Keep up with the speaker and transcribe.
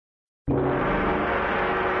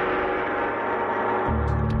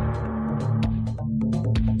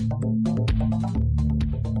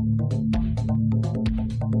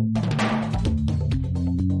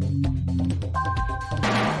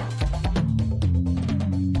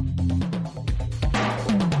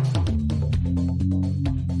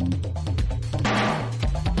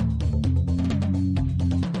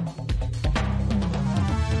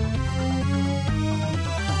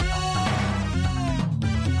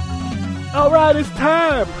Alright, it's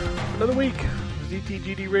time! Another week.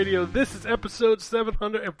 ZTGD Radio. This is episode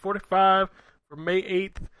 745 for May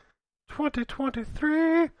 8th,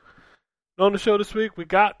 2023. On the show this week, we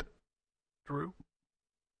got Drew.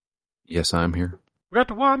 Yes, I'm here. We got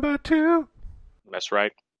the Wombat 2. That's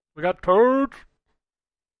right. We got Toads.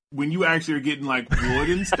 When you actually are getting like wood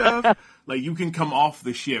and stuff, like you can come off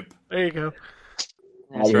the ship. There you go.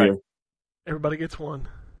 That's right. Everybody gets one.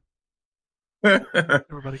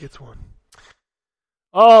 Everybody gets one.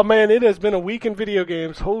 Oh man, it has been a week in video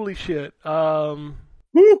games. Holy shit. Our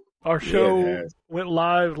show went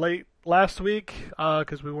live late last week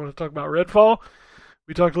because we wanted to talk about Redfall.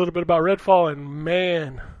 We talked a little bit about Redfall, and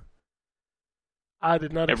man, I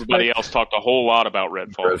did not Everybody else talked a whole lot about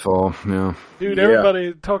Redfall. Redfall, yeah. Dude,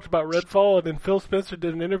 everybody talked about Redfall, and then Phil Spencer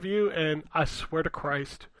did an interview, and I swear to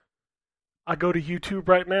Christ, I go to YouTube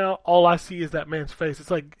right now, all I see is that man's face.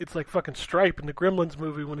 It's like fucking Stripe in the Gremlins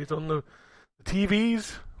movie when he's on the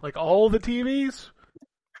TVs, like all the TVs.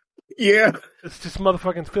 Yeah. It's just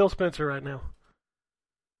motherfucking Phil Spencer right now.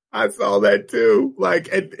 I saw that too. Like,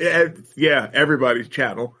 everybody's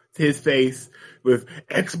channel. His face with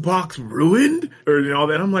Xbox ruined or all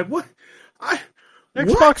that. I'm like, what?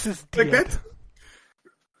 Xbox is dead. Like that?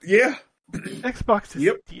 Yeah. Xbox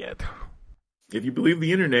is dead. If you believe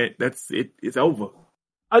the internet, that's it. It's over.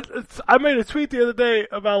 I made a tweet the other day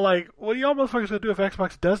about like, what are y'all motherfuckers gonna do if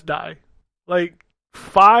Xbox does die? Like,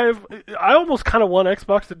 I almost kind of want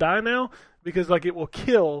Xbox to die now because like it will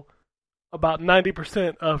kill about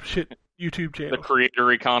 90% of shit YouTube channels. The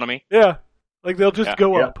creator economy. Yeah, like they'll just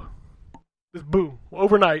go up, just boom,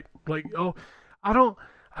 overnight. Like, oh, I don't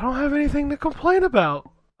have anything to complain about.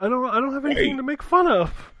 I don't have anything to make fun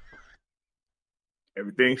of.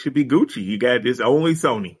 Everything should be Gucci. You got this only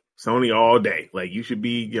Sony all day. Like you should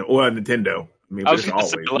be, or Nintendo. I was going to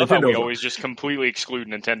say, I love how we always just completely exclude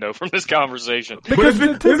Nintendo from this conversation. Because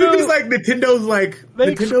Nintendo's like,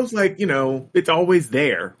 it's always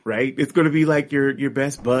there, right? It's going to be like your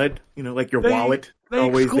best bud, like your wallet,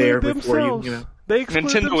 always there before you.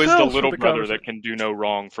 Nintendo is the little brother that can do no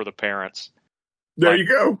wrong for the parents. There you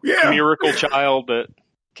go. Yeah. Miracle child that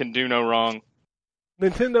can do no wrong.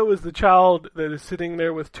 Nintendo is the child that is sitting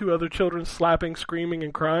there with two other children slapping, screaming,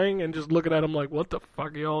 and crying, and just looking at them like, what the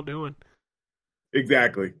fuck are y'all doing?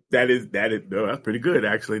 Exactly. That is. No, that's pretty good,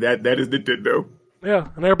 actually. That is Nintendo. Yeah,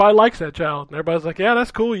 and everybody likes that child. And everybody's like, yeah,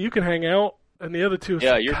 that's cool. You can hang out. And the other two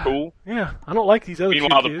are you're cool. Yeah, I don't like these other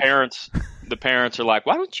Meanwhile, two kids. the parents are like,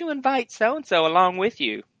 why don't you invite so-and-so along with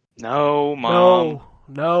you? No, Mom.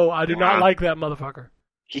 No, I do not like that motherfucker.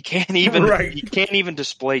 He can't even he can't even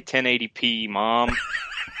display 1080p, Mom.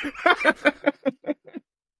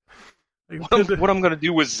 What I'm going to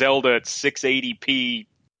do with Zelda at 680p,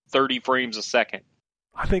 30 frames a second.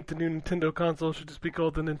 I think the new Nintendo console should just be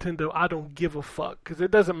called the Nintendo I don't give a fuck, because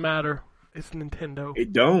it doesn't matter. It's Nintendo.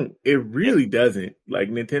 It don't. It really doesn't. Like,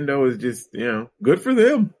 Nintendo is just, good for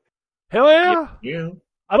them. Hell yeah. Yeah.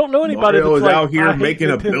 I don't know anybody Mario that's is like, out here making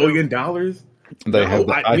Nintendo. $1 billion. They have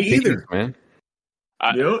the me IPs, either, man.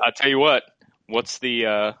 I tell you what, what's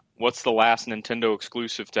the last Nintendo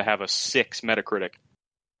exclusive to have a 6 Metacritic?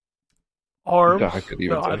 ARMS?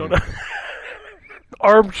 I don't know.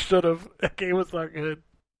 ARMS should have. That game was not good.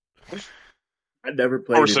 I never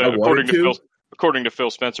played it. According to Phil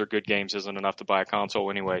Spencer, good games isn't enough to buy a console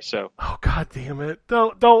anyway. So. Oh god damn it!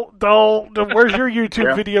 Don't. Where's your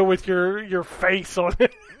YouTube video with your face on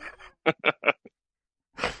it?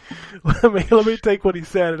 Let me take what he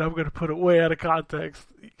said and I'm going to put it way out of context.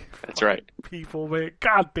 That's right. People, man.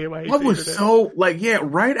 God damn, I hate I was so,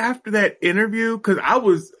 right after that interview, because I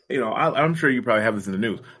was, I'm sure you probably have this in the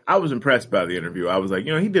news. I was impressed by the interview. I was like,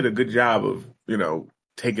 he did a good job of,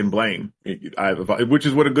 taking blame, which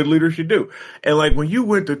is what a good leader should do. And when you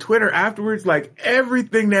went to Twitter afterwards,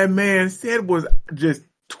 everything that man said was just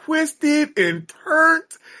twisted and turned.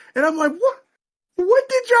 And I'm like, what? What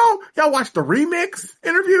did y'all watch the remix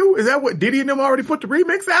interview? Is that what Diddy and them already put the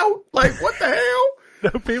remix out? What the hell?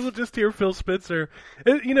 No, people just hear Phil Spencer.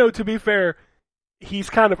 To be fair,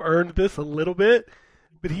 he's kind of earned this a little bit,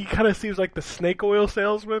 but he kind of seems like the snake oil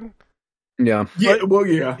salesman. Yeah. Yeah,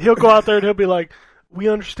 yeah. He'll go out there and he'll be like, we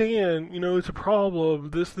understand, it's a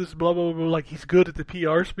problem, this, blah, blah, blah. Like, he's good at the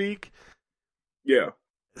PR speak. Yeah.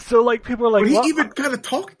 So, people are like... But he even kind of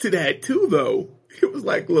talked to that, too, though. It was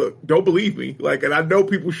like, look, don't believe me. And I know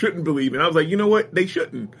people shouldn't believe me. And I was like, you know what? They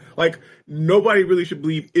shouldn't. Nobody really should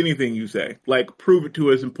believe anything you say. Prove it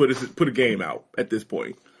to us and put a game out at this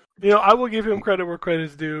point. I will give him credit where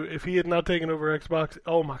credit's due. If he had not taken over Xbox,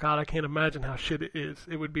 oh my god, I can't imagine how shit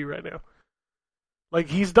it would be right now.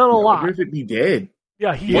 He's done a lot. Where would it be dead?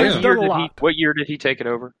 Yeah, he has done a lot. What year did he take it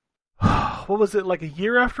over? what was it, like a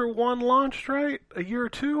year after 1 launched, right? A year or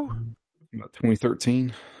two? About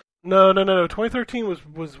 2013. No. 2013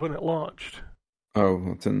 was when it launched.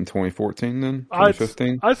 Oh, it's in 2014 then?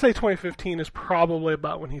 2015? I'd say 2015 is probably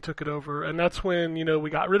about when he took it over. And that's when, we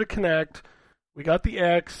got rid of Kinect, we got the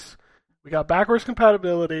X, we got backwards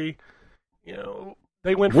compatibility.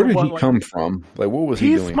 They went Where from did he come from? Like, what was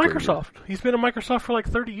he doing? He's Microsoft. He's been at Microsoft for like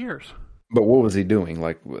 30 years. But what was he doing?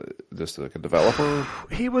 Like, just like a developer?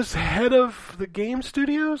 He was head of the game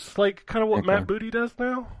studios, like kind of what Matt Booty does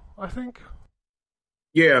now, I think.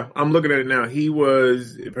 Yeah, I'm looking at it now. He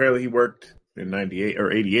worked in 98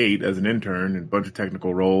 or 88 as an intern in a bunch of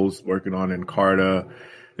technical roles, working on Encarta.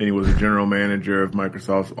 Then he was a general manager of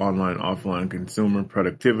Microsoft's online, offline consumer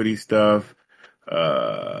productivity stuff.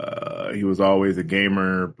 He was always a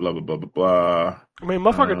gamer, blah, blah, blah, blah, blah. I mean,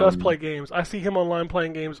 motherfucker does play games. I see him online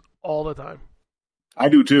playing games all the time. I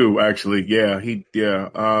do too, actually. Yeah,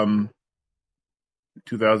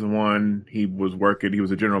 2001, he was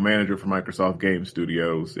a general manager for Microsoft Game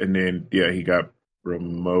Studios. And then, he got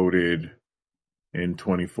promoted in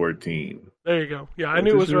 2014. There you go. Yeah, I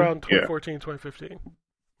knew it was around 2014, 2015.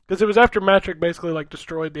 Because it was after Matrick basically like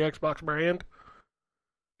destroyed the Xbox brand.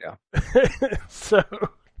 Yeah. So.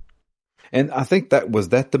 And I think was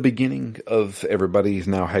that the beginning of everybody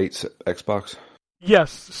now hates Xbox?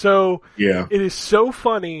 Yes. So yeah, it is so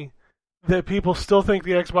funny that people still think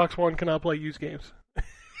the Xbox One cannot play used games.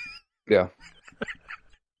 Yeah.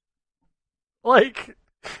 Like,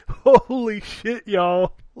 holy shit,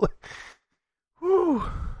 y'all. Whew.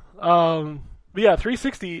 But yeah,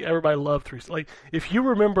 360, everybody loved 360. Like, if you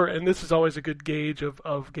remember, and this is always a good gauge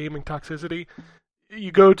of gaming toxicity,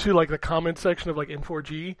 you go to, like, the comment section of, like,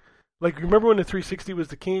 N4G. Like, remember when the 360 was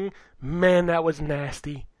the king? Man, that was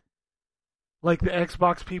nasty. Like, the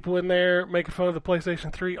Xbox people in there making fun of the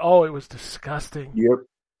PlayStation 3. Oh, it was disgusting. Yep.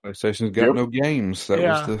 PlayStation's got no games.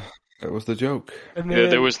 That was the joke. And then,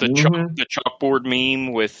 there was the chalkboard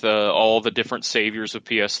meme with all the different saviors of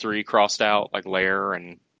PS3 crossed out, like Lair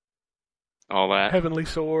and all that. Heavenly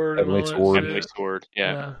Sword. Heavenly Sword,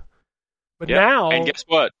 yeah. But now... And guess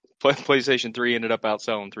what? PlayStation 3 ended up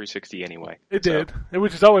outselling 360 anyway. It did.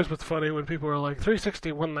 Which is always what's funny when people are like,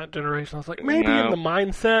 360 won that generation. I was like, maybe in the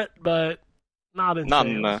mindset, but not in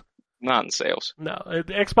sales. Not in sales. No.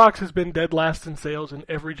 The Xbox has been dead last in sales in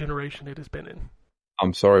every generation it has been in.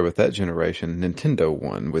 I'm sorry, with that generation, Nintendo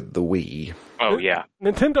won with the Wii. Oh, yeah.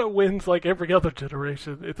 Nintendo wins like every other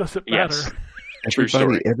generation. It doesn't matter.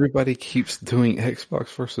 Everybody keeps doing Xbox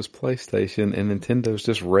versus PlayStation, and Nintendo's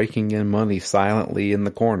just raking in money silently in the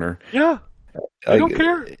corner. Yeah. I don't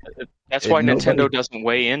care. That's why Nintendo doesn't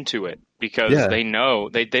weigh into it, because they know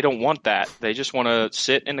they don't want that. They just want to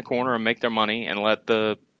sit in the corner and make their money and let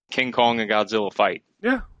the King Kong and Godzilla fight.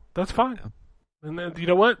 Yeah, that's fine. Yeah. And then, you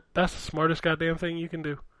know what? That's the smartest goddamn thing you can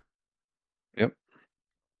do. Yep.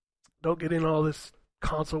 Don't get in all this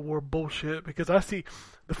console war bullshit, because the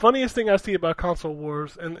funniest thing I see about console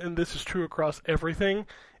wars, and this is true across everything,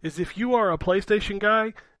 is if you are a PlayStation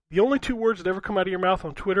guy, the only two words that ever come out of your mouth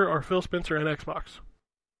on Twitter are Phil Spencer and Xbox.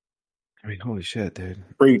 I mean, holy shit, dude.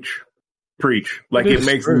 Preach. Like, it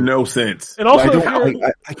makes no sense. And also,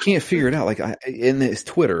 I can't figure it out. Like, and it's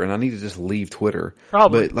Twitter, and I need to just leave Twitter.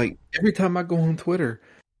 Probably. But, like, every time I go on Twitter,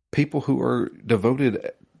 people who are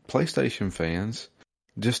devoted PlayStation fans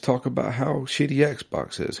just talk about how shitty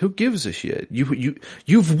Xbox is. Who gives a shit?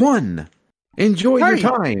 You've won. Enjoy your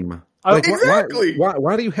time. Like, exactly.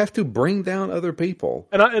 Why do you have to bring down other people?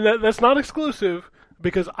 And that's not exclusive,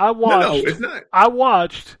 because I watched. No, it's not. I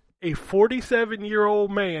watched a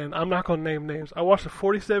 47-year-old man. I'm not going to name names. I watched a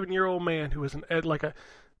 47-year-old man who was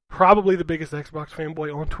probably the biggest Xbox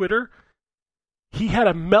fanboy on Twitter. He had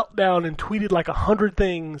a meltdown and tweeted like 100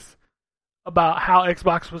 things about how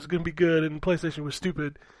Xbox was going to be good and PlayStation was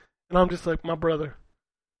stupid. And I'm just like, my brother.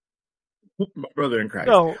 My brother in Christ.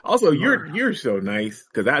 No. Also, you're so nice,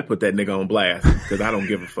 because I'd put that nigga on blast, because I don't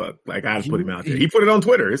give a fuck. Like, I'd put him out there. He put it on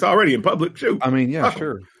Twitter. It's already in public. Shoot. I mean, yeah,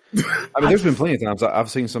 sure. I mean, there's been plenty of times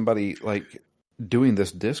I've seen somebody like doing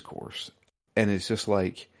this discourse, and it's just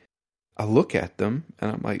like, I look at them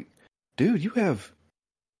and I'm like, dude,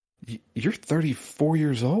 you're 34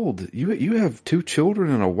 years old. You have 2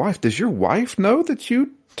 children and a wife. Does your wife know that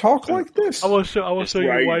you talk like this? I will show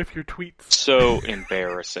your wife your tweets. So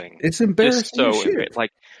embarrassing. It's embarrassing.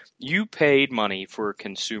 Like, you paid money for a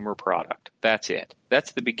consumer product. That's it.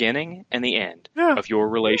 That's the beginning and the end of your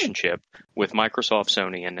relationship with Microsoft,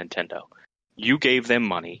 Sony, and Nintendo. You gave them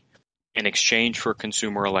money in exchange for a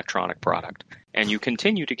consumer electronic product, and you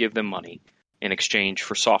continue to give them money in exchange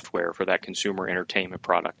for software for that consumer entertainment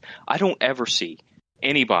product. I don't ever see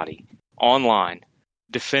anybody online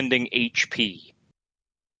defending HP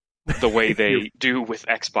the way they do with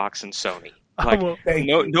Xbox and Sony. Like,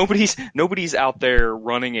 nobody's out there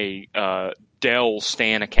running a Dell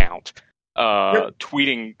Stan account,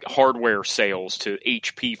 tweeting hardware sales to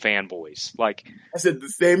HP fanboys. Like, I said the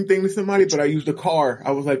same thing to somebody, but I used a car.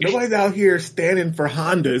 I was like, nobody's out here standing for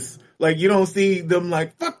Hondas. Like, you don't see them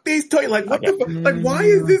like, fuck these toys. Like, what the fuck? Like, why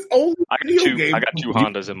is this only video game? I got two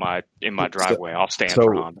Hondas in my driveway. I'll stand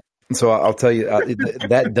for Honda. So I'll tell you,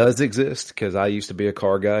 that does exist because I used to be a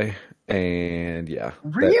car guy. And yeah,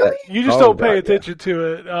 really, you just don't pay attention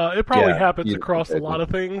to it. It probably happens across a lot of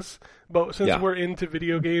things, but since we're into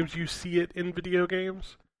video games, you see it in video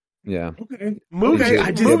games. Yeah. Okay.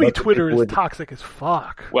 Movie Twitter is toxic as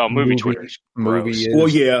fuck. Well, movie Twitter is gross. Well,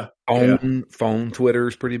 yeah. Phone Twitter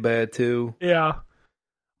is pretty bad too. Yeah.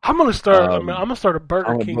 I'm gonna start. I'm gonna start a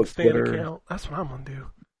Burger King Stan account. That's what I'm gonna do.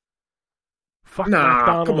 Fuck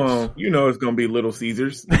McDonald's. Come on. You know it's going to be Little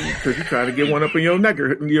Caesars because you're trying to get one up in your neck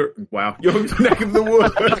of the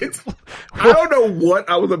woods. I don't know what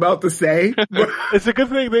I was about to say. But... It's a good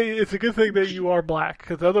thing that you are black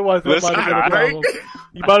because otherwise that might have been a problem.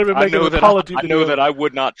 You might have been making an apology. I know that I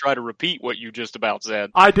would not try to repeat what you just about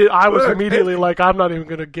said. I did. I was immediately like, I'm not even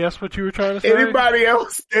going to guess what you were trying to say. Anybody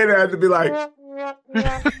else there had to be like...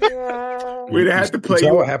 We'd have to play.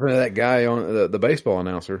 So what happened to that guy on the baseball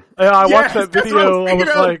announcer? Yeah, I watched that video. I was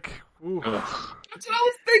like, ooh. That's what I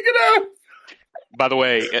was thinking of. By the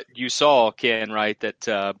way, you saw, Ken, right, that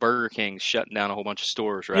Burger King's shutting down a whole bunch of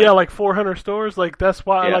stores, right? Yeah, like 400 stores. Like that's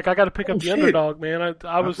why, I got to pick up the underdog, man.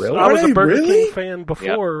 I was a Burger King fan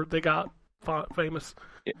before they got famous.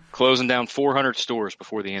 Yeah. Closing down 400 stores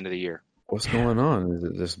before the end of the year. What's going on? Is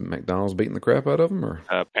it just McDonald's beating the crap out of them, or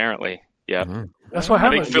apparently? Yeah, that's what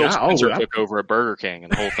happened. I think Phil Spencer took over at Burger King,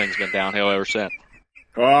 and the whole thing's been downhill ever since.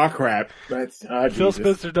 Oh crap! Phil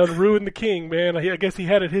Spencer done ruined the king, man. I guess he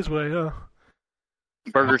had it his way, huh?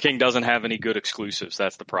 Burger King doesn't have any good exclusives.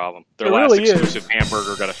 That's the problem. Their last exclusive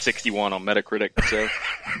hamburger got a 61 on Metacritic. So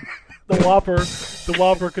the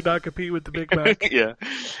Whopper could not compete with the Big Mac. Yeah,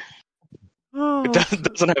 it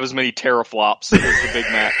doesn't have as many teraflops as the Big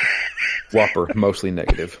Mac. Whopper mostly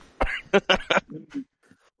negative.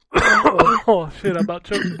 Oh shit! I'm about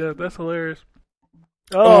choked to death. That's hilarious.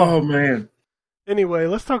 Oh man. Anyway,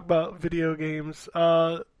 let's talk about video games.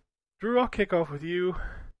 Drew, I'll kick off with you.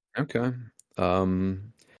 Okay. Not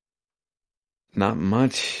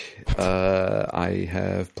much. I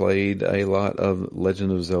have played a lot of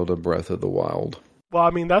Legend of Zelda: Breath of the Wild. Well, I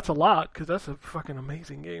mean that's a lot because that's a fucking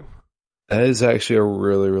amazing game. That is actually a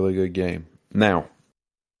really, really good game. Now,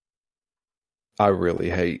 I really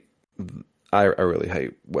hate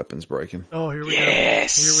weapons breaking. Oh, here we go. Here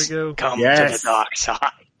we go. Come to the dark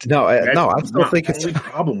side. No, I still think it's a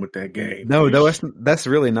problem with that game. No, that's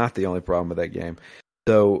really not the only problem with that game.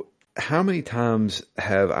 So, how many times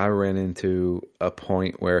have I ran into a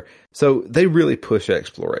point where they really push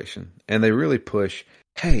exploration and they really push,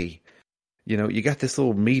 hey, you got this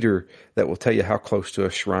little meter that will tell you how close to a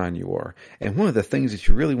shrine you are. And one of the things that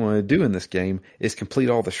you really want to do in this game is complete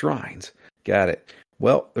all the shrines. Got it.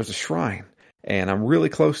 Well, there's a shrine. And I'm really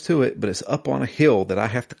close to it, but it's up on a hill that I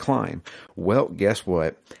have to climb. Well, guess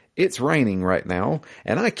what? It's raining right now,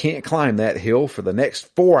 and I can't climb that hill for the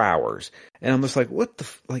next 4 hours. And I'm just like, what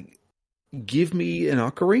the give me an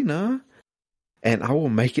ocarina, and I will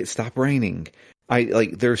make it stop raining.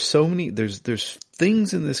 There's so many, there's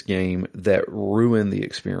things in this game that ruin the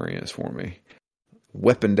experience for me.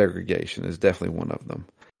 Weapon degradation is definitely one of them.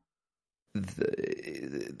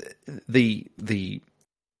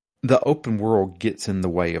 The open world gets in the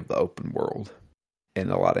way of the open world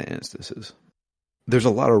in a lot of instances. There's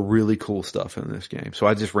a lot of really cool stuff in this game. So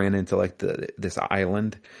I just ran into this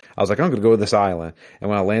island. I was like, I'm going to go to this island. And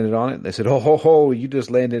when I landed on it, they said, oh, you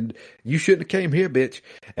just landed. You shouldn't have came here, bitch.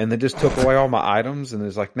 And they just took away all my items. And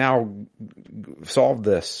it's like, now solve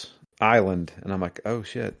this island. And I'm like, oh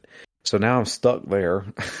shit. So now I'm stuck there.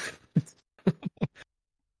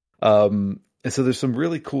 And so there's some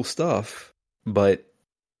really cool stuff, but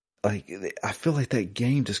I feel like that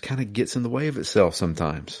game just kind of gets in the way of itself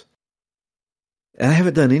sometimes. And I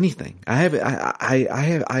haven't done anything. I have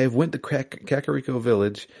went to Kakariko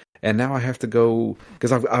Village, and now I have to go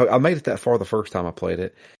because I made it that far the first time I played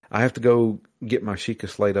it. I have to go get my Sheikah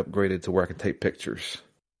Slate upgraded to where I can take pictures,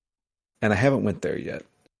 and I haven't went there yet.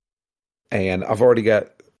 And I've already got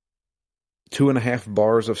 2.5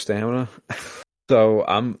 bars of stamina, so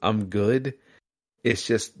I'm good. It's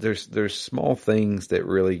just there's small things that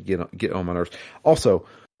really get on my nerves. Also,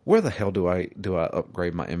 where the hell do I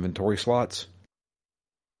upgrade my inventory slots?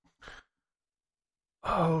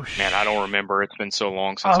 Oh shit! Man, I don't remember. It's been so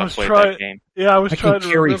long since I played that game. Yeah, I was trying to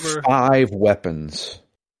carry remember. 5 weapons.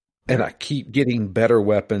 And I keep getting better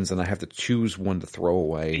weapons, and I have to choose one to throw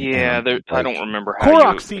away. Yeah, I don't remember how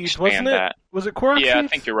Korok you seeds, expand wasn't it? that. Was it Korok seeds? Yeah, I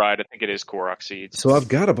think you're right. I think it is Korok seeds. So I've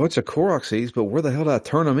got a bunch of Korok seeds, but where the hell did I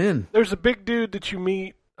turn them in? There's a big dude that you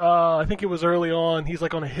meet. I think it was early on. He's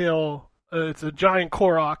like on a hill. It's a giant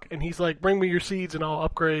Korok, and he's like, "Bring me your seeds, and I'll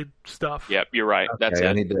upgrade stuff." Yep, you're right. Okay, That's it.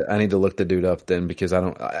 I need to look the dude up then, because I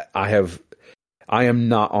am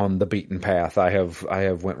not on the beaten path. I have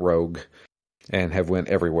went rogue. And have went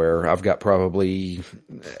everywhere. I've got probably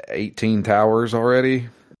 18 towers already.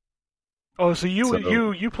 Oh, so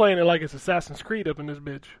you playing it like it's Assassin's Creed up in this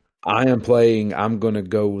bitch? I am playing. I'm going to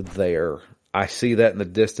go there. I see that in the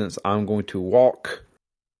distance. I'm going to walk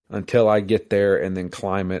until I get there, and then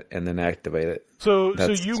climb it, and then activate it. So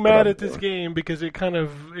you mad at this game because it kind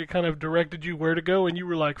of directed you where to go, and you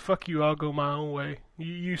were like, "Fuck you, I'll go my own way."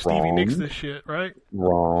 You Stevie Nicks this shit, right?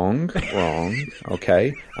 Wrong.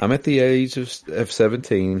 Okay, I'm at the age of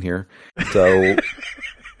 17 here, so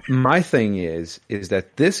my thing is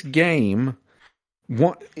that this game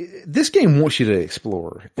wants you to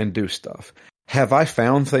explore and do stuff. Have I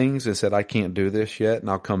found things and said I can't do this yet, and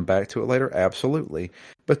I'll come back to it later? Absolutely,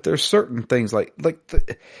 but there's certain things I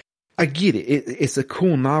get it. It's a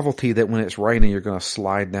cool novelty that when it's raining, you're going to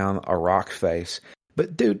slide down a rock face.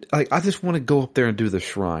 But dude, I just want to go up there and do the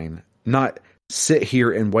shrine, not sit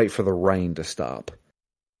here and wait for the rain to stop.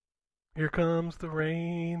 Here comes the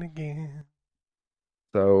rain again.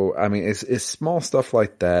 So, I mean, it's small stuff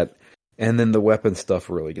like that. And then the weapon stuff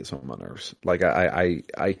really gets on my nerves. Like, I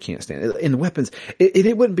can't stand it. And the weapons,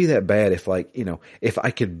 it wouldn't be that bad if, if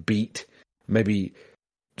I could beat maybe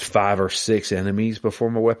 5 or 6 enemies before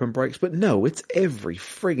my weapon breaks. But no, it's every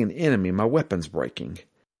friggin' enemy my weapon's breaking.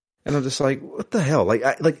 And I'm just like, what the hell?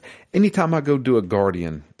 Like anytime I go do a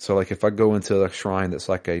guardian, so like if I go into a shrine that's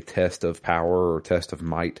like a test of power or test of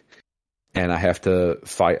might, and I have to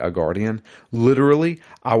fight a guardian, literally,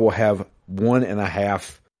 I will have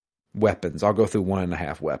 1.5 weapons. I'll go through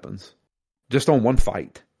 1.5 weapons just on one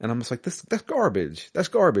fight. And I'm just like, that's garbage. That's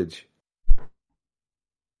garbage.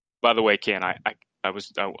 By the way, Ken, I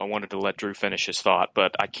wanted to let Drew finish his thought,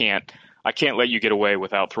 but I can't let you get away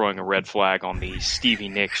without throwing a red flag on the Stevie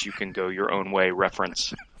Nicks "You Can Go Your Own Way"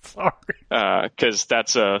 reference. Sorry, because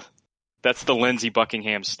that's the Lindsey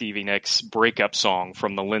Buckingham Stevie Nicks breakup song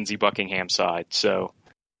from the Lindsey Buckingham side. So,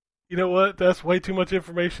 you know what? That's way too much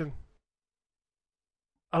information.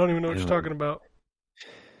 I don't even know what you're talking about.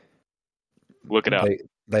 Look it up.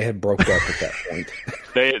 They had broke up at that point.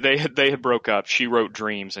 They had broke up. She wrote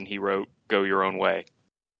 "Dreams" and he wrote "Go Your Own Way."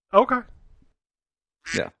 Okay.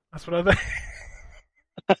 Yeah. That's what I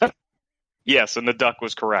think. Yes, and the duck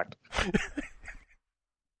was correct.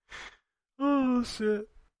 Oh, shit.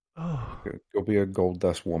 Oh. Go be a gold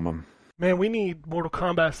dust woman. Man, we need Mortal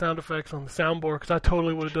Kombat sound effects on the soundboard, because I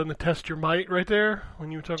totally would have done the test your might right there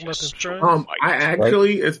when you were talking about them shrines. I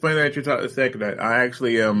actually, it's funny that you're talking a second. That I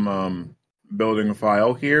actually am building a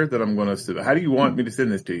file here that I'm going to. How do you want me to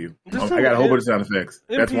send this to you? I got a whole bunch of sound effects.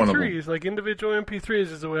 MP3s, that's one of them. Like individual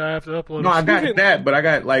MP3s is the way I have to upload. No, I got that, but I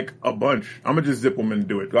got like a bunch. I'm gonna just zip them and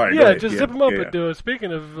do it. All right, yeah, just zip them up and do it.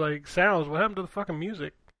 Speaking of like sounds, what happened to the fucking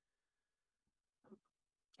music?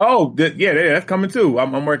 Oh, yeah, that's coming too.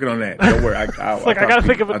 I'm working on that. Don't worry. I gotta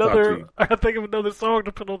think of another. I gotta think of another song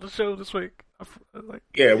to put on the show this week.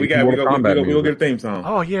 Yeah, we go get a theme song.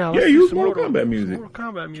 Oh yeah, yeah, use Mortal Kombat music.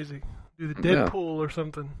 Mortal Kombat music. Do the Deadpool or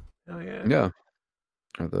something. Oh yeah. Yeah.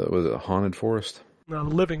 Was it Haunted Forest? No,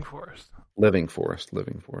 Living Forest. Living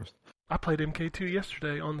Forest. I played MK2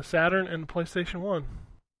 yesterday on the Saturn and the PlayStation 1.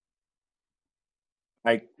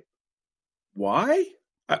 Why?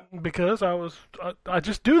 Because I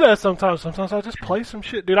just do that sometimes. Sometimes I just play some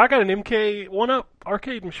shit. Dude, I got an MK 1-up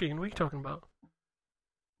arcade machine. What are you talking about?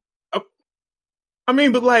 I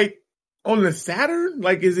mean, but like, on the Saturn?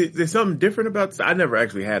 Like, is there something different about... I never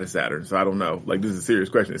actually had a Saturn, so I don't know. Like, this is a serious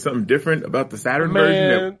question. Is something different about the Saturn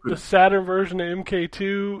version? The Saturn version of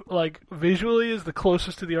MK2, like, visually is the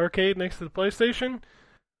closest to the arcade next to the PlayStation.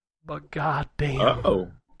 But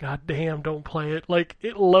goddamn. Goddamn, don't play it. Like,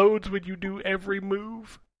 it loads when you do every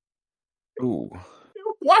move. Ooh.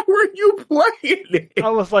 Why were you playing it?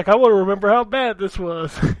 I was like, I want to remember how bad this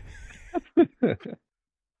was.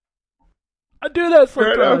 I do that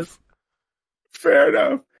sometimes. Fair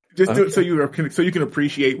enough. Just do it so you can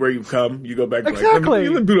appreciate where you've come. You go back to exactly.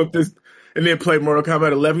 Let me boot up this and then play Mortal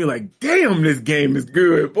Kombat 11. You're like, damn, this game is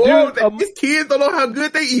good. Boy, these kids don't know how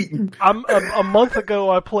good they eating. A month ago,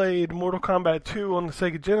 I played Mortal Kombat 2 on the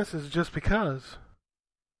Sega Genesis just because.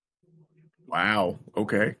 Wow.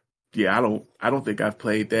 Okay. yeah, I don't think I've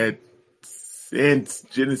played that since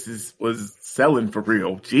Genesis was selling for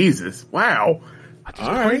real. Jesus, wow. I just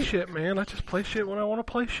play shit, man. I just play shit when I want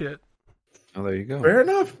to play shit. Oh, there you go. Fair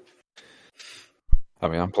enough. I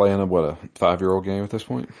mean, I'm playing a 5-year-old game at this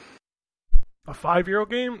point. A 5-year-old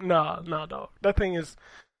game? Nah, dog. That thing is...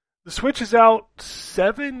 The Switch is out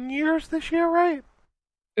 7 years this year, right?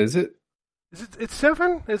 Is it? It's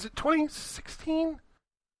 7? Is it 2016?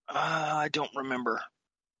 I don't remember.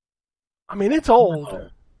 I mean, it's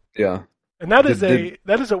old. Yeah. And that is a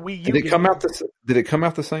Wii U Did it game. Did it come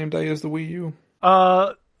out the same day as the Wii U?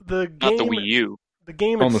 The game, not the Wii U. The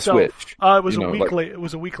game on itself. The Switch. It was a week later. It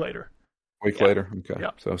was a week later. Later? Okay.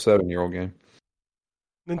 Yeah. So 7-year-old game.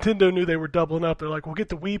 Nintendo knew they were doubling up. They're like, we'll get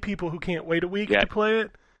the Wii people who can't wait a week to play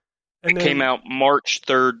it. And it came out March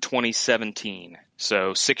 3rd, 2017.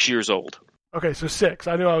 So 6 years old. Okay, so 6.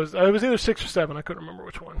 I knew I was either 6 or 7. I couldn't remember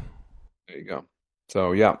which one. There you go.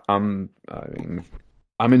 So yeah, I'm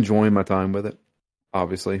enjoying my time with it.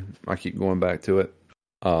 Obviously, I keep going back to it.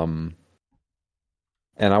 And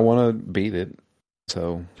I want to beat it.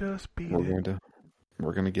 So just beat it.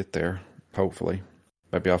 We're going to get there. Hopefully,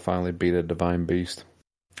 maybe I'll finally beat a Divine Beast.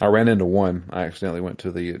 I ran into one. I accidentally went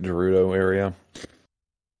to the Gerudo area,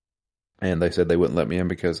 and they said they wouldn't let me in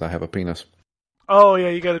because I have a penis. Oh yeah,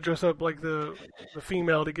 you got to dress up like the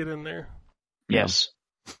female to get in there. Yes.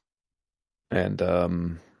 And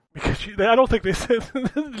because I don't think they said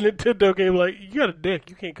the Nintendo game like you got a dick,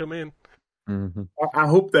 you can't come in. Mm-hmm. I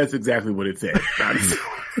hope that's exactly what it said.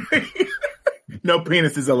 No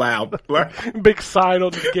penises allowed. Big sign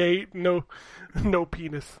on the gate. No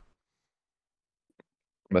penis.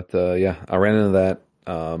 But yeah, I ran into that.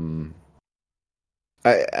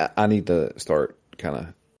 I need to start kind of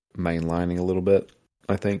mainlining a little bit,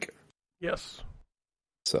 I think. Yes.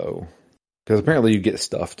 So, because apparently you get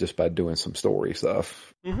stuff just by doing some story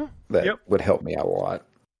stuff that would help me out a lot.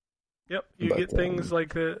 Yep, you get things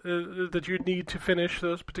like that you need to finish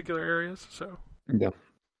those particular areas. So yeah.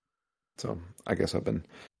 So I guess I've been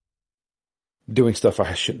doing stuff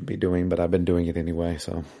I shouldn't be doing, but I've been doing it anyway.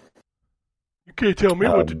 So you can't tell me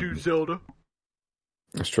what to do, Zelda.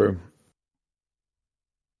 That's true.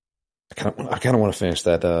 I kind of want to finish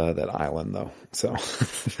that island though. So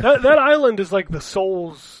that island is like the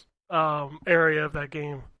Souls area of that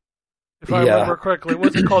game, if I remember correctly.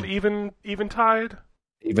 What's it called? Eventide.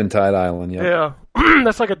 Eventide Island. Yeah.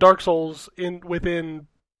 That's like a Dark Souls within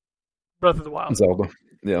Breath of the Wild. Zelda.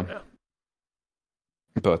 Yeah.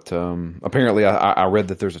 But apparently, I read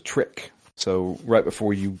that there's a trick. So right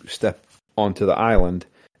before you step onto the island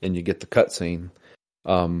and you get the cutscene,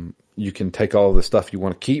 you can take all the stuff you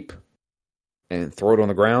want to keep and throw it on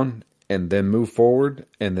the ground, and then move forward,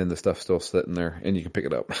 and then the stuff's still sitting there, and you can pick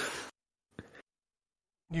it up.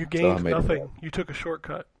 You gained nothing. You took a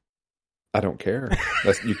shortcut. I don't care.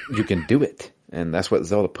 You can do it, and that's what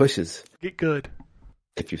Zelda pushes. Get good.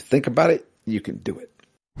 If you think about it, you can do it.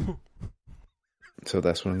 So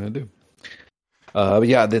that's what I'm going to do. But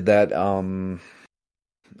yeah, I did that. I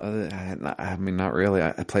mean, not really.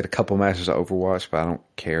 I played a couple matches of Overwatch, but I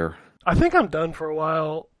don't care. I think I'm done for a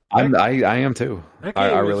while. I am too. That game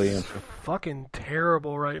I really am. Fucking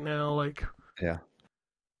terrible right now. Like, yeah.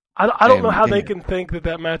 I don't know how they can think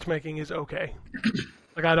that matchmaking is okay.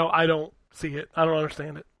 Like, I don't see it. I don't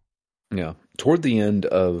understand it. Yeah. Toward the end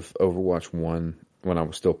of Overwatch 1, when I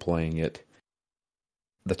was still playing it,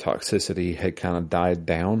 the toxicity had kind of died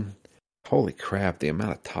down. Holy crap, the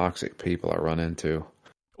amount of toxic people I run into.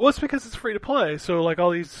 Well, it's because it's free to play. So, like,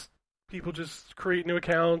 all these people just create new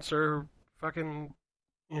accounts or fucking,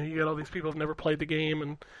 you got all these people who've never played the game,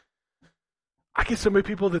 and I get so many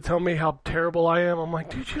people that tell me how terrible I am. I'm like,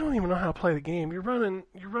 dude, you don't even know how to play the game. You're running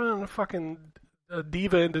a fucking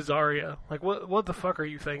diva into Zarya. Like, what the fuck are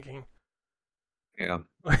you thinking? Yeah.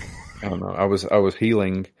 I don't know. I was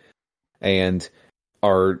healing, and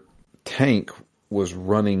our tank was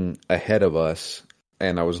running ahead of us,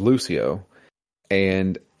 and I was Lucio,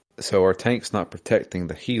 and so our tank's not protecting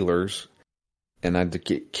the healers, and I had to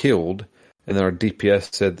get killed. And then our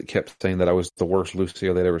DPS kept saying that I was the worst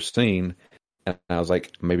Lucio they'd ever seen. And I was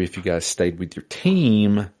like, maybe if you guys stayed with your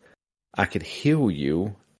team, I could heal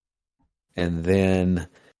you. And then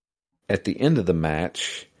at the end of the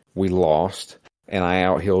match, we lost. And I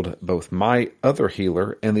out-healed both my other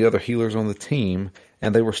healer and the other healers on the team.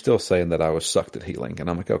 And they were still saying that I was sucked at healing. And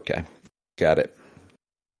I'm like, okay, got it.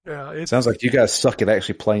 Yeah, it sounds like you guys suck at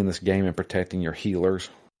actually playing this game and protecting your healers.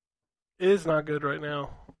 It is not good right now.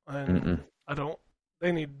 And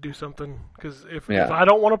they need to do something. Because if I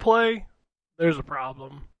don't want to play, there's a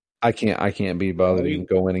problem. I can't be bothered to even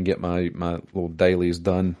go in and get my little dailies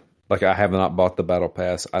done Like, I have not bought the battle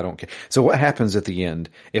pass. I don't care. So what happens at the end?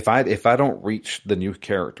 If I don't reach the new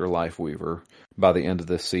character Lifeweaver by the end of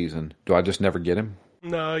this season, do I just never get him?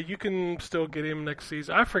 No, you can still get him next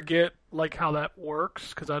season. I forget like how that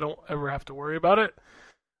works because I don't ever have to worry about it.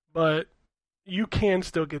 But you can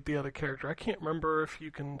still get the other character. I can't remember if you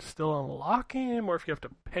can still unlock him or if you have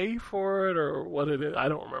to pay for it or what it is. I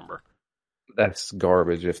don't remember. That's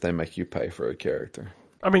garbage if they make you pay for a character.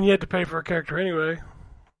 I mean, you had to pay for a character anyway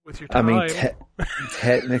with your time. I mean,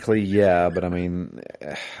 technically, yeah, but I mean,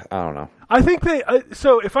 I don't know. I think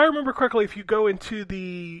so if I remember correctly, if you go into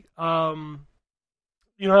the,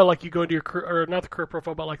 you know how like you go into your, or not the career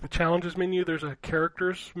profile, but like the challenges menu, there's a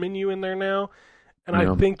characters menu in there now. And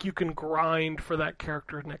I think you can grind for that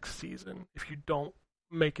character next season if you don't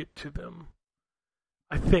make it to them.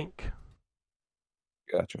 I think.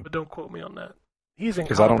 Gotcha. But don't quote me on that. He's in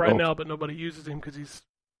comp right now, but nobody uses him because he's...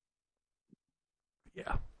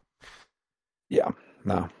 Yeah. Yeah,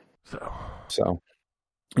 no. So.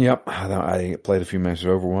 Yep. I played a few matches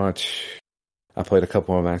of Overwatch. I played a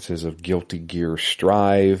couple of matches of Guilty Gear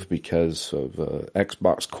Strive because of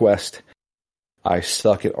Xbox Quest. I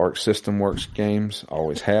suck at Arc System Works games,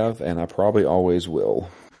 always have, and I probably always will.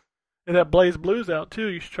 And that Blaze Blue's out too.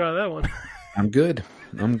 You should try that one. I'm good.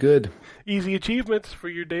 Easy achievements for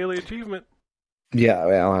your daily achievement. Yeah,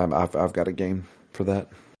 well, I've got a game for that.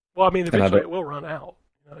 Well, I mean, eventually it will run out.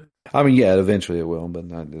 I mean, yeah, eventually it will, but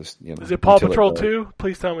not just, you know. Is it Paw Patrol 2?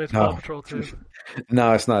 Please tell me it's Paw Patrol 2.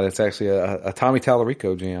 No, it's not. It's actually a Tommy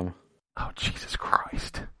Tallarico jam. Oh, Jesus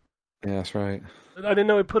Christ. Yeah, that's right. I didn't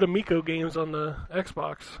know he put Amico games on the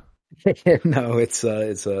Xbox. No, it's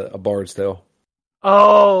a Bard's Tale.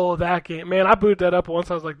 Oh, that game. Man, I booted that up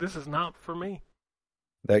once. I was like, this is not for me.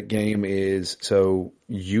 That game is, so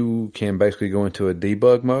you can basically go into a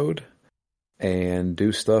debug mode and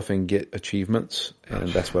do stuff and get achievements, and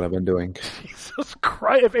that's what I've been doing. Jesus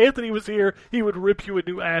Christ. If Anthony was here, he would rip you a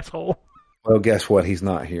new asshole. Well, guess what? He's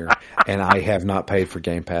not here. And I have not paid for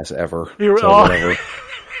Game Pass ever. Whatever.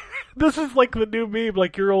 This is like the new meme,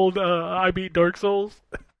 like your old I beat Dark Souls.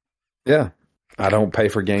 Yeah. I don't pay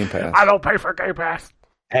for Game Pass. I don't pay for Game Pass.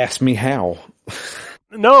 Ask me how.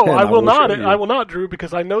 No, I will not. I will not, Drew,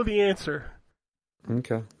 because I know the answer.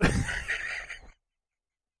 Okay.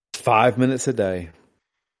 5 minutes a day.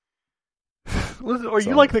 Are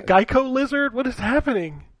you like the Geico lizard? What is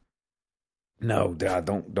happening? No, Dad,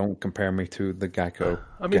 don't compare me to the Geico.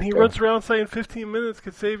 I mean, he runs around saying 15 minutes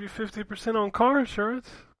could save you 50% on car insurance.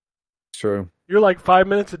 It's true. You're like 5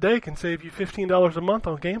 minutes a day can save you $15 a month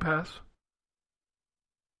on Game Pass.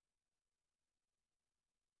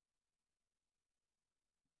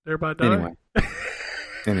 Everybody die?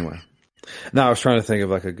 Anyway. No, I was trying to think of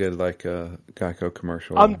like a good Geico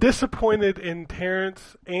commercial. I'm disappointed in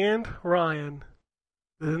Terrence and Ryan.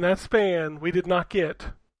 In that span, we did not get.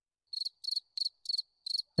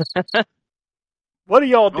 What are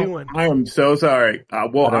y'all doing? I am so sorry.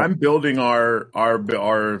 I'm building our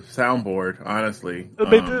soundboard. Honestly,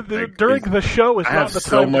 during the show is not the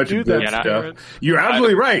time to do that stuff. You're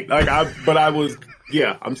absolutely right.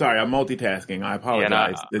 Yeah, I'm sorry. I'm multitasking. I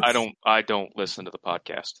apologize. Yeah, I don't listen to the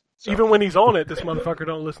podcast. So. Even when he's on it, this motherfucker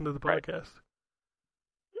don't listen to the podcast.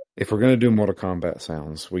 If we're gonna do Mortal Kombat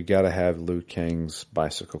sounds, we gotta have Liu Kang's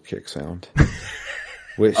bicycle kick sound.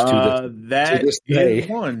 Which to this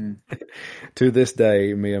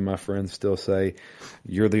day, me and my friends still say,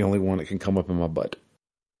 "You're the only one that can come up in my butt."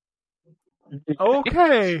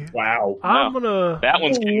 Okay. Wow. I'm gonna. That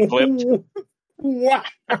one's getting clipped. Wow.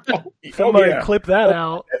 Somebody clip that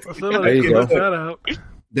out. Somebody clip that out.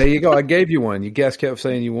 There you go. I gave you one. You guys kept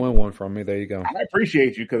saying you won one from me. There you go. I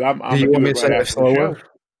appreciate you because I'm. Do you want me to say it slower?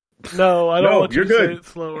 No, I don't want you to say it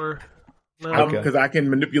slower. No. Because I can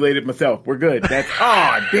manipulate it myself. We're good.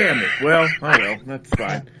 Damn it. Well, I know. That's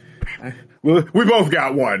fine. We both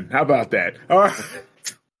got one. How about that? All right.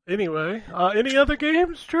 Anyway, any other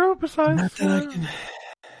games, Drew, besides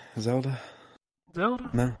Zelda? Zelda?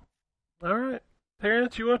 No. All right.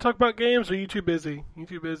 Terrence, you want to talk about games, or are you too busy? You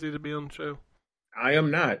too busy to be on the show? I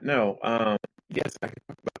am not. No. Yes, I can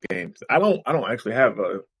talk about games. I don't actually have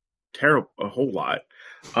a whole lot.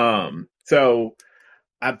 So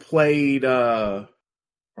I played, or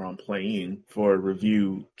I'm playing for a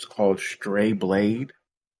review. It's called Stray Blade.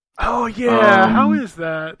 Oh yeah, how is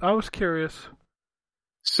that? I was curious.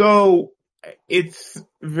 So it's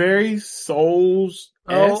very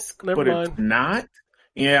Souls-esque, but mind. It's not.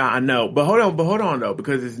 Yeah, I know. But hold on though,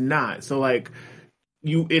 because it's not. So like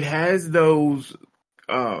it has those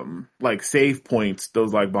like save points,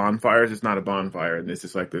 those like bonfires. It's not a bonfire, and it's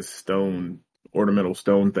just like this ornamental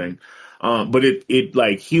stone thing. But it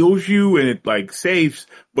like heals you and it like saves,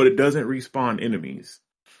 but it doesn't respawn enemies.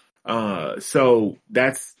 So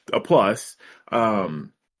that's a plus.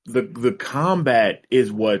 The combat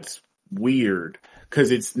is what's weird,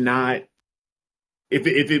 because it's not, if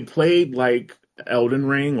it played like Elden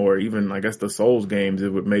Ring or even, I guess, the Souls games, it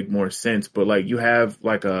would make more sense. But like, you have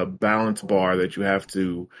like a balance bar that you have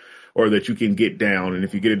to, or that you can get down, and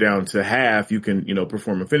if you get it down to half, you can,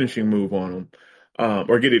 perform a finishing move on them,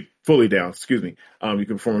 or get it fully down. Excuse me. You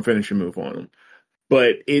can perform a finishing move on them.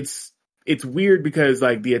 But it's weird because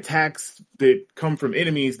like the attacks that come from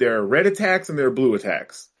enemies, there are red attacks and there are blue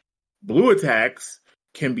attacks. Blue attacks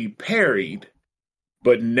can be parried,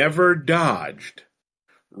 but never dodged.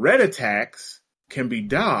 Red attacks can be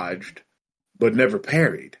dodged, but never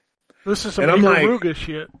parried. This is some Ikaruga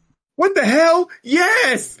shit. What the hell?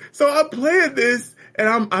 Yes! So I'm playing this,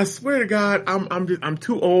 and I swear to God, I'm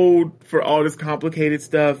too old for all this complicated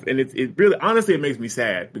stuff, and it really, honestly, it makes me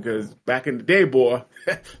sad, because back in the day, boy,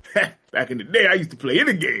 back in the day, I used to play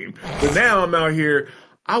any game, but now I'm out here,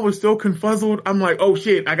 I was so confuzzled. I'm like, oh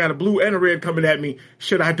shit, I got a blue and a red coming at me.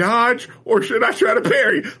 Should I dodge or should I try to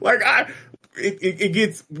parry? Like it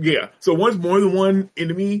gets, yeah. So once more than one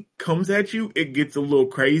enemy comes at you, it gets a little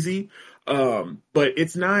crazy. But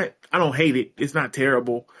it's not, I don't hate it. It's not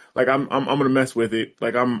terrible. Like I'm going to mess with it.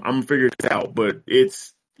 Like I'm figuring it out, but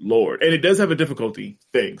it's Lord. And it does have a difficulty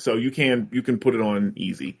thing. So you can put it on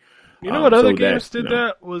easy. You know what other games did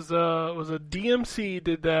that? Was a DMC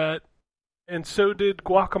did that. And so did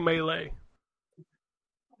Guacamelee.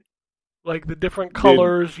 Like the different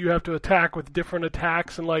colors, you have to attack with different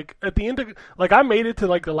attacks, and like at the end of, like I made it to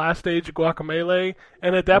like the last stage of Guacamelee,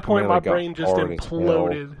 and at that point my brain just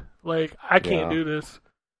imploded. Like I can't do this.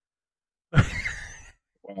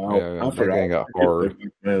 Wow, that game got hard.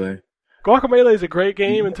 Guacamelee is a great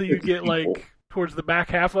game until you get like towards the back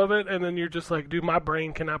half of it, and then you're just like, dude, my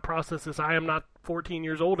brain cannot process this. I am not 14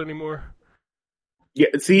 years old anymore. Yeah,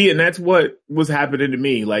 see, and that's what was happening to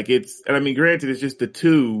me. Like and I mean, granted, it's just the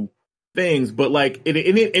two things, but like, and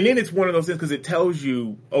then it's one of those things because it tells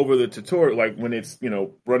you over the tutorial, like when it's,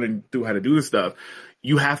 running through how to do the stuff,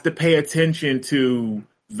 you have to pay attention to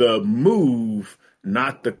the move,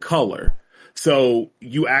 not the color. So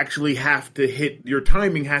you actually have to hit, your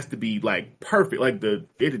timing has to be like perfect. Like the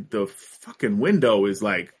fucking window is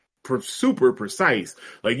like super precise.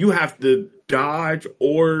 Like you have to dodge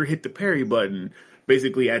or hit the parry button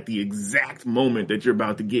basically at the exact moment that you're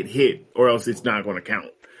about to get hit, or else it's not going to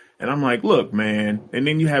count. And I'm like, look, man. And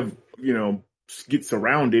then you have, get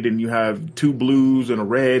surrounded and you have two blues and a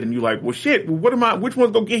red, and you're like, well, shit, which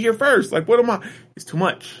one's going to get here first? Like, it's too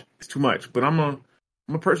much. It's too much, but I'm going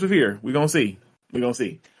to persevere. We're going to see.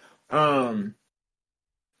 The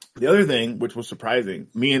other thing, which was surprising,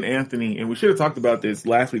 me and Anthony, and we should have talked about this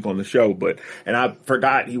last week on the show, and I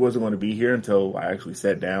forgot he wasn't going to be here until I actually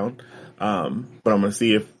sat down. But I'm going to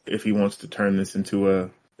see if he wants to turn this into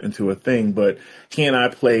a thing. But he and I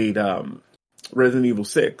played Resident Evil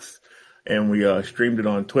 6, and we streamed it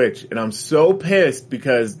on Twitch. And I'm so pissed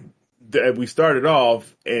because we started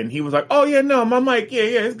off, and he was like, "Oh yeah, no, my mic, yeah,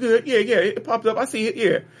 it's good, yeah, it popped up, I see it,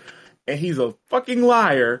 yeah." And he's a fucking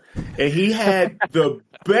liar, and he had the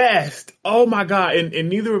best. Oh my God! And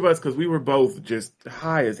neither of us, because we were both just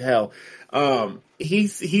high as hell. He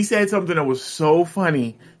said something that was so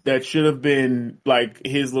funny that should have been like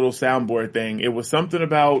his little soundboard thing. It was something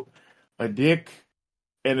about a dick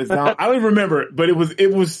and it's not. I don't even remember it, but it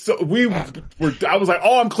was. So, I was like,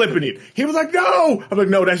 "Oh, I'm clipping it." He was like, "No." I'm like,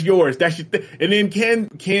 "No, that's yours. That's your." And then Ken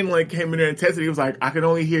like came in there and tested. He was like, "I can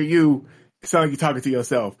only hear you. It sounds like you're talking to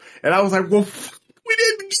yourself." And I was like, "Well, we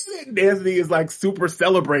didn't get it." And Anthony is like super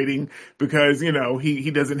celebrating because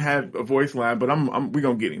he doesn't have a voice line, but we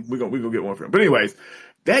gonna get him. We gonna get one for him. But anyways,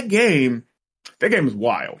 that game is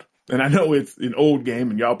wild, and I know it's an old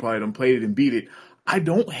game, and y'all probably done played it and beat it. I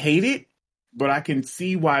don't hate it, but I can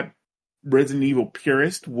see why Resident Evil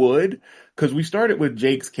purist would, because we started with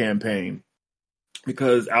Jake's campaign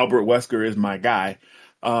because Albert Wesker is my guy,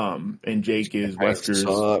 and Jake is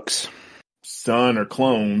Wesker's son or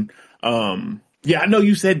clone. Yeah, I know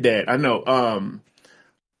you said that. I know.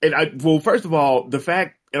 Well, first of all, the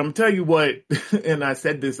fact, and I'm gonna tell you what, and I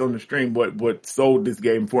said this on the stream, what sold this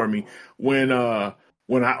game for me when I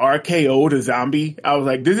RKO'd a zombie, I was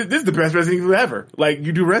like, this is the best Resident Evil ever. Like,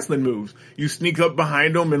 you do wrestling moves. You sneak up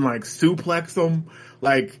behind them and like suplex them.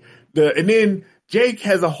 Like and then Jake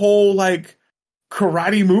has a whole like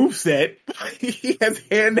karate move set. He has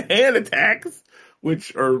hand-to-hand attacks,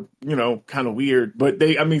 which are, kind of weird, but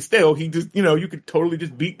still, he just, you could totally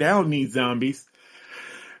just beat down these zombies.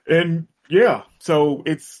 And yeah, so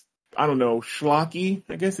it's I don't know, schlocky,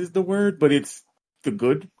 I guess is the word, but it's the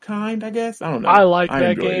good kind, I guess. I don't know. I like I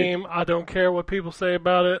that enjoyed game. I don't care what people say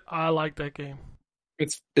about it. I like that game.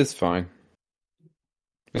 It's fine.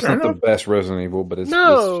 It's Fair not enough. the best Resident Evil, but it's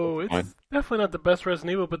No, fine. it's definitely not the best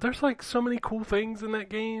Resident Evil, but there's like so many cool things in that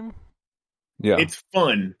game. Yeah, It's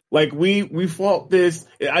fun. Like we fought this,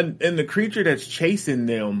 and the creature that's chasing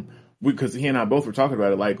them, because he and I both were talking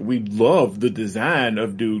about it. Like we love the design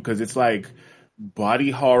of dude because it's like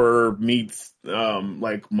body horror meets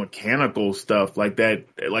like mechanical stuff like that.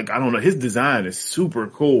 Like I don't know, his design is super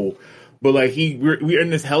cool. But like we're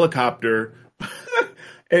in this helicopter,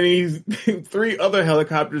 and he's three other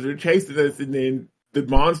helicopters are chasing us, and then the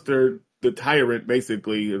monster, the tyrant,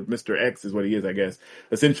 basically, Mr. X is what he is, I guess,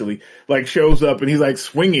 essentially, like shows up and he's like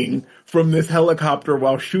swinging from this helicopter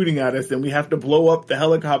while shooting at us, and we have to blow up the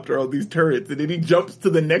helicopter on these turrets, and then he jumps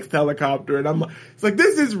to the next helicopter, and it's like,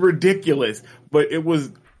 this is ridiculous, but it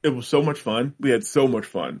was so much fun. We had so much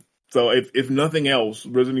fun. So if nothing else,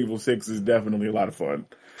 Resident Evil 6 is definitely a lot of fun.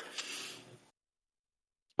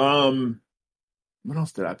 What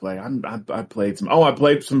else did I play? I played some. Oh, I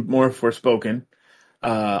played some more Forspoken.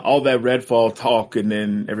 All that Redfall talk, and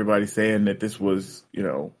then everybody saying that this was,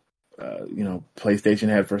 PlayStation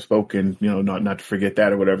had Forspoken, not to forget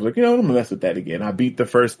that or whatever. Like, I'm gonna mess with that again. I beat the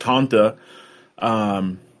first Tanta,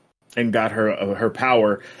 and got her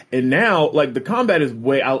power, and now like the combat is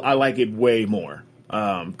I like it way more,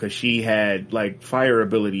 because she had like fire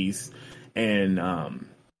abilities and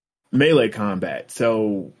melee combat.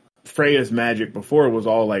 So Freya's magic before was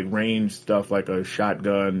all like range stuff, like a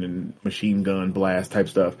shotgun and machine gun blast type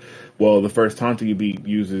stuff. Well, the first Tanta you beat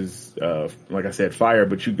uses, like I said, fire,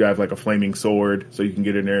 but you have like a flaming sword, so you can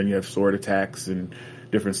get in there and you have sword attacks and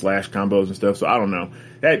different slash combos and stuff. So I don't know,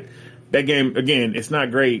 that game again, it's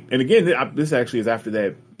not great. And again, this actually is after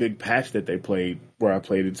that big patch that they played where I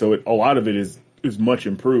played it, so a lot of it is much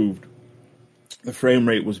improved. The frame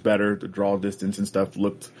rate was better, the draw distance and stuff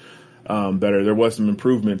looked better. There was some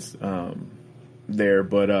improvements there,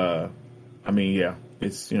 but I mean, yeah,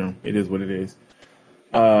 it's it is what it is.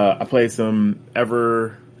 I played some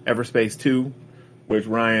Everspace 2, which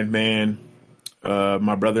Ryan, man,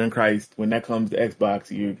 my brother in Christ, when that comes to Xbox,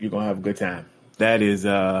 you're gonna have a good time. That is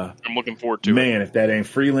I'm looking forward to it. Man, if that ain't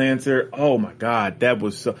Freelancer, oh my God, that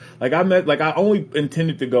was so I only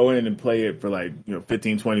intended to go in and play it for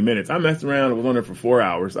 15, 20 minutes. I messed around and was on it for 4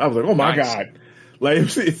 hours. I was like, oh my God. Like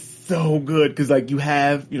it's so good because you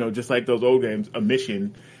have, just like those old games, a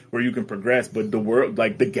mission where you can progress, but the world,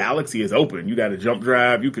 like the galaxy is open. You got a jump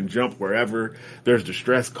drive. You can jump wherever. There's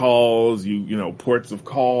distress calls, ports of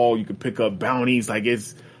call. You can pick up bounties. Like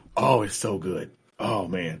it's so good. Oh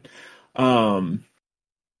man.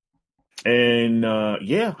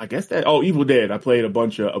 Yeah, I guess that. Oh, Evil Dead. I played a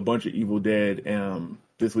bunch of Evil Dead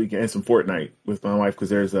this weekend and some Fortnite with my wife because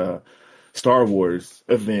there's a Star Wars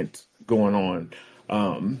event going on.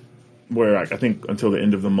 Where I think until the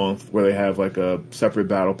end of the month, where they have like a separate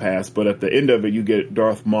battle pass, but at the end of it, you get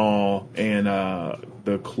Darth Maul and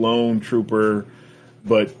the clone trooper,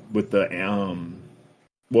 but with the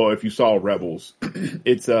if you saw Rebels,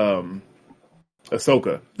 it's Ahsoka,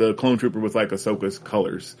 the clone trooper with like Ahsoka's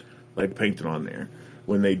colors like painted on there.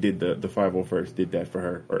 When they did the 501st, did that for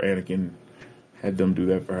her, or Anakin had them do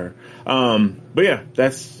that for her. But yeah,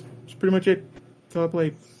 that's pretty much it. That's all I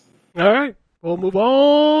played. All right. We'll move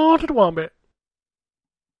on to the Wombat.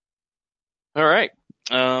 All right.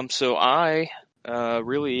 So I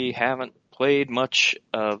really haven't played much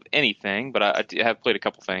of anything, but I have played a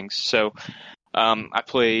couple things. So I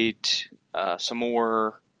played some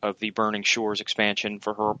more of the Burning Shores expansion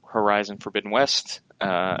for Horizon Forbidden West,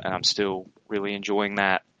 and I'm still really enjoying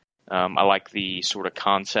that. I like the sort of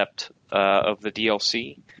concept of the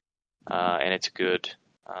DLC, and it's good.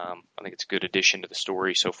 I think it's a good addition to the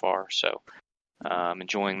story so far. So.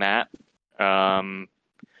 Enjoying that. I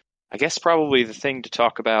guess probably the thing to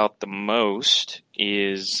talk about the most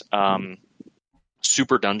is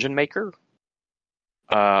Super Dungeon Maker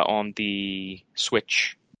on the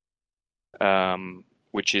Switch,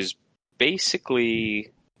 which is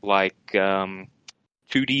basically like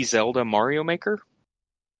 2D Zelda Mario Maker.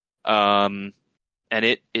 And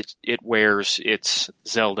it wears its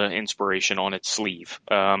Zelda inspiration on its sleeve.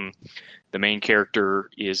 The main character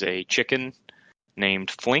is a chicken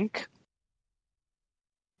named Flink,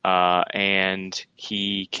 and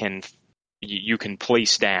you can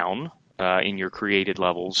place down in your created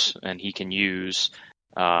levels, and he can use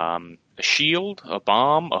a shield, a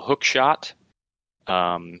bomb, a hook shot.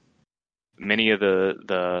 Many of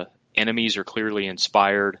the enemies are clearly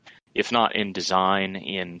inspired, if not in design,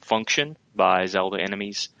 in function by Zelda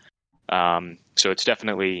enemies. So it's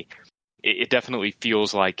definitely it definitely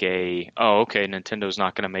feels like Nintendo's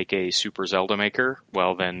not going to make a Super Zelda maker.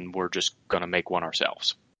 Well, then we're just going to make one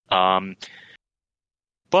ourselves. But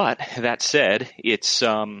that said, it's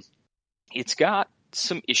got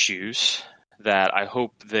some issues that I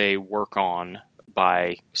hope they work on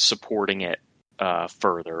by supporting it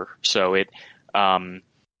further. So it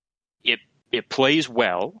plays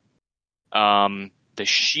well. The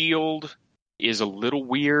shield is a little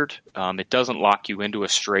weird. It doesn't lock you into a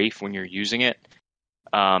strafe when you're using it.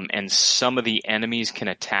 And some of the enemies can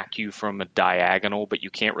attack you from a diagonal, but you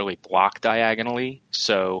can't really block diagonally.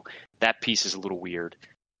 So that piece is a little weird.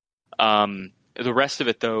 The rest of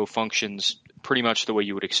it, though, functions pretty much the way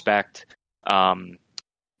you would expect.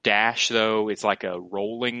 Dash, though, is like a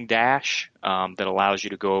rolling dash that allows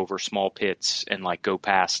you to go over small pits and like go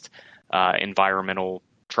past environmental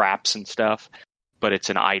traps and stuff. But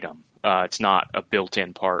it's an item. It's not a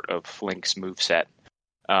built-in part of Link's moveset.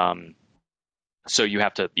 So you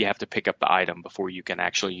have to pick up the item before you can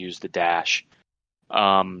actually use the dash.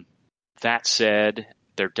 That said,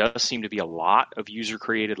 there does seem to be a lot of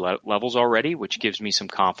user-created levels already, which gives me some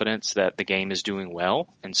confidence that the game is doing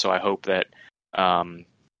well. And so I hope that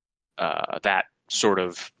that sort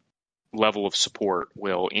of level of support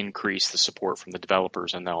will increase the support from the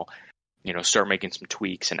developers, and they'll start making some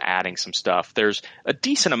tweaks and adding some stuff. There's a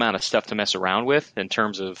decent amount of stuff to mess around with in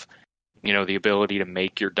terms of the ability to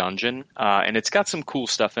make your dungeon, and it's got some cool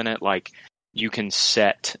stuff in it. Like you can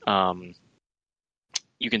set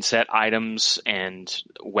items and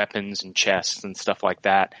weapons and chests and stuff like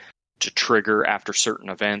that to trigger after certain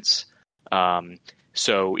events.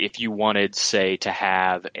 So if you wanted, say, to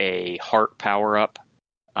have a heart power up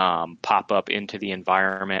pop up into the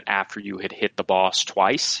environment after you had hit the boss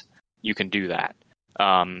twice, you can do that.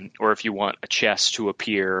 Or if you want a chest to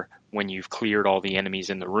appear when you've cleared all the enemies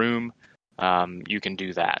in the room, you can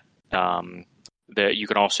do that. You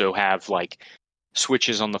can also have like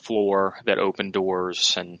switches on the floor that open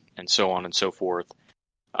doors and so on and so forth.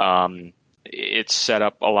 It's set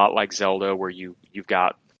up a lot like Zelda, where you've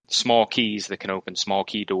got small keys that can open small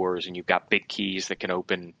key doors, and you've got big keys that can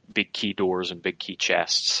open big key doors and big key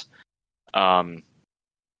chests. You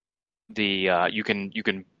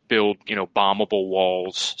can build bombable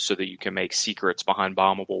walls so that you can make secrets behind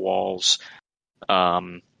bombable walls.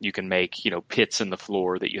 You can make pits in the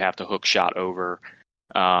floor that you have to hook shot over.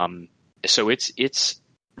 So it's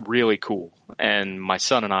really cool, and my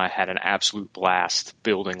son and I had an absolute blast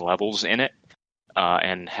building levels in it,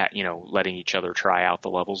 and letting each other try out the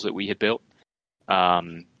levels that we had built.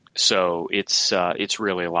 So it's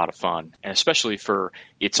really a lot of fun, and especially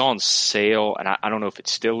it's on sale, and I don't know if it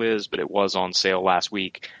still is, but it was on sale last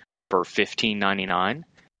week for $15.99,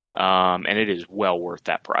 and it is well worth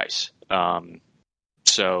that price.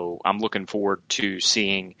 So I'm looking forward to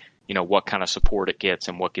seeing what kind of support it gets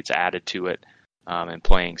and what gets added to it, and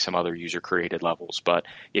playing some other user-created levels. But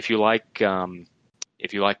if you like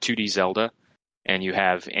 2D Zelda and you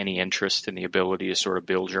have any interest in the ability to sort of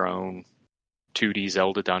build your own 2D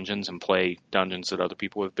Zelda dungeons and play dungeons that other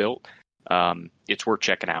people have built, it's worth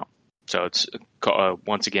checking out. So it's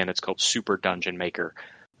once again, it's called Super Dungeon Maker.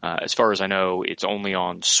 As far as I know, it's only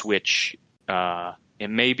on Switch. It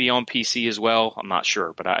may be on PC as well. I'm not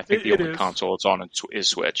sure, but I think the only console it's on is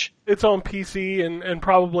Switch. It's on PC, and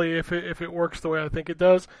probably if it works the way I think it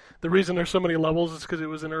does. The reason there's so many levels is because it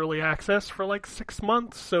was in early access for like 6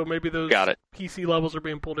 months, so maybe those PC levels are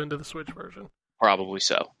being pulled into the Switch version. Probably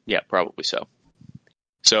so. Yeah, probably so.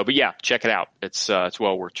 So, but yeah, check it out. It's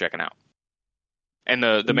well worth checking out. And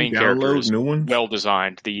the main character is well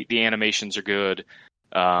designed. The animations are good.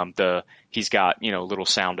 He's got little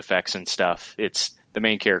sound effects and stuff. The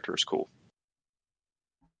main character is cool.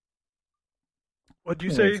 What'd you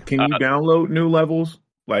say? Can you download new levels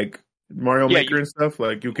like Mario Maker and stuff?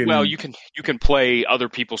 Like you can. Well, you can play other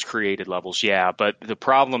people's created levels. Yeah, but the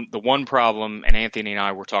one problem, and Anthony and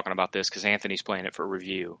I were talking about this because Anthony's playing it for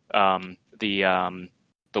review.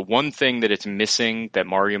 The one thing that it's missing that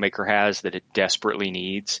Mario Maker has that it desperately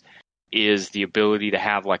needs is the ability to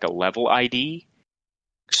have like a level ID,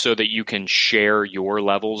 so that you can share your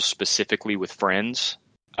levels specifically with friends.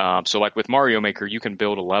 So like with Mario Maker, you can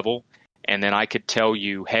build a level, and then I could tell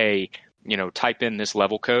you, hey, type in this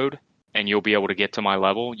level code, and you'll be able to get to my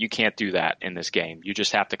level. You can't do that in this game. You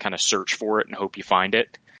just have to kind of search for it and hope you find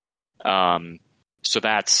it. So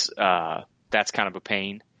that's kind of a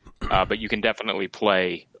pain. But you can definitely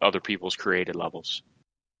play other people's created levels.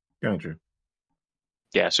 Gotcha.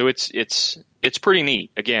 Yeah, so it's pretty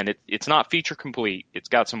neat. Again, it's not feature complete. It's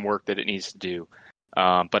got some work that it needs to do.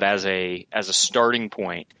 But as a starting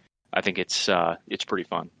point, I think it's pretty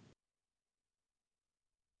fun.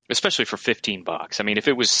 especially for $15. I mean, if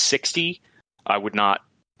it was $60, I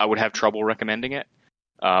would have trouble recommending it.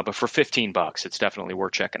 But for $15, it's definitely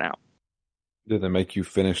worth checking out. Do they make you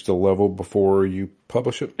finish the level before you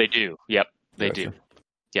publish it? They do. Yep, they do.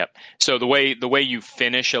 Yep. So the way you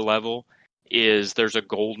finish a level is there's a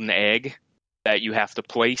golden egg that you have to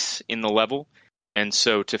place in the level, and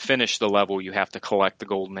so to finish the level, you have to collect the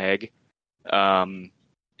golden egg. And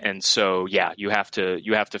so yeah, you have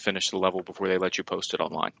to finish the level before they let you post it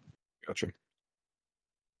online. Gotcha.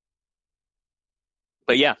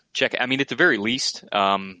 But yeah, check. I mean, at the very least,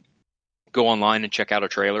 go online and check out a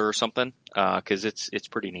trailer or something, because it's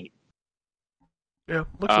pretty neat. Yeah,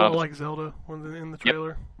 looks a lot like Zelda when in the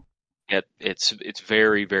trailer. Yep. It's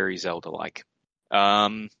very, very Zelda-like.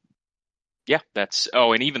 Yeah, that's.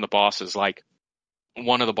 Oh, and even the bosses, like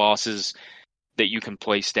one of the bosses that you can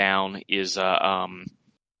place down is like,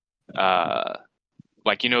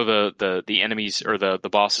 you know, the enemies or the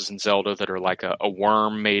bosses in Zelda that are like a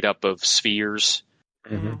worm made up of spheres,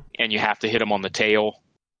 Mm-hmm. and you have to hit them on the tail.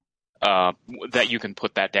 That you can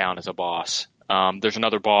put that down as a boss. There's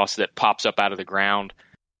another boss that pops up out of the ground,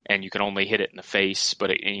 and you can only hit it in the face, but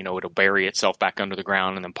it'll bury itself back under the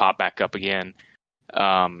ground and then pop back up again.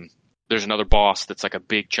 There's another boss that's like a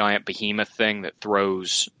big giant behemoth thing that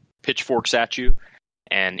throws pitchforks at you,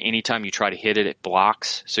 and anytime you try to hit it, it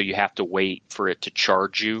blocks, so you have to wait for it to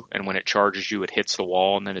charge you, and when it charges you, it hits the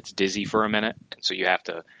wall, and then it's dizzy for a minute, and so you have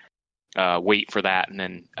to wait for that and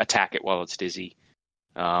then attack it while it's dizzy.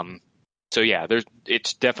 So yeah,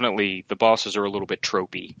 it's definitely, the bosses are a little bit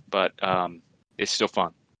tropey, but it's still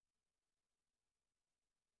fun.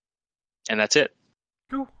 And that's it.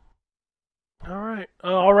 Cool. All right,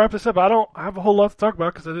 I'll wrap this up. I don't have a whole lot to talk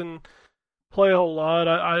about because I didn't play a whole lot.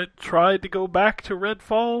 I tried to go back to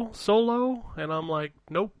Redfall solo, and I'm like,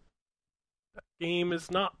 nope, that game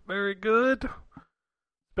is not very good,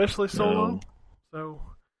 especially solo. No.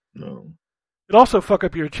 It also fuck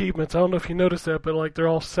up your achievements. I don't know if you noticed that, but like they're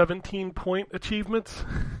all 17-point achievements.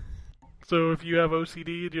 So if you have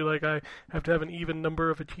OCD and you're like, I have to have an even number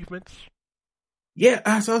of achievements. Yeah,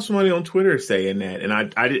 I saw somebody on Twitter saying that, and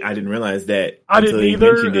I didn't realize that. I didn't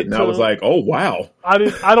either. Mentioned it, and I was like, oh wow. I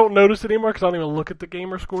don't notice it anymore because I don't even look at the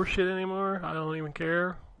gamer score shit anymore. I don't even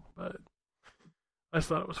care. But I just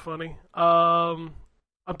thought it was funny. I'm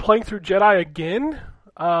playing through Jedi again.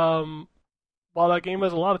 While that game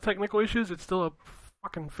has a lot of technical issues, it's still a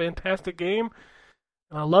fucking fantastic game.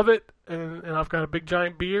 And I love it. And I've got a big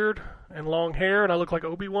giant beard and long hair, and I look like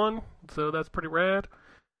Obi-Wan, so that's pretty rad.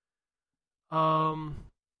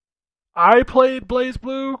 I played Blaze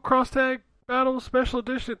Blue Cross Tag Battle Special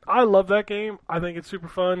Edition. I love that game. I think it's super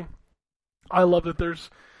fun. I love that there's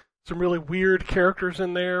some really weird characters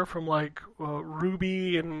in there from like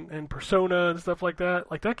Ruby and Persona and stuff like that.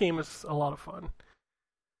 Like, that game is a lot of fun.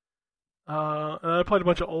 And I played a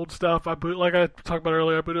bunch of old stuff. Like I talked about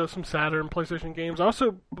earlier, I booted up some Saturn, PlayStation games. I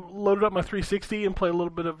also loaded up my 360 and played a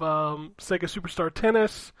little bit of Sega Superstar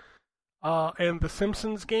Tennis and the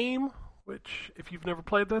Simpsons game, which, if you've never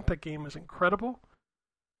played that game is incredible.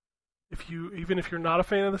 Even if you're not a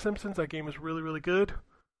fan of the Simpsons, that game is really, really good.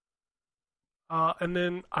 And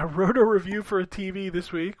then I wrote a review for a TV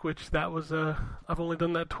this week, which I've only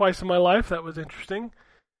done that twice in my life. That was interesting.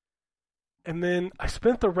 And then I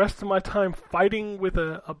spent the rest of my time fighting with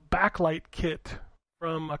a backlight kit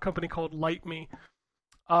from a company called Light Me.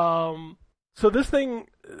 So this thing,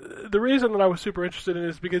 the reason that I was super interested in it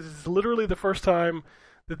is because it's literally the first time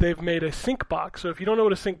that they've made a sync box. So if you don't know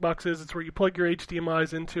what a sync box is, it's where you plug your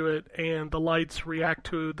HDMIs into it and the lights react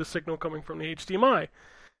to the signal coming from the HDMI.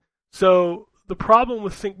 So the problem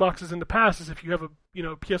with sync boxes in the past is if you have a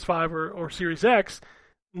PS5 or Series X,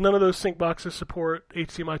 none of those sync boxes support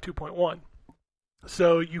HDMI 2.1.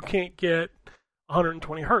 So you can't get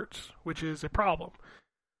 120 hertz, which is a problem.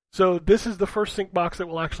 So this is the first sync box that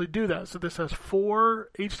will actually do that. So this has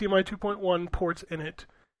 4 HDMI 2.1 ports in it.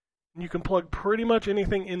 You can plug pretty much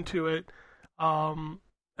anything into it, and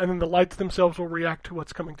then the lights themselves will react to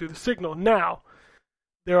what's coming through the signal. Now,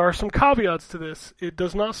 there are some caveats to this. It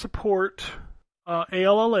does not support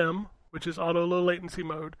ALLM, which is auto low latency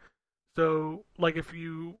mode. So, like, if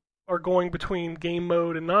you are going between game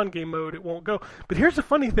mode and non-game mode, it won't go. But here's the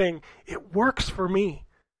funny thing. It works for me.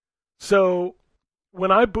 So, when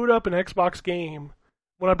I boot up an Xbox game,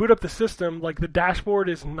 when I boot up the system, like, the dashboard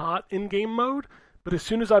is not in game mode, but as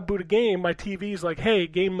soon as I boot a game, my TV's like, hey,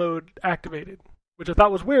 game mode activated, which I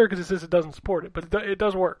thought was weird because it says it doesn't support it, but it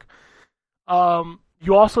does work.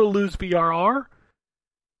 You also lose VRR,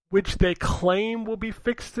 which they claim will be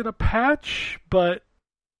fixed in a patch, but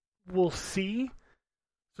we'll see.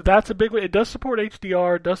 So that's a big one. It does support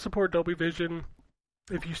HDR, it does support Dolby Vision.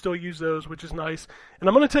 if you still use those, which is nice. And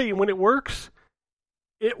I'm going to tell you, when it works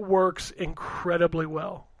incredibly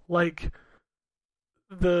well. Like,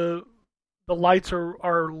 the lights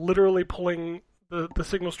are literally pulling the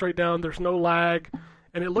signal straight down. There's no lag,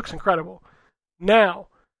 and it looks incredible. Now,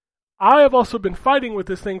 I have also been fighting with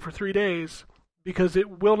this thing for 3 days because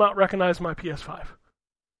it will not recognize my PS5.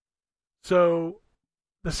 So,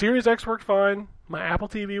 the Series X worked fine. My Apple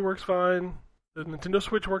TV works fine. The Nintendo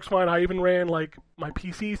Switch works fine. I even ran like my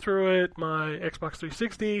PC through it, my Xbox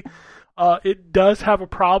 360. It does have a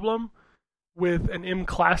problem with an M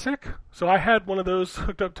Classic. So I had one of those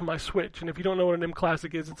hooked up to my Switch. And if you don't know what an M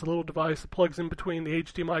Classic is, it's a little device that plugs in between the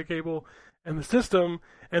HDMI cable and the system,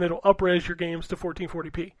 and it'll up-res your games to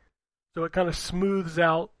 1440p. So it kind of smooths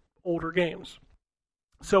out older games.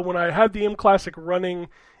 So when I had the M Classic running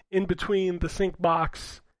in between the sync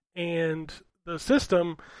box and the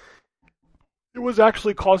system, it was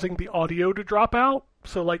actually causing the audio to drop out.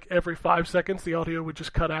 So like every 5 seconds, the audio would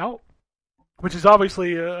just cut out, which is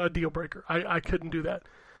obviously a deal breaker. I couldn't do that.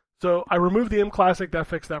 So I removed the M Classic. That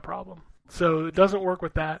fixed that problem. So it doesn't work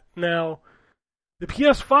with that. Now, the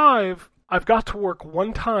PS5, I've got to work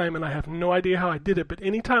one time, and I have no idea how I did it, but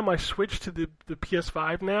anytime I switch to the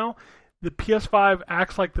PS5 now, the PS5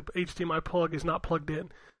 acts like the HDMI plug is not plugged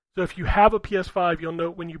in. So if you have a PS5, you'll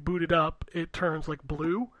note when you boot it up, it turns like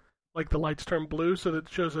blue, like the lights turn blue, so that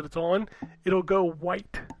it shows that it's on. It'll go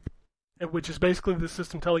white, which is basically the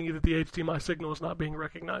system telling you that the HDMI signal is not being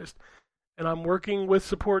recognized. And I'm working with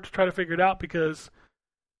support to try to figure it out because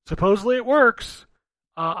supposedly it works.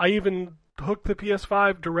 I even hooked the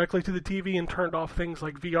PS5 directly to the TV and turned off things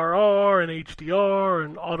like VRR and HDR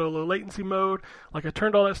and auto low latency mode. Like, I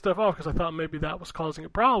turned all that stuff off because I thought maybe that was causing a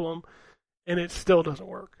problem, and it still doesn't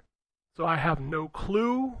work. So I have no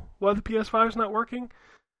clue why the PS5 is not working.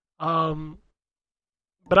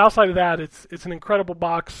 But outside of that, it's an incredible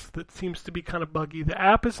box that seems to be kind of buggy. The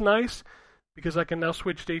app is nice because I can now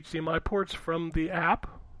switch to HDMI ports from the app.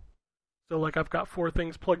 So like, I've got 4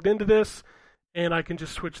 things plugged into this, and I can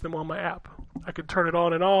just switch them on my app. I can turn it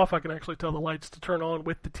on and off. I can actually tell the lights to turn on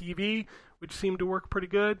with the TV, which seemed to work pretty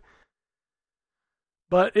good.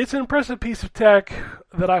 But it's an impressive piece of tech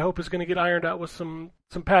that I hope is going to get ironed out with some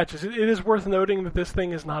patches. It is worth noting that this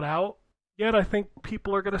thing is not out yet. I think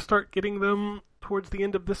people are going to start getting them towards the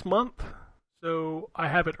end of this month. So I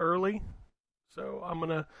have it early. So I'm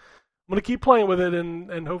gonna keep playing with it,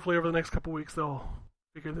 and hopefully over the next couple weeks they'll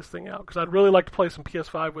figure this thing out. Because I'd really like to play some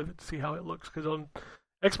PS5 with it to see how it looks. Because on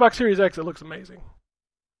Xbox Series X it looks amazing.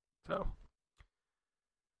 So,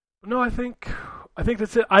 but no, I think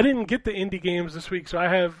that's it. I didn't get the indie games this week, so I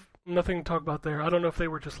have nothing to talk about there. I don't know if they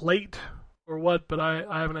were just late or what, but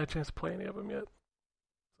I haven't had a chance to play any of them yet.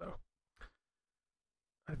 So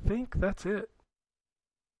I think that's it.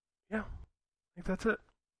 Yeah, I think that's it.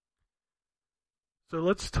 So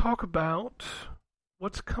let's talk about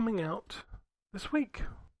what's coming out this week.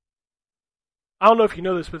 I don't know if you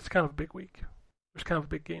know this, but it's kind of a big week. There's kind of a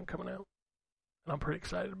big game coming out, and I'm pretty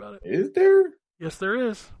excited about it. Is there? Yes, there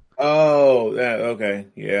is. Oh, okay.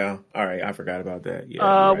 Yeah. All right. I forgot about that. Yeah.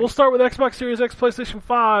 Right. We'll start with Xbox Series X, PlayStation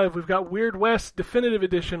 5. We've got Weird West Definitive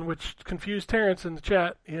Edition, which confused Terrence in the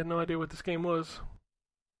chat. He had no idea what this game was.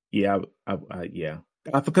 Yeah. Yeah.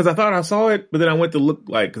 Because I thought I saw it, but then I went to look,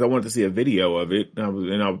 because I wanted to see a video of it,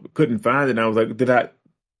 and I couldn't find it. And I was like,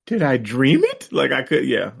 did I dream it? I could.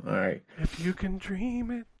 Yeah. All right. If you can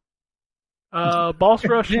dream it. Boss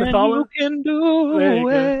Rush Mythology. You can do it.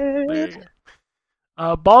 There you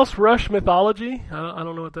go. Boss Rush Mythology. I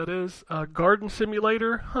don't know what that is. Garden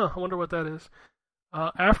Simulator. I wonder what that is.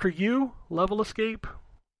 After You. Level Escape.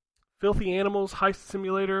 Filthy Animals Heist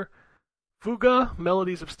Simulator. Fuga.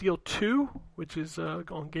 Melodies of Steel 2, which is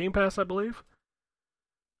on Game Pass, I believe.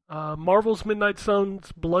 Marvel's Midnight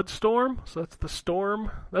Suns Bloodstorm. So that's the Storm.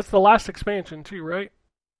 That's the last expansion too, right?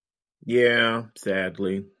 Yeah,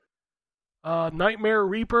 sadly. Nightmare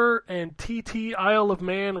Reaper and TT Isle of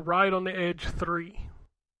Man Ride on the Edge 3.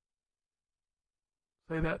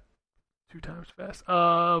 Say that 2 times fast.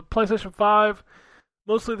 PlayStation 5,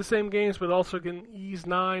 mostly the same games, but also getting Ys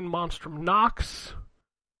 9, Monstrum Nox,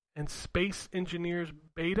 and Space Engineers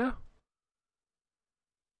Beta.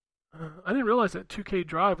 I didn't realize that 2K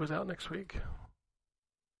Drive was out next week.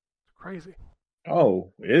 It's crazy.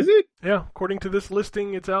 Oh, is it? Yeah, according to this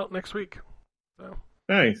listing, it's out next week. So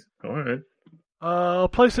nice. All right.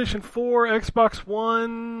 PlayStation 4, Xbox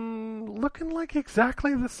One, looking like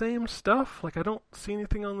exactly the same stuff. I don't see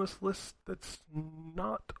anything on this list that's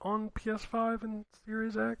not on PS5 and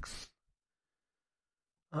Series X.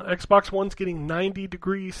 Xbox One's getting 90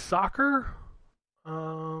 Degrees Soccer.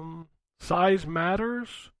 Size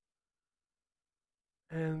Matters.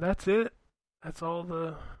 And that's it. That's all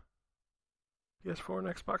the PS4 and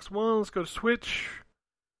Xbox One. Let's go to Switch.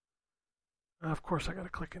 Of course, I gotta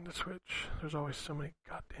click into Switch. There's always so many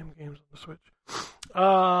goddamn games on the Switch.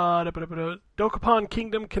 Dokapon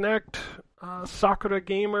Kingdom Connect, Sakura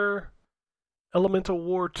Gamer, Elemental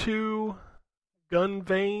War 2, Gun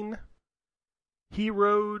Vein,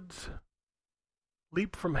 Heroes,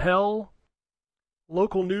 Leap from Hell,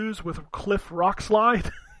 Local News with Cliff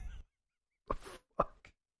Rockslide.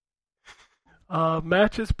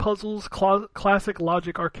 Matches, Puzzles, Classic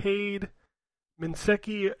Logic Arcade,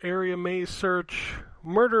 Minseki Area Maze Search,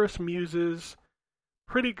 Murderous Muses,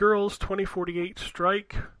 Pretty Girls 2048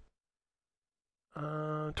 Strike,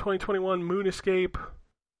 2021 Moon Escape,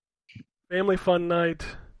 Family Fun Night,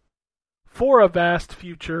 For a Vast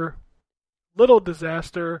Future, Little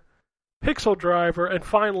Disaster, Pixel Driver, and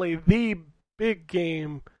finally the big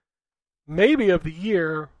game, maybe of the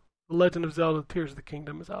year, The Legend of Zelda Tears of the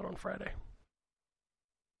Kingdom is out on Friday.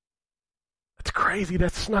 It's crazy.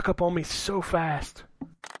 That snuck up on me so fast.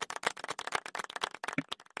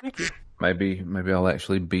 Thank you. Maybe I'll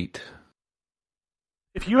actually beat.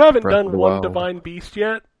 If you haven't Breath of done the one Wild. Divine Beast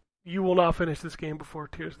yet, you will not finish this game before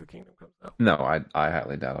Tears of the Kingdom comes out. No, I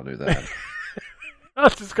highly doubt I'll do that. I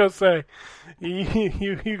was just gonna say,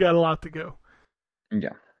 you got a lot to go.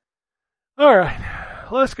 Yeah. All right,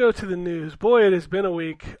 let's go to the news. Boy, it has been a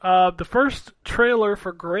week. The first trailer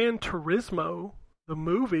for Gran Turismo, the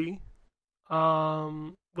movie,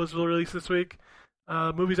 was released this week.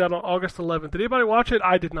 Movie's out on August 11th. Did anybody watch it?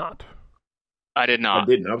 I did not. I did not. I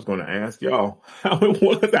didn't. I was going to ask y'all how it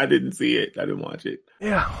was. I didn't see it. I didn't watch it.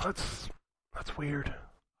 Yeah, that's weird.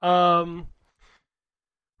 Herman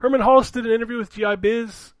Hollis did an interview with GI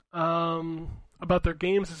Biz about their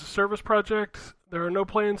games as a service project. There are no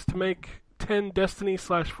plans to make 10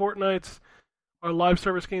 Destiny/Fortnites. Our live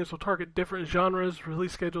service games will target different genres,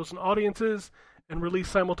 release schedules, and audiences, and release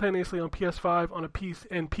simultaneously on PS5 on a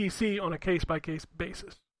PC on a case-by-case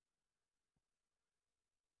basis.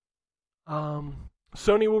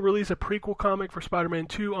 Sony will release a prequel comic for Spider-Man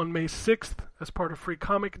 2 on May 6th as part of Free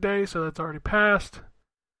Comic Day, so that's already passed.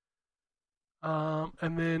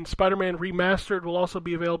 And then Spider-Man Remastered will also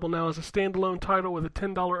be available now as a standalone title with a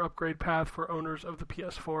 $10 upgrade path for owners of the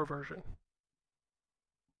PS4 version.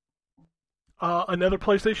 Another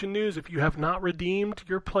PlayStation news, if you have not redeemed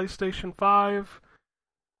your PlayStation 5,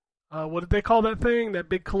 what did they call that thing? That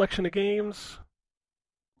big collection of games?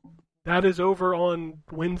 That is over on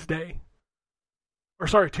Tuesday.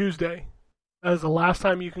 That is the last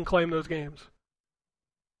time you can claim those games.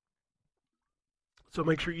 So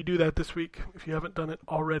make sure you do that this week if you haven't done it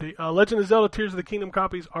already. Legend of Zelda Tears of the Kingdom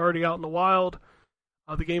copy is already out in the wild.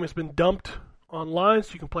 The game has been dumped online,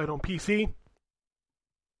 so you can play it on PC.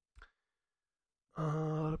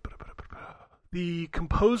 The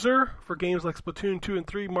composer for games like Splatoon 2 and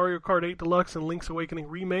 3, Mario Kart 8 Deluxe, and Link's Awakening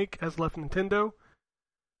Remake has left Nintendo.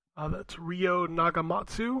 That's Ryo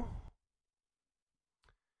Nagamatsu.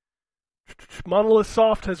 Monolith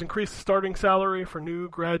Soft has increased the starting salary for new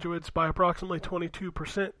graduates by approximately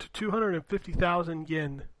 22% to 250,000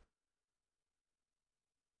 yen.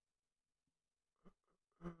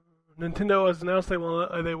 Nintendo has announced they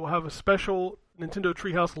will have a special Nintendo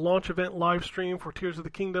Treehouse launch event live stream for Tears of the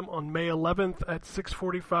Kingdom on May 11th at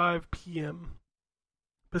 6:45 p.m.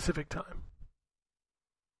 Pacific Time.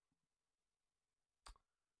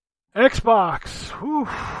 Xbox. Whew,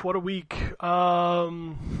 what a week.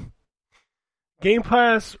 Game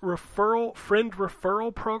Pass friend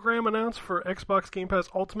referral program announced for Xbox Game Pass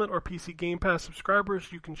Ultimate or PC Game Pass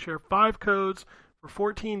subscribers. You can share 5 codes for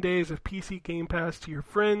 14 days of PC Game Pass to your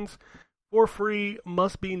friends for free.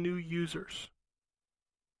 Must be new users.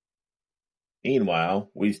 Meanwhile,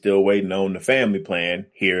 we still waiting on the family plan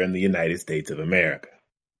here in the United States of America.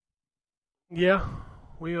 Yeah,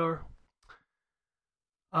 we are.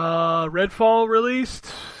 Redfall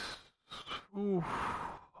released. Ooh,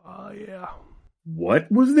 yeah.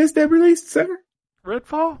 What was this that released, sir?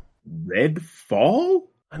 Redfall? Redfall?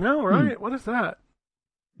 I know, right? What is that?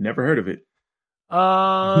 Never heard of it.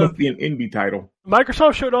 Must be an indie title.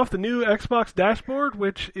 Microsoft showed off the new Xbox dashboard,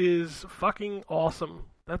 which is fucking awesome.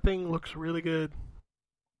 That thing looks really good.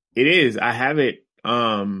 It is. I have it.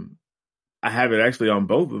 I have it actually on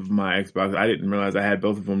both of my Xbox. I didn't realize I had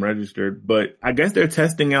both of them registered, but I guess they're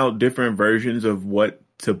testing out different versions of what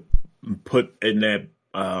to put in that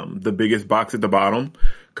the biggest box at the bottom.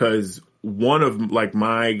 Because one of like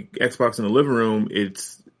my Xbox in the living room,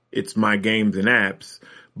 it's my games and apps.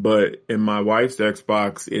 But in my wife's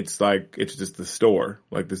Xbox, it's just the store.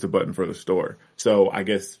 Like there's a button for the store. So I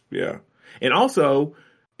guess, yeah. And also,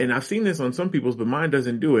 and I've seen this on some people's, but mine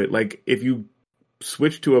doesn't do it. Like if you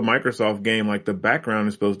switch to a Microsoft game, like the background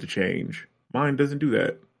is supposed to change. Mine doesn't do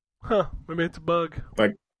that. Huh? Maybe it's a bug.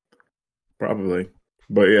 Like, probably,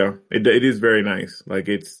 but yeah, it is very nice. Like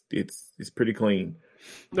it's pretty clean.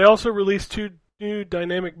 They also released 2 new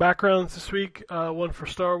dynamic backgrounds this week. One for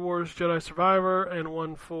Star Wars Jedi Survivor and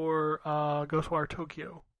one for Ghostwire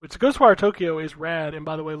Tokyo. Which Ghostwire Tokyo is rad, and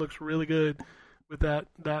by the way, looks really good with that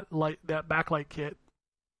backlight kit.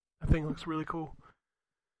 That thing looks really cool.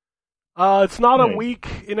 It's not a week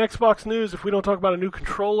in Xbox news if we don't talk about a new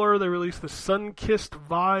controller. They released the Sun-Kissed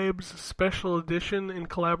Vibes Special Edition in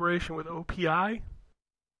collaboration with OPI.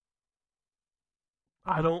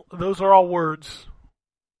 Those are all words.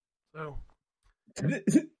 So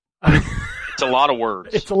it's a lot of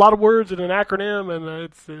words. It's a lot of words and an acronym, and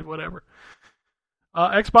it's whatever.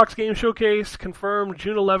 Xbox Game Showcase confirmed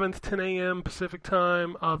June 11th, 10 a.m. Pacific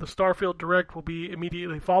Time. The Starfield Direct will be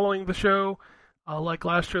immediately following the show. Like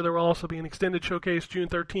last year, there will also be an extended showcase June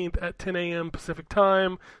 13th at 10 a.m. Pacific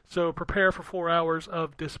Time. So prepare for 4 hours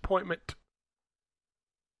of disappointment.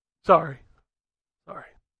 Sorry.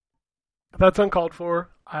 That's uncalled for.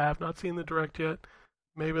 I have not seen the Direct yet.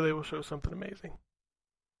 Maybe they will show something amazing.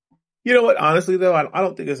 You know what? Honestly, though, I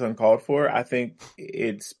don't think it's uncalled for. I think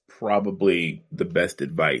it's probably the best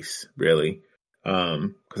advice, really.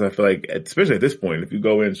 Because I feel like, especially at this point, if you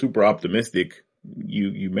go in super optimistic,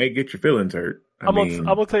 you may get your feelings hurt. I'm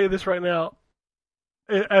gonna tell you this right now.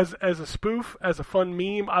 As a spoof, as a fun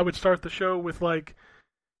meme, I would start the show with like,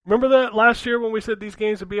 remember that last year when we said these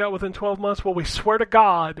games would be out within 12 months? Well, we swear to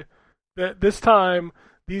God that this time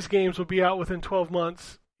these games will be out within 12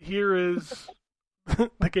 months. Here is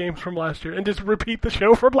the games from last year, and just repeat the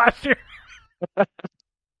show from last year.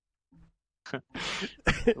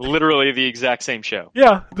 Literally the exact same show.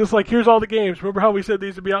 Yeah, just like, here's all the games. Remember how we said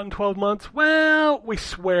these would be out in 12 months? Well, we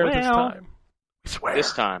swear this time. We swear.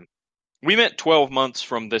 This time. We meant 12 months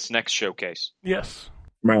from this next showcase. Yes.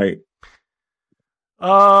 Right.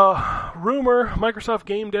 Rumor, Microsoft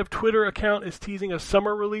Game Dev Twitter account is teasing a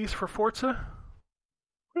summer release for Forza.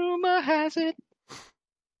 Rumor has it.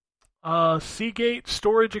 Seagate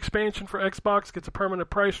storage expansion for Xbox gets a permanent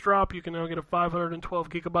price drop. You can now get a 512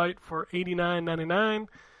 gigabyte for $89.99,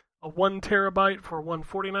 a 1 terabyte for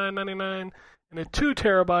 $149.99, and a 2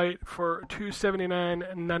 terabyte for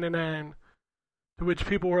 $279.99. To which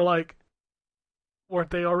people were like, weren't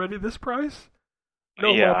they already this price?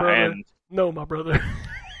 No, yeah, my brother. No, my brother.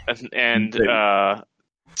 and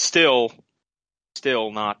still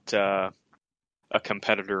not a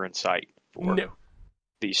competitor in sight for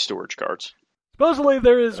these storage cards. Supposedly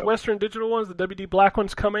there is Western Digital ones, the WD Black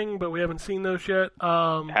one's coming, but we haven't seen those yet.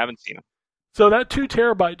 Haven't seen them. So that 2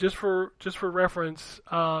 terabyte, just for reference,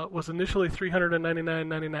 was initially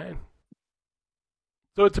 $399.99.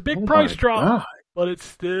 So it's a big price drop, but it's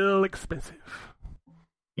still expensive.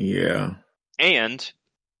 Yeah. And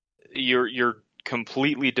you're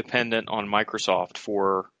completely dependent on Microsoft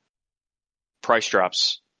for price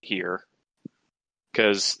drops here,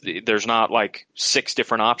 because there's not like 6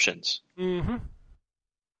 different options. Mm-hmm.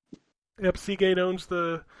 Yep, Seagate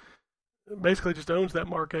basically just owns that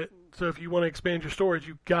market. So if you want to expand your storage,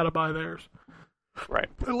 you got to buy theirs. Right.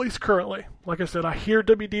 At least currently. Like I said, I hear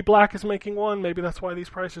WD Black is making one. Maybe that's why these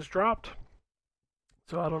prices dropped.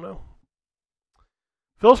 So I don't know.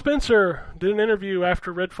 Phil Spencer did an interview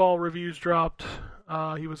after Redfall reviews dropped.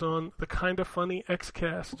 He was on the Kinda Funny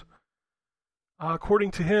Xcast.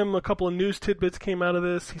 According to him, a couple of news tidbits came out of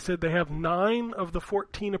this. He said they have 9 of the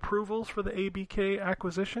 14 approvals for the ABK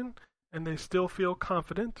acquisition, and they still feel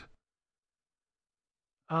confident.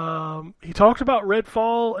 He talked about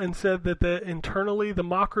Redfall and said that internally the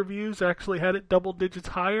mock reviews actually had it double digits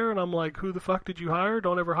higher, and I'm like, who the fuck did you hire?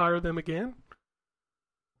 Don't ever hire them again.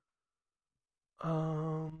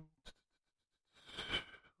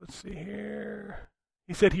 Let's see here.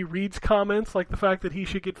 He said he reads comments like the fact that he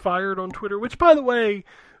should get fired on Twitter, which, by the way,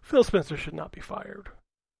 Phil Spencer should not be fired.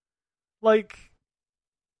 Like,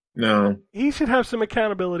 no. He should have some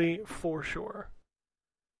accountability for sure.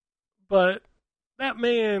 But that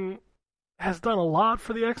man has done a lot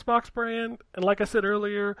for the Xbox brand, and like I said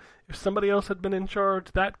earlier, if somebody else had been in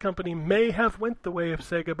charge, that company may have went the way of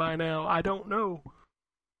Sega by now. I don't know.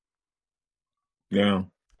 Yeah.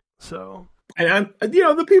 So... And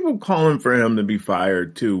the people calling for him to be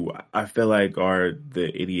fired too, I feel like are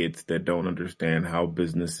the idiots that don't understand how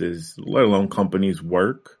businesses, let alone companies,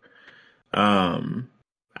 work. I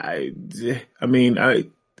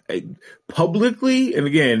publicly, and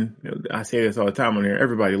again, I say this all the time on here,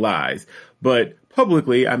 everybody lies, but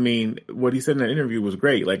publicly, I mean, what he said in that interview was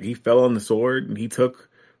great. Like, he fell on the sword and he took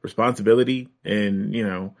responsibility, and,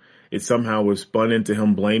 it somehow was spun into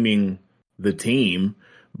him blaming the team,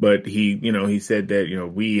 but he said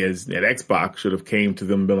that, we as at Xbox should have came to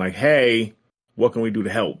them and been like, hey, what can we do to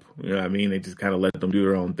help? You know what I mean? They just kind of let them do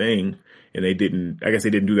their own thing. And I guess they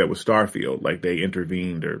didn't do that with Starfield. Like they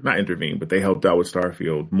intervened, or not intervened, but they helped out with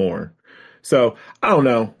Starfield more. So I don't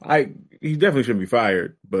know. He definitely shouldn't be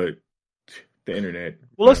fired, but the internet.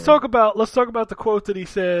 Well, let's talk about the quote that he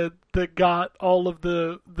said that got all of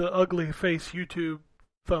the ugly face YouTube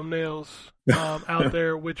thumbnails out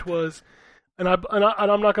there, which was, and I'm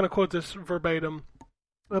not going to quote this verbatim,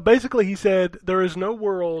 but basically he said there is no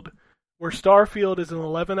world where Starfield is an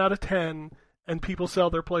 11 out of 10 and people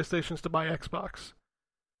sell their PlayStations to buy Xbox.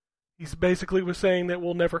 He's basically was saying that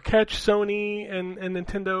we'll never catch Sony and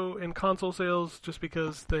Nintendo in console sales just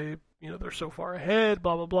because they're so far ahead,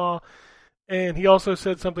 blah blah blah. And he also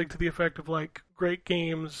said something to the effect of like great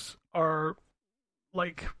games are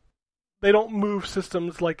like they don't move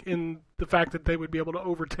systems like in the fact that they would be able to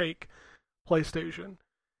overtake PlayStation.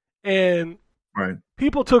 And right.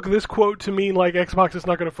 People took this quote to mean like Xbox is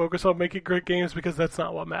not going to focus on making great games because that's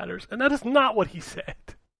not what matters. And that is not what he said.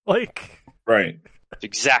 Like right. That's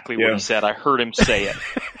exactly what he said. I heard him say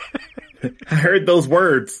it. I heard those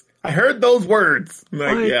words.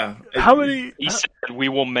 Like, yeah. How many? He said we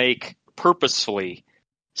will make purposefully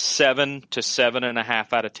 7 to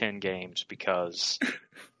 7.5 out of 10 games because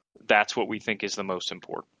that's what we think is the most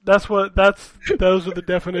important. Those are the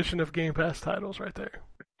definition of Game Pass titles right there.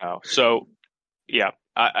 Oh, so yeah.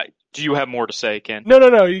 Do you have more to say, Ken?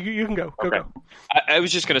 No. You can go. Okay. Go. I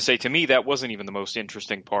was just going to say, to me, that wasn't even the most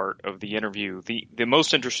interesting part of the interview. The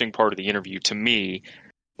most interesting part of the interview to me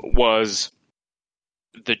was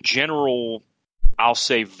the general, I'll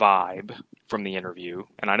say, vibe from the interview.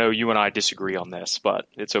 And I know you and I disagree on this, but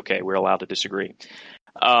it's okay. We're allowed to disagree.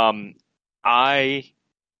 I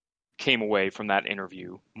came away from that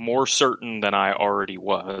interview more certain than I already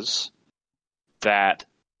was that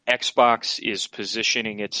Xbox is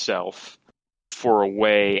positioning itself for a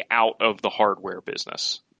way out of the hardware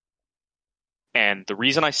business. And the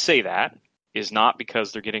reason I say that is not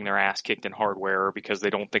because they're getting their ass kicked in hardware or because they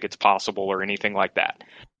don't think it's possible or anything like that.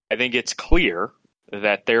 I think it's clear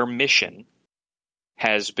that their mission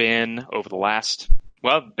has been over the last,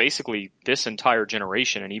 well, basically this entire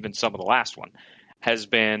generation and even some of the last one, has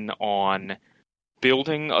been on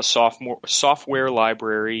building a software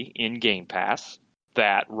library in Game Pass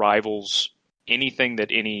that rivals anything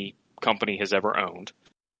that any company has ever owned,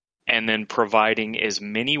 and then providing as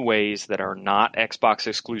many ways that are not Xbox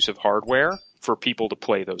exclusive hardware for people to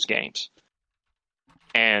play those games.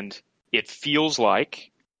 And it feels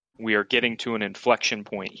like we are getting to an inflection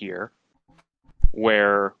point here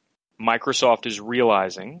where Microsoft is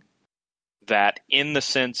realizing that in the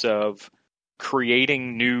sense of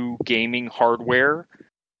creating new gaming hardware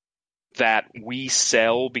that we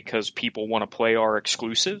sell because people want to play our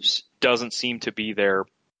exclusives doesn't seem to be their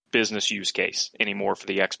business use case anymore for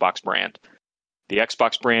the Xbox brand. The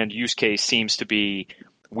Xbox brand use case seems to be,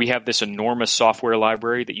 we have this enormous software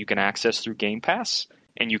library that you can access through Game Pass,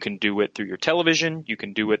 and you can do it through your television, you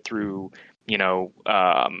can do it through,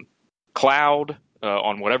 cloud,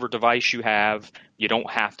 on whatever device you have. You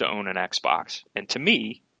don't have to own an Xbox. And to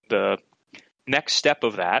me, the next step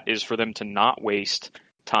of that is for them to not waste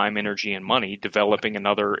time, energy, and money developing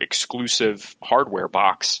another exclusive hardware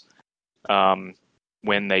box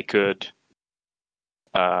when they could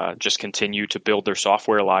just continue to build their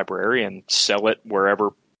software library and sell it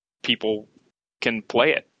wherever people can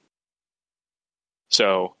play it.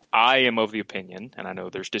 So I am of the opinion, and I know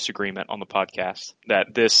there's disagreement on the podcast,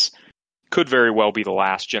 that this could very well be the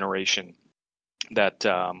last generation that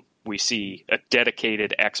we see a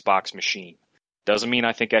dedicated Xbox machine. Doesn't mean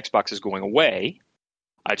I think Xbox is going away.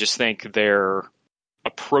 I just think they're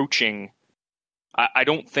approaching. I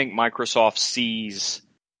don't think Microsoft sees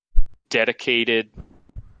dedicated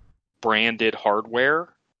branded hardware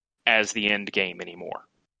as the end game anymore.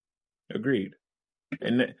 Agreed.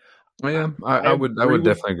 And I would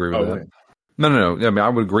definitely agree with that. No. I mean, I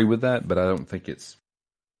would agree with that, but I don't think it's.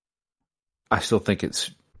 I still think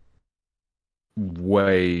it's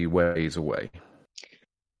ways away.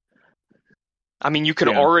 I mean, you can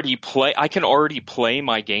already play. I can already play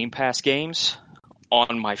my Game Pass games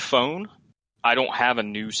on my phone. I don't have a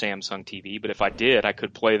new Samsung TV, but if I did, I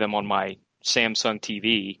could play them on my Samsung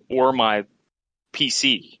TV or my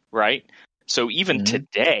PC, right? So even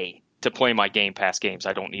today, to play my Game Pass games,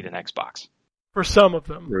 I don't need an Xbox. For some of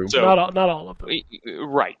them. So, not all of them.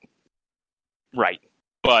 Right.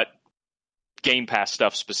 But Game Pass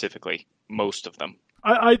stuff specifically, most of them.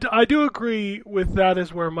 I do agree with that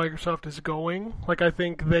is where Microsoft is going. Like, I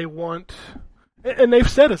think they want, And they've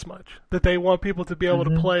said as much, that they want people to be able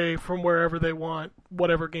to play from wherever they want,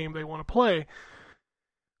 whatever game they want to play.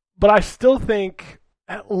 But I still think,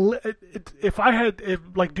 if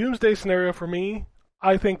like Doomsday scenario for me,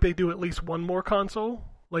 I think they do at least one more console,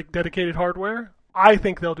 like dedicated hardware. I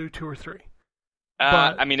think they'll do 2 or 3.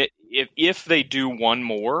 I mean, if they do one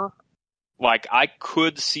more, like I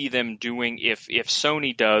could see them doing, if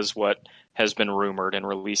Sony does what has been rumored and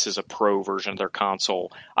releases a pro version of their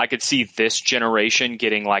console, I could see this generation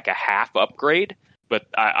getting like a half upgrade, but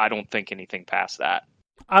I don't think anything past that.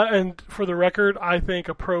 And for the record, I think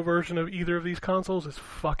a pro version of either of these consoles is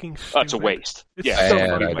fucking stupid. It's a waste. It's so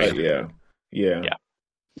fucking waste. Yeah.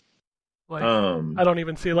 Like, I don't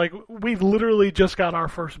even see, like, we literally just got our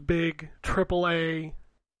first big AAA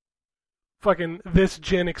fucking this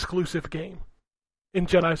gen exclusive game in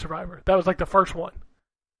Jedi Survivor. That was like the first one.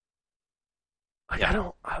 Like, I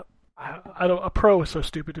don't, a pro is so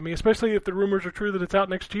stupid to me, especially if the rumors are true that it's out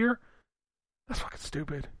next year. That's fucking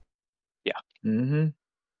stupid. Yeah. Mm-hmm.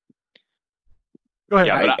 Go ahead.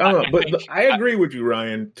 Yeah, but I agree with you,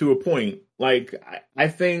 Ryan, to a point. Like, I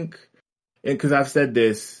think, and because I've said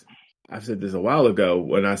this a while ago,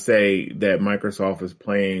 when I say that Microsoft is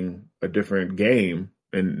playing a different game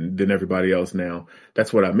than everybody else now,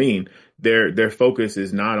 that's what I mean. Their focus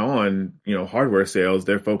is not on, hardware sales.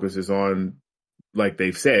 Their focus is on, like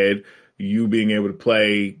they've said, you being able to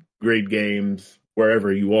play great games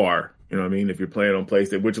wherever you are. You know what I mean? If you're playing on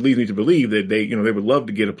PlayStation, which leads me to believe that they would love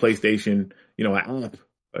to get a PlayStation, app,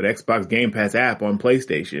 an Xbox Game Pass app on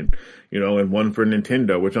PlayStation, and one for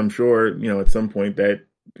Nintendo, which I'm sure, at some point that,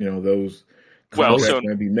 those contracts are going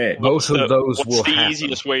to be met. Most of those will happen.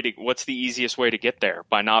 What's the easiest way to get there?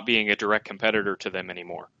 By not being a direct competitor to them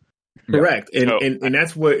anymore. Correct. And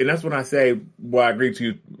that's what I say. Well, I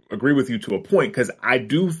agree with you to a point, because I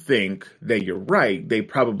do think that you're right. They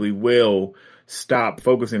probably will stop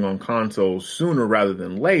focusing on consoles sooner rather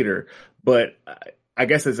than later. But I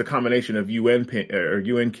guess it's a combination of you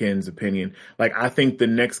and Ken's opinion. Like, I think the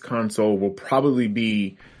next console will probably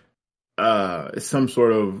be some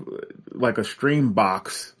sort of like a stream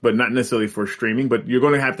box, but not necessarily for streaming. But you're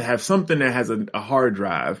going to have something that has a hard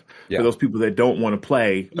drive for those people that don't want to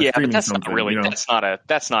play. But that's not really.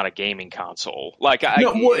 That's not a gaming console. Like,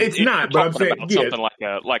 it's not. But I'm saying something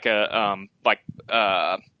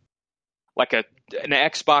like an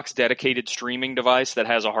Xbox dedicated streaming device that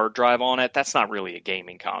has a hard drive on it. That's not really a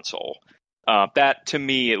gaming console. That, to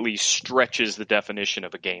me, at least, stretches the definition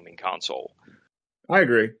of a gaming console. I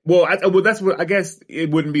agree. Well, that's what I guess it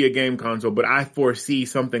wouldn't be a game console, but I foresee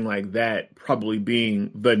something like that probably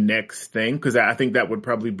being the next thing, because I think that would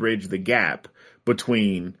probably bridge the gap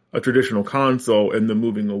between a traditional console and the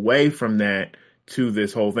moving away from that to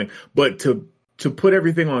this whole thing. But to put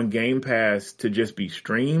everything on Game Pass to just be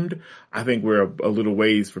streamed, I think we're a little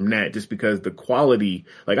ways from that, just because the quality,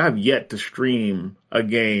 like, I've yet to stream a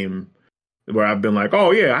game where I've been like,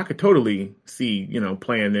 oh yeah, I could totally see,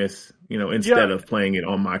 playing this, instead of playing it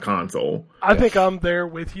on my console. I think I'm there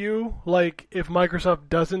with you. Like, if Microsoft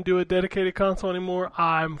doesn't do a dedicated console anymore,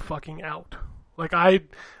 I'm fucking out. Like,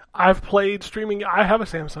 I've played streaming. I have a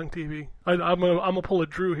Samsung TV. I'm gonna pull a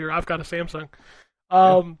Drew here. I've got a Samsung.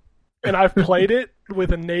 And I've played it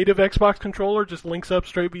with a native Xbox controller, just links up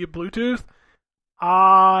straight via Bluetooth.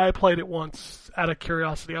 I played it once out of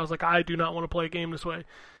curiosity. I was like, I do not want to play a game this way.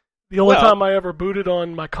 The only time I ever booted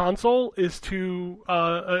on my console is to,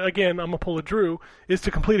 again, I'm going to pull a Drew, is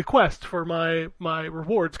to complete a quest for my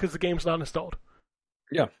rewards, because the game's not installed.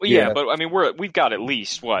 Yeah. Well, yeah, but I mean, we've got at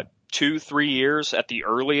least, 2-3 years at the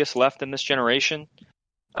earliest left in this generation.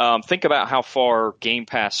 Think about how far Game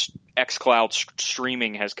Pass xCloud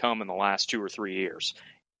streaming has come in the last 2 or 3 years.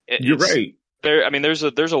 You're right.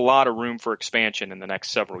 There's a lot of room for expansion in the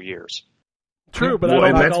next several years. True, but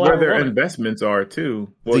and that's where their investments are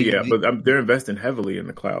too. Well, but they're investing heavily in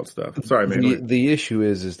the cloud stuff. Sorry, man. The issue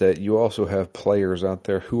is that you also have players out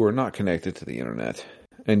there who are not connected to the internet,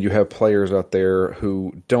 and you have players out there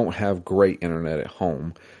who don't have great internet at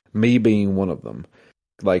home. Me being one of them.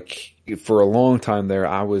 Like, for a long time there,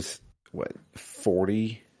 I was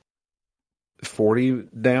 40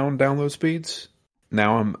 download speeds.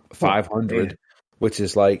 Now I'm 500, which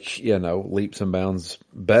is like, leaps and bounds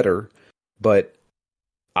better. But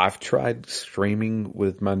I've tried streaming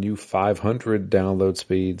with my new 500 download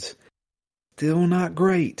speeds. Still not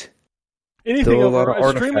great. Streaming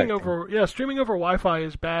over Wi-Fi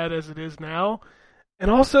is bad as it is now. And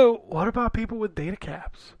also, what about people with data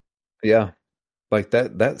caps? Yeah. Like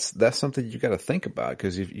that's something you got to think about,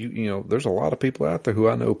 because if there's a lot of people out there who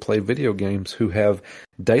I know play video games who have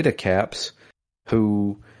data caps,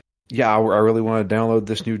 who yeah, I really want to download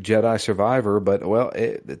this new Jedi Survivor, but well,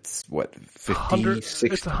 it's what 50, 60,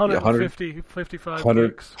 it's 150, 55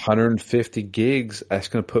 gigs. 150 gigs. That's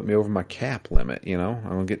going to put me over my cap limit. You know, I'm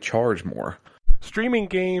going to get charged more. Streaming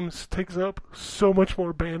games takes up so much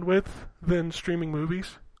more bandwidth than streaming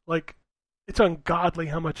movies. Like, it's ungodly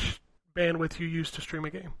how much bandwidth you use to stream a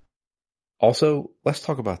game. Also, let's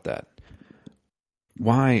talk about that.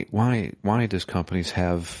 Why does companies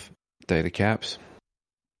have data caps?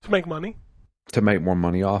 To make money. To make more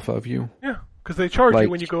money off of you? Yeah, because they charge you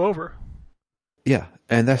when you go over. Yeah,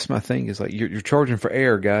 and that's my thing. Is like you're charging for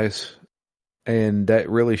air, guys, and that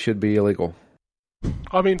really should be illegal.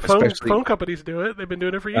 I mean, phone companies do it. They've been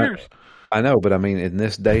doing it for years. I know, but I mean, in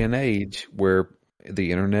this day and age where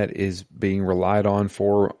the internet is being relied on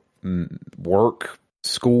for work,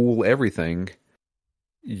 school, everything,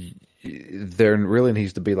 there really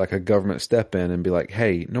needs to be like a government step in and be like,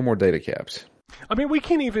 hey, no more data caps. I mean, we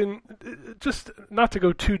can't even, just not to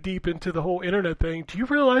go too deep into the whole internet thing, do you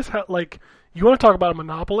realize how, like, you want to talk about a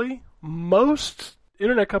monopoly? Most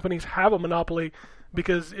internet companies have a monopoly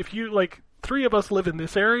because if you, like, 3 of us live in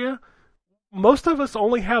this area, most of us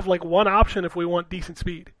only have, like, one option if we want decent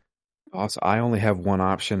speed. Also, I only have one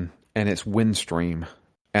option, and it's Windstream.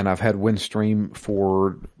 And I've had Windstream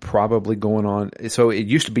for probably going on, so it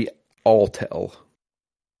used to be Alltel.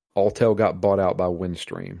 Alltel got bought out by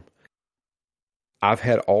Windstream. I've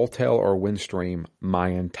had Alltel or Windstream my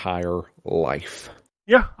entire life.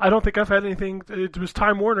 Yeah, I don't think I've had anything. It was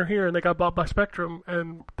Time Warner here, and they got bought by Spectrum,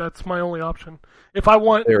 and that's my only option. If I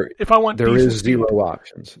want, there is zero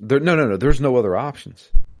options. No. There's no other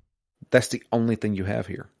options. That's the only thing you have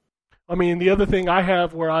here. I mean, the other thing I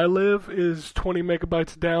have where I live is 20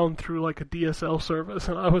 megabytes down through like a DSL service,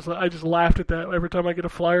 and I just laughed at that every time I get a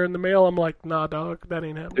flyer in the mail. I'm like, nah, dog, that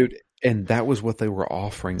ain't happening. Dude, and that was what they were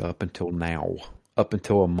offering up until now. Up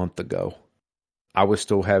until a month ago, I was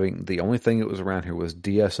still having, the only thing that was around here was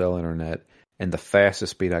DSL internet, and the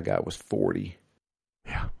fastest speed I got was 40.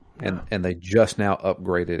 Yeah. And they just now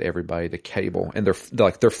upgraded everybody to cable, and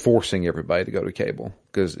they're forcing everybody to go to cable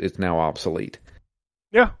because it's now obsolete.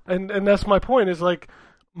 Yeah, and that's my point, is like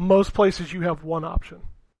most places you have one option.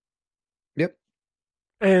 Yep.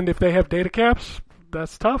 And if they have data caps,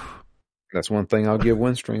 that's tough. That's one thing I'll give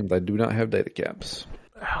Windstream. They do not have data caps.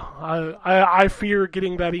 I fear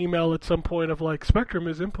getting that email at some point of like, Spectrum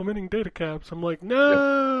is implementing data caps. I'm like,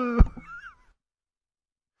 no. Yep.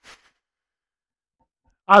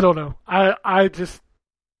 I don't know. I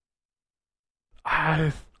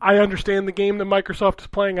understand the game that Microsoft is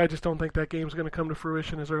playing. I just don't think that game's going to come to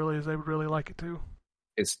fruition as early as they would really like it to.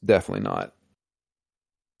 It's definitely not.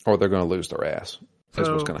 Or they're going to lose their ass. That's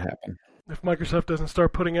what's going to happen. If Microsoft doesn't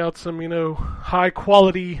start putting out some, high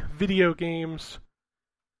quality video games,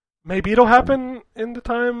 maybe it'll happen in the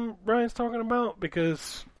time Brian's talking about,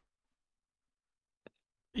 because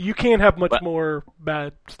you can't have much more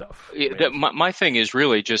bad stuff. My thing is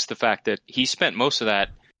really just the fact that he spent most of that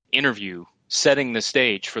interview setting the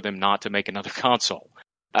stage for them not to make another console.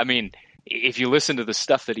 I mean, if you listen to the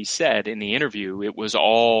stuff that he said in the interview, it was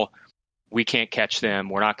all, we can't catch them,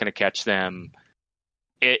 we're not going to catch them.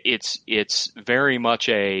 It's very much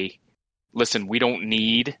a, listen, we don't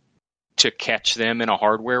need to catch them in a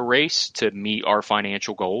hardware race to meet our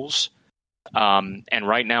financial goals. And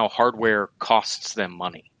right now, hardware costs them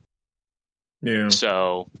money. Yeah.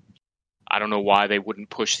 So I don't know why they wouldn't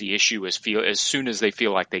push the issue as soon as they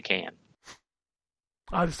feel like they can.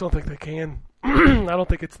 I just don't think they can. I don't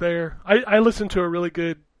think it's there. I listened to a really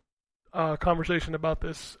good conversation about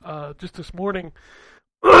this just this morning.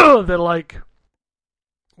 That like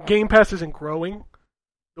Game Pass isn't growing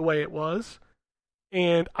the way it was,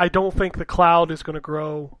 and I don't think the cloud is going to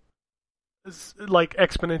grow like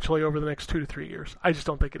exponentially over the next 2 to 3 years. I just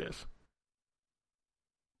don't think it is.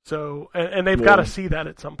 So, and they've got to see that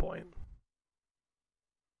at some point.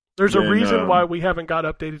 There's a reason why we haven't got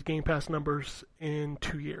updated Game Pass numbers in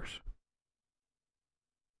 2 years.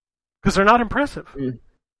 Because they're not impressive.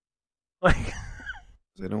 Like,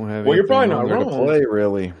 they don't have. Well, you're probably not wrong. To play,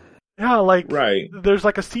 really. Yeah, like right. There's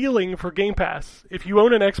like a ceiling for Game Pass. If you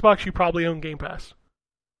own an Xbox, you probably own Game Pass.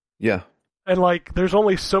 Yeah. And like, there's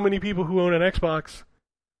only so many people who own an Xbox,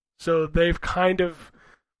 so they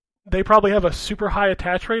probably have a super high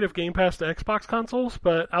attach rate of Game Pass to Xbox consoles,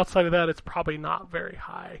 but outside of that, it's probably not very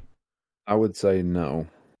high. I would say no.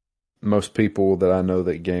 Most people that I know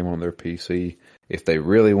that game on their PC, if they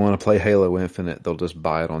really want to play Halo Infinite, they'll just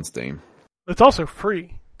buy it on Steam. It's also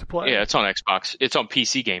free to play. Yeah, it's on Xbox. It's on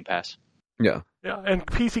PC Game Pass. Yeah. Yeah, and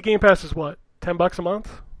PC Game Pass is what? $10 a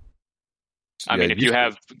month? I mean, if you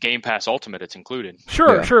have Game Pass Ultimate, it's included.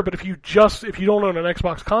 Sure, but if you don't own an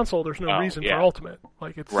Xbox console, there's no reason for Ultimate.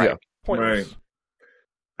 Like it's pointless. Right.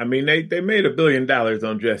 I mean, they made $1 billion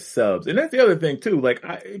on just subs, and that's the other thing too. Like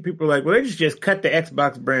people are like, well, they just cut the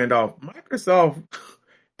Xbox brand off. Microsoft,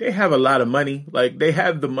 they have a lot of money. Like they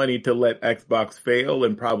have the money to let Xbox fail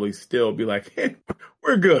and probably still be like, hey,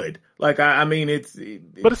 we're good. Like I mean,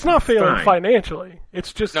 but it's not failing financially.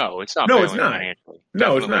 It's just it's not. No, it's not financially.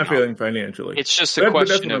 No, it's not failing financially. It's just a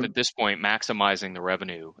question of at this point maximizing the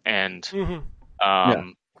revenue, and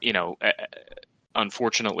you know,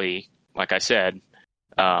 unfortunately, like I said.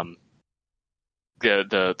 The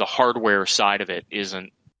hardware side of it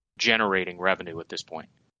isn't generating revenue at this point.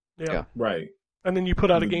 Yeah. Right. And then you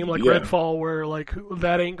put out a game like Redfall where like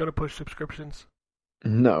that ain't going to push subscriptions.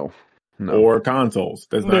 No. Or consoles.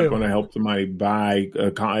 That's not going to help somebody buy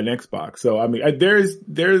an Xbox. So I mean,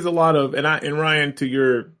 there's a lot of and Ryan, to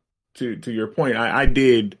your point,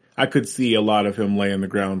 I could see a lot of him laying the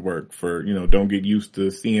groundwork for, don't get used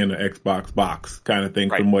to seeing an Xbox box kind of thing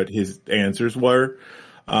from what his answers were.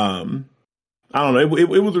 I don't know.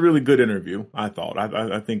 It was a really good interview. I thought.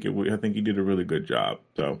 I think he did a really good job.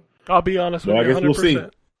 So I'll be honest with you. 100%. I guess we'll see.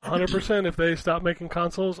 100%. If they stop making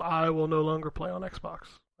consoles, I will no longer play on Xbox.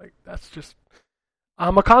 Like that's just.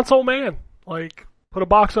 I'm a console man. Like put a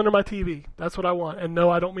box under my TV. That's what I want. And no,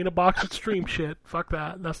 I don't mean a box that stream shit. Fuck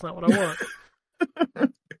that. That's not what I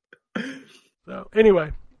want. So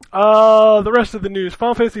anyway, the rest of the news: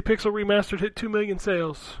 Final Fantasy Pixel Remastered hit 2 million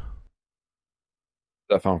sales.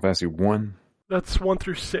 That Final Fantasy 1? That's 1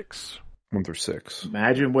 through 6. 1 through 6.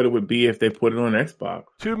 Imagine what it would be if they put it on Xbox.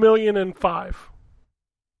 2,000,005.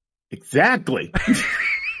 Exactly.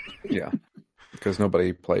 Yeah, because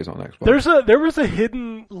nobody plays on Xbox. There was a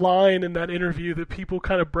hidden line in that interview that people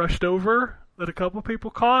kind of brushed over that a couple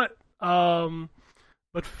people caught.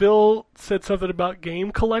 But Phil said something about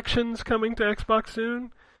game collections coming to Xbox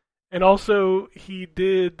soon, and also he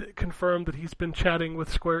did confirm that he's been chatting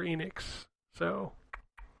with Square Enix. So.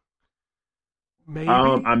 Maybe.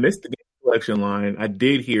 I missed the game collection line. I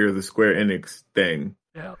did hear the Square Enix thing.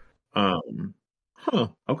 Yeah.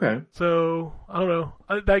 Okay. So I don't know.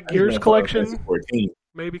 That Gears collection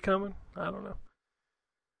may be coming. I don't know.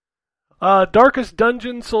 Darkest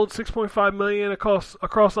Dungeon sold 6.5 million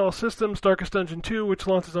across all systems. Darkest Dungeon 2, which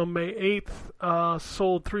launches on May 8th,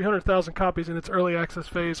 sold 300,000 copies in its early access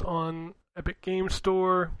phase on Epic Games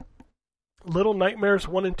Store. Little Nightmares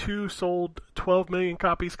 1 and 2 sold 12 million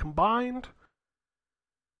copies combined.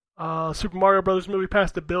 Super Mario Bros. Movie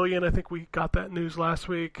passed 1 billion. I think we got that news last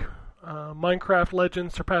week. Minecraft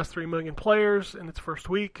Legends surpassed 3 million players in its first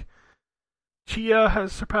week. Chia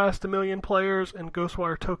has surpassed 1 million players, and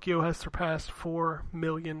Ghostwire Tokyo has surpassed 4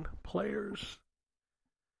 million players.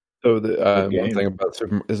 So one thing about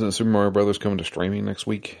isn't Super Mario Brothers coming to streaming next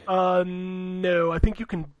week? No, I think you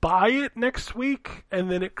can buy it next week,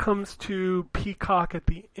 and then it comes to Peacock at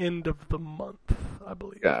the end of the month, I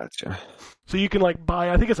believe. Gotcha. So you can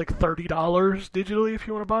buy. I think it's $30 digitally if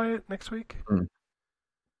you want to buy it next week. Mm.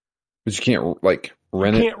 But you can't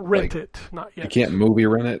rent it. You can't rent it, not yet. You can't movie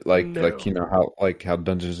rent it, No. how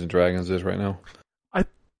Dungeons and Dragons is right now.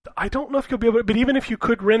 I don't know if you'll be able to, but even if you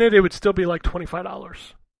could rent it, it would still be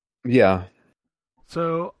 $25. Yeah.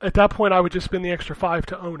 So at that point, I would just spend the extra $5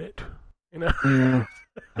 to own it. Yeah,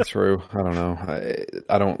 that's true. I don't know.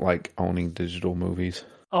 I don't like owning digital movies.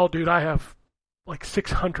 Oh, dude, I have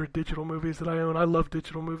 600 digital movies that I own. I love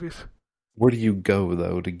digital movies. Where do you go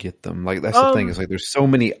though to get them? That's the thing. Is there's so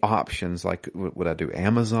many options. Would I do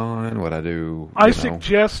Amazon? Would I do? I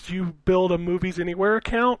suggest you build a Movies Anywhere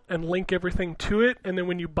account and link everything to it. And then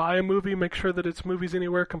when you buy a movie, make sure that it's Movies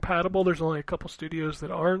Anywhere compatible. There's only a couple studios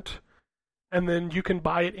that aren't, and then you can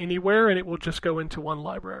buy it anywhere, and it will just go into one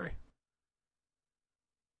library.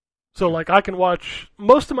 So I can watch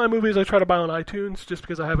most of my movies. I try to buy on iTunes just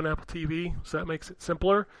because I have an Apple TV, so that makes it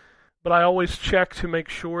simpler. But I always check to make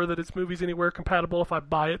sure that it's Movies Anywhere compatible if I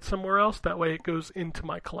buy it somewhere else. That way it goes into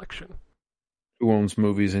my collection. Who owns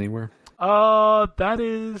Movies Anywhere? That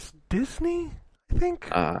is Disney, I think.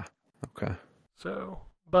 Okay. So,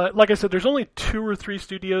 but like I said, there's only 2 or 3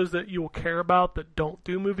 studios that you will care about that don't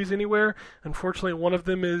do Movies Anywhere. Unfortunately, one of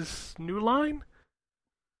them is New Line.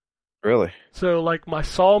 Really? So, my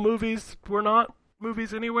Saw movies were not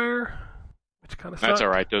Movies Anywhere. Which kind of sucks. That's all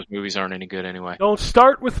right. Those movies aren't any good anyway. Don't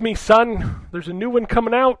start with me, son. There's a new one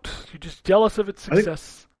coming out. You're just jealous of its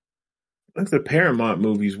success. I think the Paramount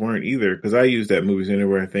movies weren't either, because I used that Movies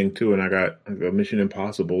Anywhere thing too, and I got Mission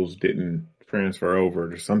Impossibles didn't transfer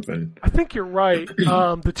over to something. I think you're right.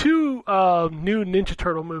 The 2 new Ninja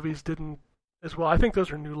Turtle movies didn't as well. I think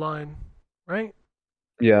those are New Line, right?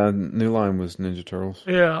 Yeah, New Line was Ninja Turtles.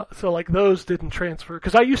 Yeah, so like those didn't transfer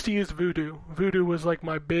because I used to use Vudu. Vudu was like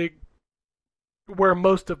my big, where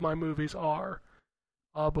most of my movies are.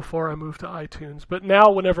 Before I moved to iTunes, but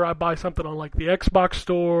now whenever I buy something on like the Xbox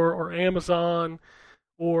Store or Amazon,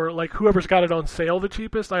 or like whoever's got it on sale the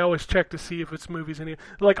cheapest, I always check to see if it's movies in it.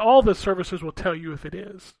 Like all the services will tell you if it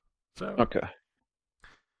is. So Okay.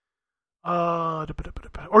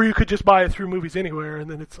 Or you could just buy it through Movies Anywhere,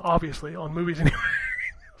 and then it's obviously on Movies Anywhere.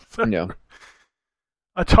 So, Yeah.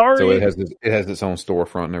 Atari. So it has its own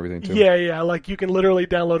storefront and everything too. Yeah. Like you can literally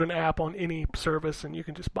download an app on any service, and you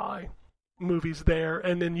can just buy movies there,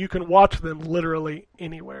 and then you can watch them literally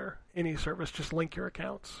anywhere, any service. Just link your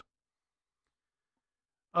accounts.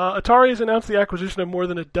 Atari has announced the acquisition of more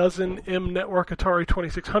than a dozen M-Network Atari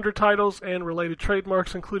 2600 titles and related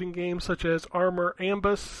trademarks, including games such as Armor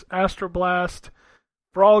Ambus, Astro Blast,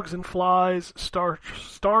 Frogs and Flies, Star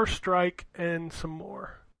Strike, and some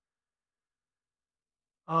more.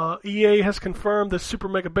 EA has confirmed that Super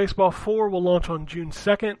Mega Baseball 4 will launch on June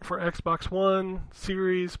 2nd for Xbox One,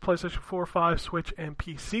 Series, PlayStation 4, 5, Switch, and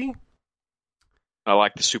PC. I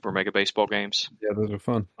like the Super Mega Baseball games. Yeah, those are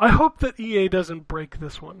fun. I hope that EA doesn't break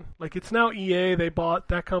this one. Like, it's now EA, they bought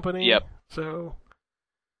that company. Yep. So,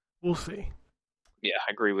 we'll see. Yeah,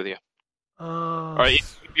 I agree with you. All right,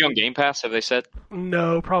 it'll be on Game Pass, have they said?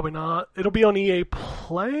 No, probably not. It'll be on EA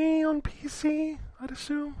Play on PC, I'd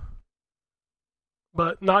assume.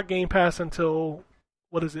 But not Game Pass until,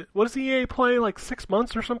 what is it? What does EA Play, like 6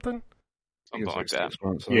 months or something? Something like that.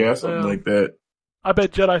 Months, Yeah, something like that. I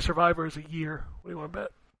bet Jedi Survivor is a year. What do you want to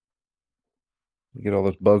bet? You get all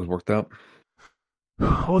those bugs worked out.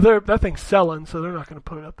 Well, that thing's selling, so they're not going to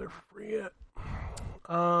put it up there for free yet.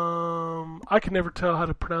 I can never tell how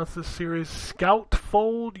to pronounce this series.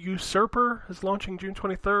 Scoutfold Usurper is launching June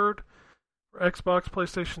 23rd for Xbox,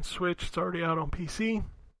 PlayStation, Switch. It's already out on PC.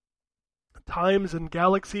 Times and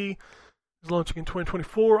Galaxy is launching in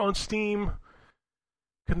 2024 on Steam.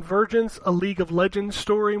 Convergence, a League of Legends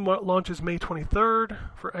story, launches May 23rd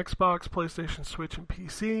for Xbox, PlayStation, Switch, and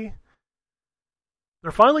PC.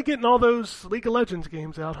 They're finally getting all those League of Legends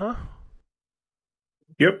games out, huh?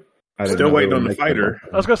 Yep. Still waiting on the fighter.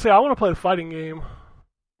 I was going to say, I want to play the fighting game.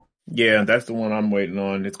 Yeah, that's the one I'm waiting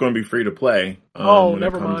on. It's going to be free to play.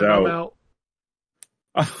 Never mind. I'm out.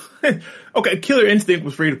 Okay, Killer Instinct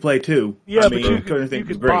was free to play too. Yeah, but you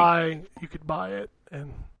could buy it,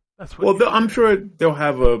 and that's what. Well, I'm sure they'll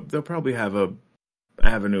probably have a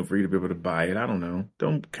avenue for you to be able to buy it. I don't know.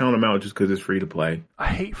 Don't count them out just because it's free to play. I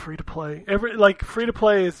hate free to play. Free to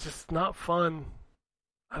play is just not fun.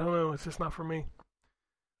 I don't know. It's just not for me.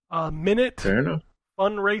 Minute Fair enough.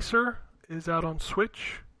 Fun Racer is out on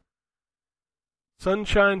Switch.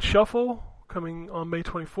 Sunshine Shuffle coming on May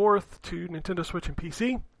 24th to Nintendo Switch and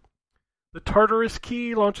PC. The Tartarus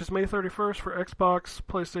Key launches May 31st for Xbox,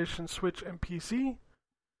 PlayStation, Switch, and PC.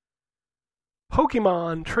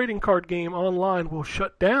 Pokemon trading card game online will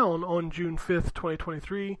shut down on June 5th,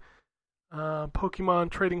 2023. Pokemon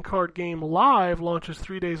trading card game live launches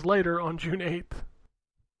 3 days later on June 8th.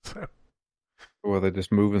 So, Well, they're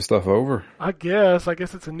just moving stuff over. I guess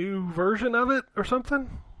it's a new version of it or something.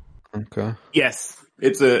 Okay. Yes,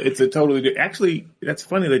 it's a totally good. Actually, that's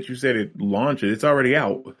funny that you said it launches. It's already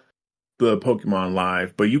out, the Pokemon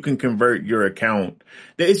Live, but you can convert your account.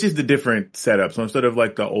 It's just a different setup. So instead of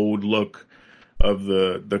like the old look of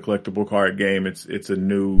the collectible card game, it's a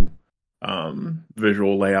new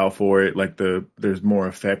visual layout for it. Like there's more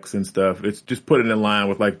effects and stuff. It's just put it in line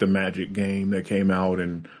with like the Magic game that came out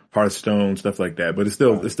and Hearthstone, stuff like that. But it's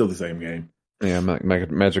still the same game. Yeah,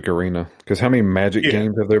 Magic Arena. Because how many Magic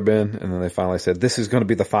games have there been? And then they finally said, this is going to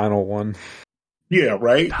be the final one. Yeah,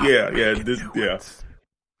 right? Yeah.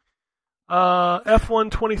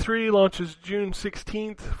 F123 launches June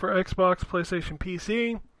 16th for Xbox, PlayStation,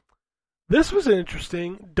 PC. This was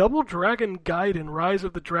interesting. Double Dragon Gaiden Rise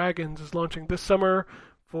of the Dragons is launching this summer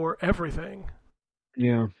for everything.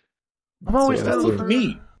 Yeah. I'm always down that's for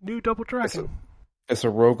neat. new Double Dragon. It's a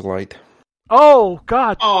roguelite. Oh,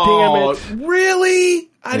 god damn it. Really?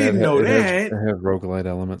 I didn't know that. It has roguelite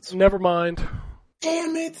elements. Never mind.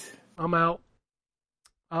 Damn it. I'm out.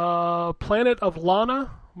 Planet of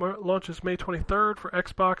Lana launches May 23rd for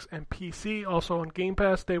Xbox and PC, also on Game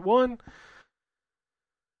Pass Day 1.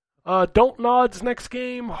 Don't Nod's next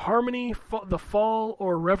game, Harmony, The Fall,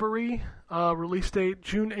 or Reverie, release date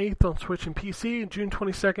June 8th on Switch and PC, and June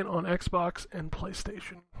 22nd on Xbox and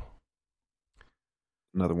PlayStation.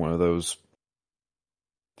 Another one of those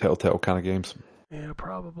Telltale kind of games. Yeah,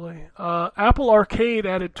 probably. Apple Arcade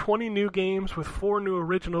added 20 new games with 4 new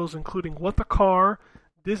originals, including What the Car,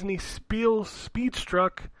 Disney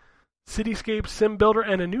Speedstruck, Cityscape Sim Builder,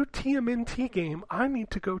 and a new TMNT game. I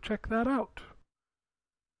need to go check that out.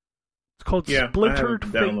 It's called Splintered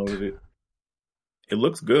Fate. Downloaded it. It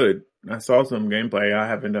looks good. I saw some gameplay. I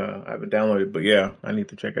haven't downloaded, but yeah, I need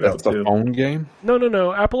to check it out too. That's a phone game?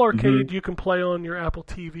 No. Apple Arcade you can play on your Apple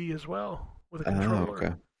TV as well with a controller. Oh,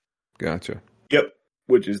 okay. Gotcha. Yep,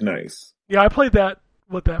 which is nice. Yeah, I played that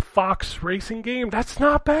Fox racing game. That's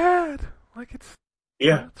not bad. Like it's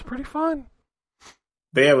pretty fun.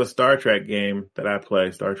 They have a Star Trek game that I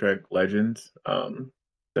play, Star Trek Legends,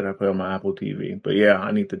 that I play on my Apple TV. But yeah,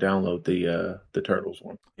 I need to download the Turtles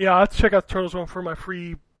one. Yeah, I'll check out the Turtles one for my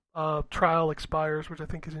free trial expires, which I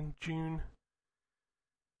think is in June.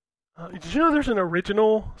 Did you know there's an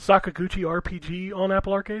original Sakaguchi RPG on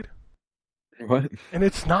Apple Arcade? What? And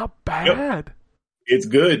it's not bad. Yep. It's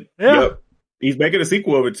good. Yeah. Yep. He's making a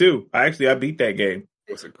sequel of it too. I beat that game.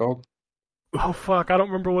 What's it called? Oh fuck, I don't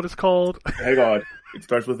remember what it's called. Hang on. It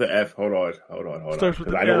starts with an F. Hold on. Starts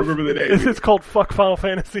with I don't remember the name. It's called Fuck Final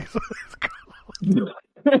Fantasy. No,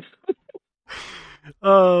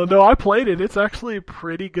 I played it. It's actually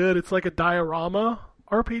pretty good. It's like a diorama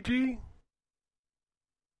RPG.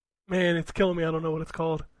 Man, it's killing me. I don't know what it's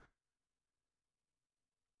called.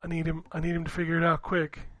 I need him to figure it out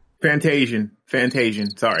quick. Fantasian.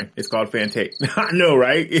 Sorry. It's called Fantasian. I know,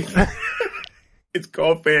 right? It's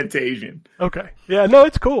called Fantasian. Okay. Yeah, no,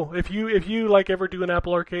 it's cool. If you like ever do an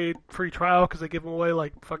Apple Arcade free trial because they give them away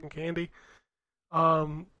like fucking candy,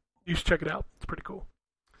 you should check it out. It's pretty cool.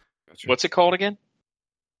 What's it called again?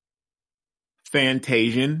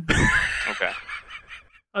 Fantasian. Okay.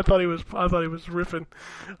 I thought he was riffing.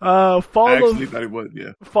 I actually thought he was,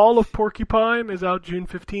 yeah. Fall of Porcupine is out June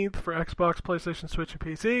 15th for Xbox, PlayStation, Switch, and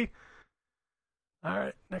PC. All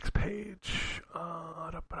right, next page.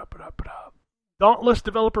 Dauntless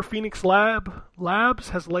developer Phoenix Labs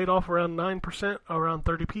has laid off around 9%, around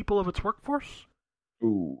 30 people of its workforce.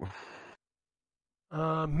 Ooh.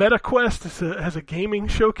 MetaQuest has a gaming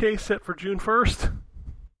showcase set for June 1st.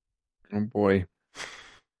 Oh boy.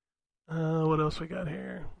 What else we got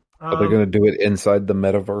here? Are they going to do it inside the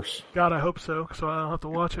metaverse? God, I hope so I don't have to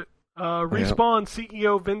watch it. Respawn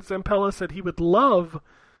CEO Vince Zampella said he would love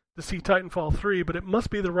to see Titanfall 3, but it must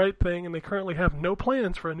be the right thing, and they currently have no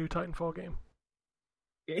plans for a new Titanfall game.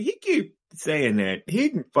 Yeah, he keeps saying that. He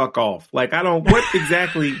can fuck off. Like, I don't, what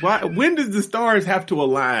exactly, why, when does the stars have to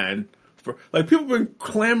align? For, like, people have been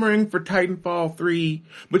clamoring for Titanfall 3,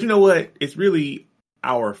 but you know what? It's really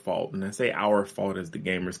our fault. And I say our fault as the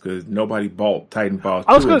gamers because nobody bought Titanfall 2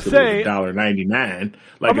 I was going to say $1.99.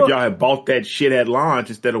 Like, if y'all had bought that shit at launch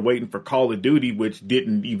instead of waiting for Call of Duty, which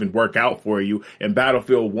didn't even work out for you, and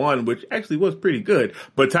Battlefield 1, which actually was pretty good,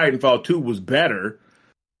 but Titanfall 2 was better.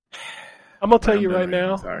 I'm going to tell you right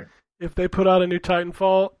now, sorry. If they put out a new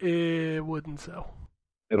Titanfall, it wouldn't sell.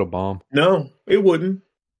 It'll bomb. No, it wouldn't.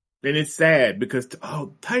 And it's sad because,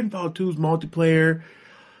 Titanfall 2's multiplayer,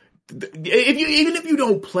 even if you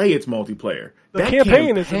don't play its multiplayer, the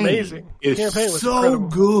campaign is amazing. It's so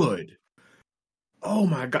good. Oh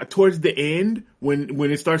my god! Towards the end,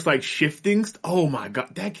 when it starts like shifting, oh my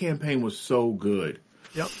god, that campaign was so good.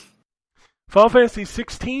 Yep. Final Fantasy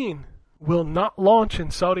 16 will not launch in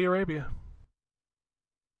Saudi Arabia.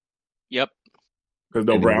 Yep. Because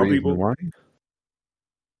no brown people. Why?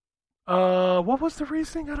 What was the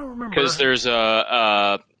reasoning? I don't remember. Because there's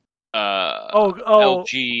a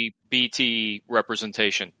LGBT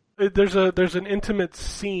representation. There's an intimate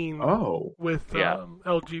scene with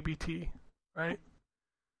LGBT, right?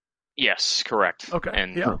 Yes, correct. Okay.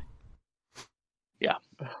 And yeah.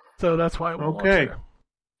 So that's why it won't launch there.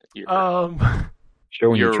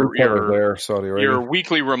 Showing your true color there, Saudi Arabia. Your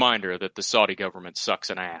weekly reminder that the Saudi government sucks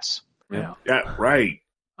an ass. Yeah. Yeah, right.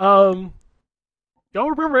 Y'all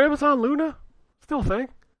remember Amazon Luna? Still a thing?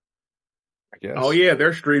 I guess. Oh yeah,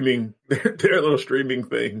 they're streaming their little streaming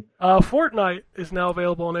thing. Fortnite is now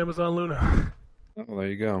available on Amazon Luna. Oh, there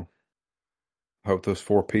you go. I hope those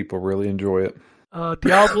 4 people really enjoy it.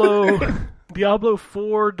 Diablo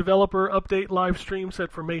 4 developer update live stream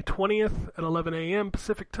set for May 20th at 11 a.m.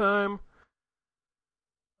 Pacific time.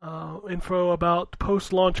 Info about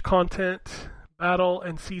post-launch content, battle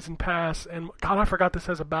and season pass, and God, I forgot this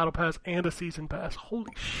has a battle pass and a season pass.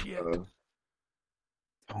 Holy shit!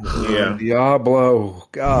 Yeah, Diablo.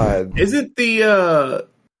 God, is it the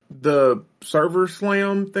server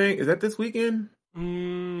slam thing? Is that this weekend?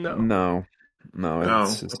 No.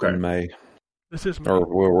 It's in May. This is May.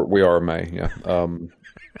 Or we are in May. Yeah.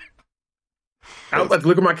 I was like,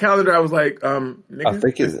 look at my calendar. I was like, nigga, I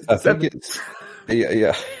think it's.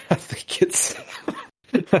 Yeah. I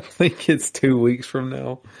think it's 2 weeks from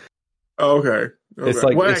now. Oh, okay. It's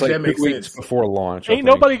like well, it's actually, like that makes 2 weeks sense. before launch. Ain't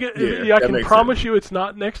nobody get. Yeah, I that can makes promise sense. you it's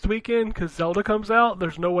not next weekend because Zelda comes out.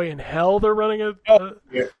 There's no way in hell they're running a.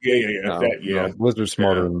 Yeah. No, Blizzard's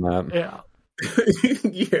smarter than that. Yeah.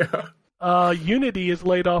 Yeah. Unity has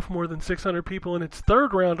laid off more than 600 people in its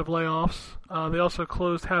third round of layoffs. They also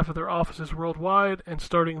closed half of their offices worldwide, and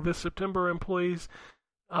starting this September, employees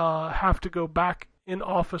have to go back in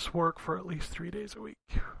office work for at least 3 days a week.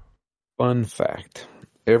 Fun fact: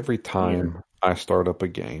 every time I start up a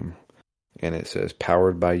game and it says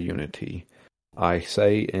 "powered by Unity," I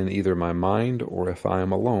say in either my mind or if I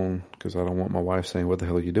am alone, because I don't want my wife saying, "What the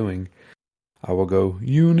hell are you doing?" I will go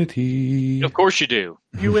Unity. Of course you do.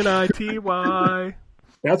 UNITY.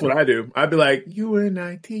 That's what I do. I'd be like,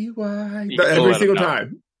 UNITY You can every let single them know.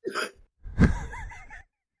 time.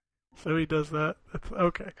 So he does that. That's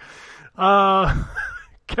okay.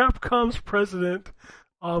 Capcom's president,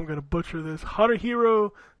 I'm going to butcher this,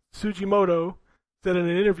 Haruhiro Tsujimoto, said in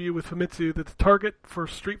an interview with Famitsu that the target for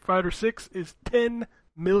Street Fighter VI is 10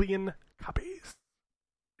 million copies.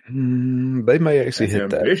 They may actually hit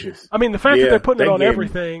ambitious. that. I mean, the fact that they're putting it on game,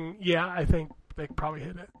 everything, I think they could probably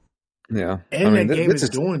hit it. Yeah. And that game is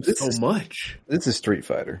doing so much. This is Street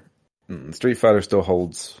Fighter. Street Fighter still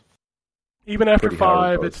holds. Even after pretty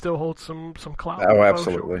high 5, it still holds some clout. Oh,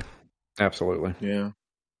 absolutely. Absolutely. Yeah.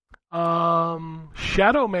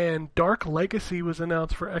 Shadow Man Dark Legacy was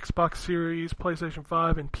announced for Xbox Series, PlayStation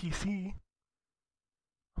 5, and PC.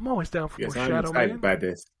 I'm always down for more Shadow excited Man. about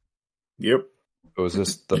this. Yep. So is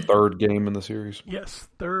this the third game in the series? Yes,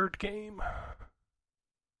 third game.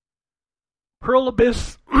 Pearl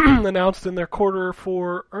Abyss announced in their quarter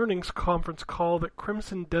 4 earnings conference call that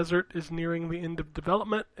Crimson Desert is nearing the end of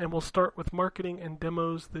development and will start with marketing and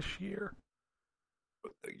demos this year.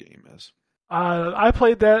 What the game is. I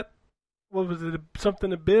played that. What was it?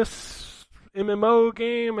 Something Abyss MMO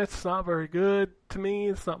game. It's not very good to me.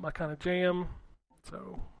 It's not my kind of jam.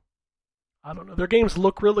 So I don't know. Their games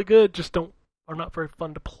look really good, just are not very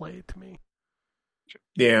fun to play to me.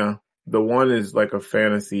 Yeah, the one is like a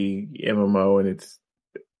fantasy MMO, and it's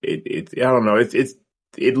I don't know.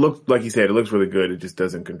 It looks like you said. It looks really good. It just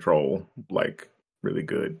doesn't control like really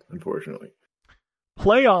good, unfortunately.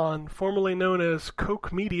 PlayOn, formerly known as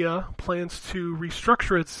Koch Media, plans to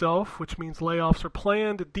restructure itself, which means layoffs are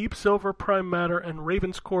planned. Deep Silver, Prime Matter, and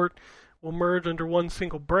Ravenscourt will merge under one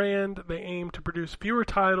single brand. They aim to produce fewer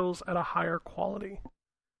titles at a higher quality.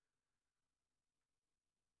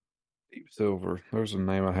 Deep Silver. There's a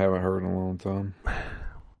name I haven't heard in a long time.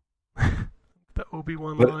 The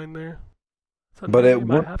Obi-Wan line there. It's a but name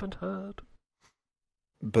I haven't heard.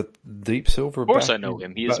 But Deep Silver... Of course I know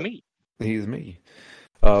him. He is me. He's me.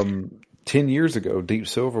 10 years ago, Deep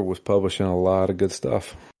Silver was publishing a lot of good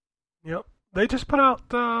stuff. Yep. They just put out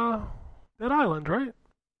Dead Island, right?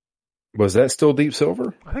 Was that still Deep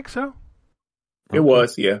Silver? I think so. It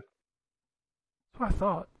was, yeah. That's what I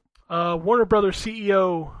thought. Warner Brothers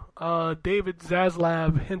CEO David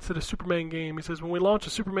Zaslav hints at a Superman game. He says, when we launch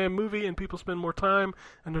a Superman movie and people spend more time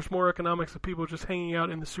and there's more economics of people just hanging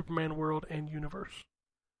out in the Superman world and universe.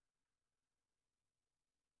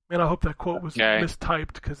 Man, I hope that quote was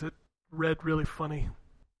mistyped because it read really funny.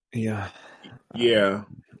 Yeah. Yeah.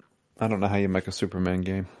 I don't know how you make a Superman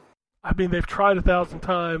game. I mean, they've tried 1,000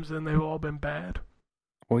 times and they've all been bad.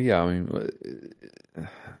 Well, yeah, I mean...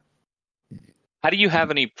 How do you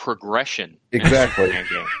have any progression? Exactly. In a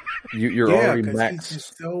Superman game? You're already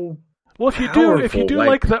max. So well, if you do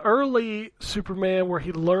like the early Superman where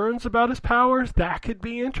he learns about his powers, that could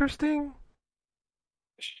be interesting.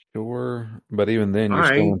 Sure, but even then, you're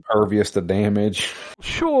still impervious to damage.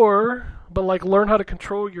 Sure, but like learn how to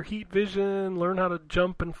control your heat vision, learn how to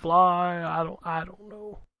jump and fly. I don't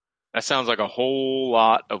know. That sounds like a whole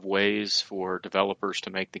lot of ways for developers to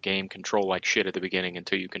make the game control like shit at the beginning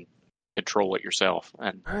until you can control it yourself.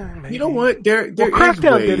 And you know what? There Crackdown is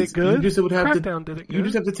ways. did it good. You just would have Crackdown did it good. You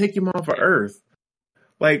just have to take him off of Earth.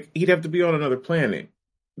 Like he'd have to be on another planet.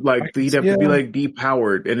 Like he'd have to be like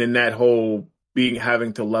depowered, and then that whole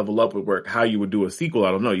having to level up would work. How you would do a sequel,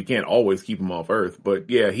 I don't know. You can't always keep him off Earth, but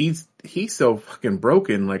yeah, he's so fucking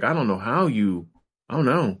broken. Like I don't know how you. I don't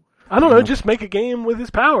know. Just make a game with his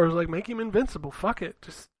powers. Like make him invincible. Fuck it.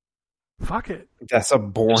 Just fuck it. That's a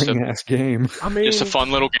boring ass game. I mean, just a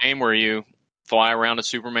fun little game where you fly around a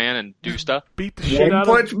Superman and do stuff. Beat the shit out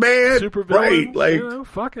Punch of Man. super Right? villains, Like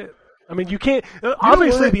fuck it. I mean, you can't.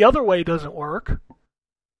 Obviously, the other way doesn't work.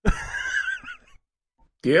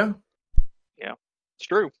 Yeah. It's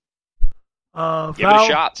true. Give it a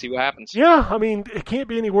shot. See what happens. Yeah, I mean, it can't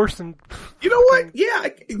be any worse than. You know what? Yeah,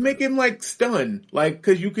 make him like stunned, like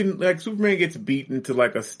because you can like Superman gets beaten to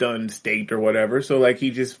like a stunned state or whatever. So like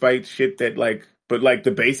he just fights shit that like, but like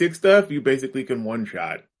the basic stuff, you basically can one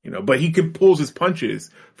shot. But he can pulls his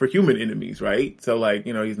punches for human enemies, right? So like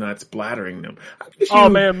he's not splattering them. Oh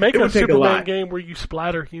man, make a Superman game where you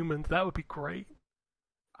splatter humans. That would be great.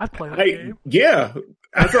 I'd play that game. Yeah.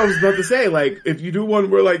 That's what I was about to say. Like, if you do one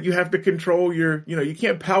where, like, you have to control your, you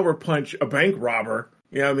can't power punch a bank robber.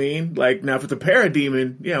 You know what I mean? Like, now if it's a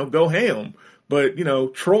parademon, go ham. But,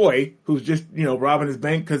 Troy, who's just, robbing his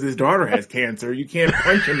bank because his daughter has cancer, you can't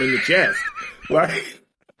punch him in the chest. Like,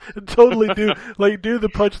 totally do the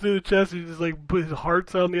punch through the chest and just, like, put his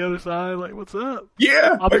heart's on the other side. Like, what's up?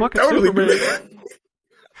 Yeah. I'm fucking totally Superman.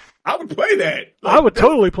 I would play that. Like, I would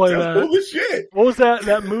totally play that. Cool as shit. What was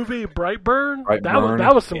that movie, Brightburn?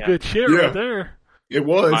 That was some good shit right there. It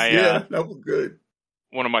was, that was good.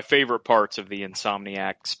 One of my favorite parts of the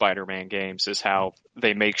Insomniac Spider-Man games is how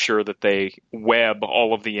they make sure that they web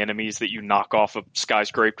all of the enemies that you knock off a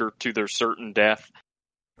skyscraper to their certain death.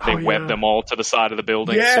 They web them all to the side of the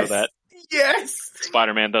building so that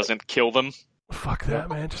Spider-Man doesn't kill them. Fuck that,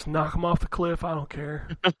 man. Just knock them off the cliff. I don't care.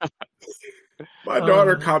 My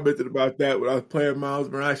daughter commented about that when I was playing Miles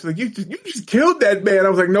Morales. She's like, you just killed that man. I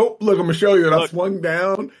was like, nope, look, I'm going to show you. And I swung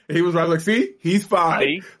down, and he was like, see, he's fine.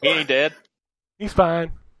 See? He ain't dead. He's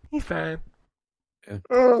fine. He's fine. Yeah.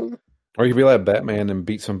 Or you could be like Batman and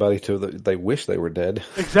beat somebody till they wish they were dead.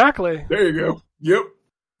 Exactly. There you go. Yep.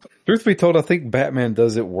 Truth be told, I think Batman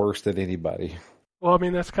does it worse than anybody. Well, I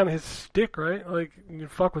mean, that's kind of his shtick, right? Like, you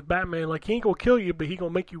fuck with Batman. Like, he ain't going to kill you, but he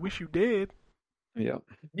going to make you wish you did. Yeah.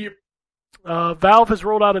 Yep. Valve has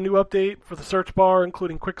rolled out a new update for the search bar,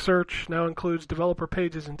 including quick search. Now includes developer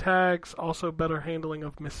pages and tags, also better handling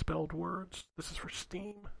of misspelled words. This is for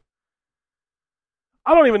Steam.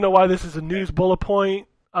 I don't even know why this is a news bullet point,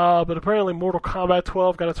 but apparently Mortal Kombat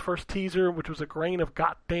 12 got its first teaser, which was a grain of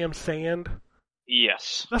goddamn sand.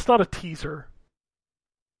 Yes. That's not a teaser.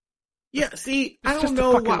 Yeah, see, I don't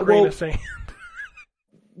know why. Grain of sand.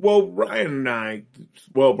 Well, Brian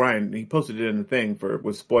he posted it in the thing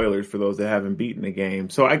with spoilers for those that haven't beaten the game.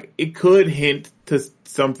 So it could hint to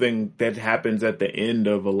something that happens at the end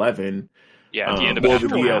of 11. Yeah, at the end of the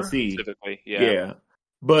DLC. Specifically, yeah.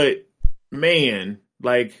 But, man,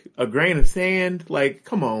 like, a grain of sand, like,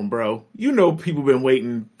 come on, bro. People been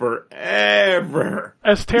waiting forever.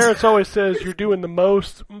 As Terrence always says, you're doing the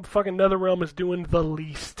most, fucking NetherRealm is doing the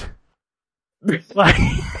least.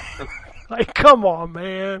 Like, come on,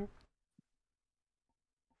 man.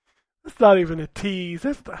 That's not even a tease.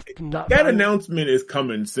 That's not. That announcement is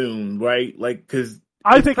coming soon, right? Like, because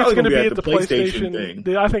I think it's going to be at the PlayStation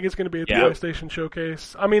thing. I think it's going to be at the PlayStation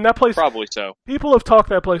Showcase. I mean, that place probably so. People have talked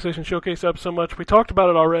that PlayStation Showcase up so much. We talked about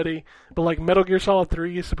it already, but like Metal Gear Solid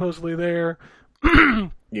 3 is supposedly there.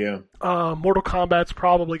 Yeah. Mortal Kombat's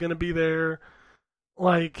probably going to be there.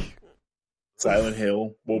 Like Silent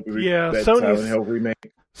Hill will be Silent Hill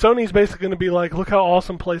remake. Sony's basically going to be like, look how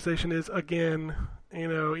awesome PlayStation is again.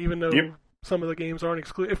 Even though some of the games aren't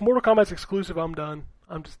exclusive. If Mortal Kombat's exclusive, I'm done.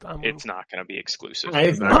 It's not going to be exclusive.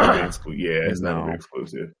 It's not going to be exclusive. Yeah, it's not going to be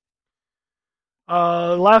exclusive.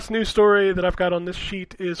 Last news story that I've got on this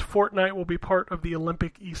sheet is Fortnite will be part of the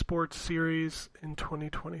Olympic Esports Series in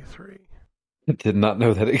 2023. I did not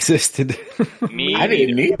know that existed. I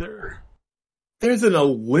didn't either. There's an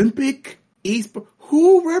Olympic esports.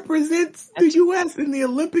 Who represents the U.S. in the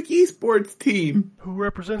Olympic esports team? Who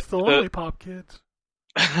represents the Lollipop Kids?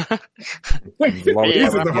 These are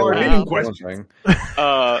the hard-hitting questions.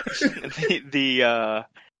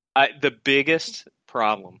 The biggest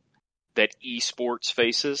problem that esports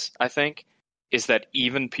faces, I think, is that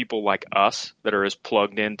even people like us that are as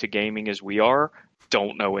plugged into gaming as we are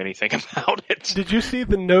don't know anything about it. Did you see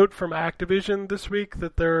the note from Activision this week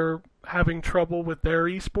that they're having trouble with their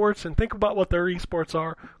esports? And think about what their esports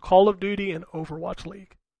are: Call of Duty and Overwatch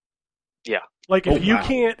League. Yeah. Like if you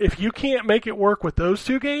can't make it work with those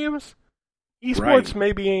two games, esports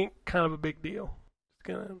maybe ain't kind of a big deal.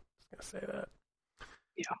 Just gonna say that.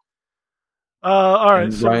 Yeah. All right.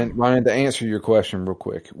 And Ryan, to answer your question real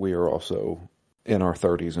quick, we are also in our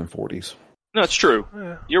 30s and 40s. No, it's true.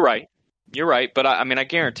 Yeah. You're right. But I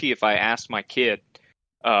guarantee if I asked my kid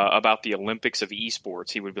about the Olympics of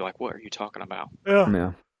esports, he would be like, "What are you talking about?"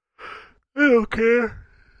 Yeah. I don't care.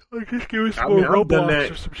 Like, just give me some more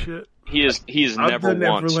Roblox or some shit. He has never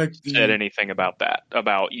once said anything about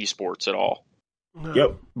esports at all. No.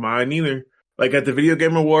 Yep, mine neither. Like at the Video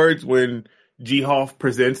Game Awards when G-Hoff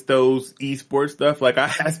presents those esports stuff, like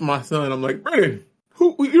I asked my son, I'm like, Brennan,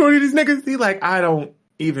 who you know these niggas? He like, I don't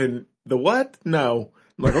even The what? No.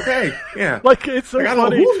 I'm like, okay, yeah. Like, it's so I don't know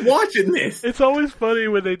funny. who's watching this. It's always funny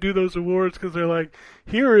when they do those awards because they're like,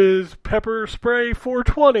 here is Pepper Spray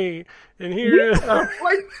 420, and here is...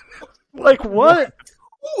 like, what?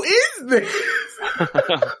 Who is this?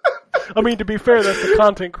 I mean, to be fair, that's the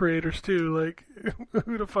content creators, too. Like,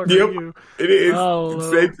 who the fuck are you? It is.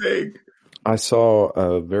 Same thing. I saw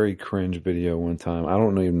a very cringe video one time. I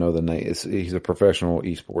don't even know the name. He's a professional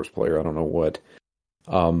esports player. I don't know what.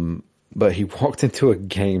 But he walked into a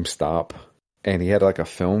GameStop and he had like a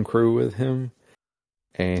film crew with him.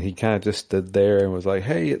 And he kind of just stood there and was like,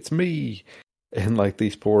 "Hey, it's me." And like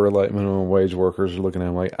these poor like minimum wage workers are looking at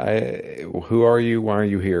him like, "Who are you? Why are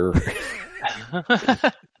you here?" Like,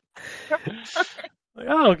 I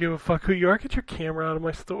don't give a fuck who you are. Get your camera out of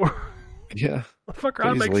my store. Yeah. Fucker,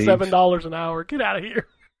 I make $7 an hour. Get out of here.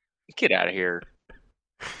 Get out of here.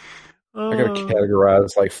 I gotta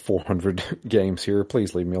categorize like 400 games here.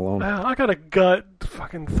 Please leave me alone. I got a gut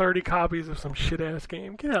fucking 30 copies of some shit ass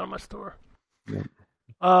game. Get out of my store. Yeah.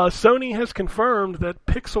 Sony has confirmed that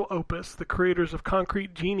Pixel Opus, the creators of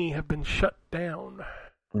Concrete Genie, have been shut down.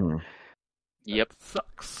 Yep. That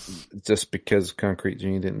sucks. Just because Concrete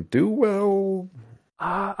Genie didn't do well?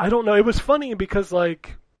 I don't know. It was funny because,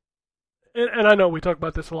 like, and I know we talk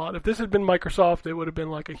about this a lot. If this had been Microsoft, it would have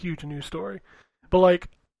been like a huge news story. But like,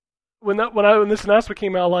 when this announcement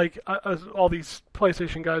came out, like, all these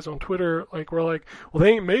PlayStation guys on Twitter, like, were like, "Well,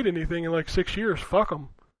 they ain't made anything in like 6 years. Fuck them."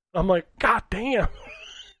 I'm like, God damn.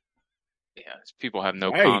 Yeah, people have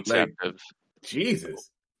no concept of Jesus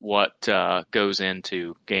what goes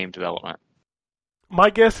into game development. My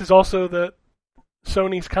guess is also that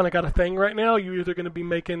Sony's kind of got a thing right now. You're either going to be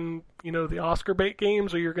making, the Oscar bait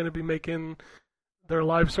games, or you're going to be making their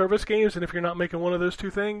live service games. And if you're not making one of those two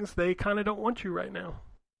things, they kind of don't want you right now.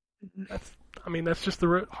 That's just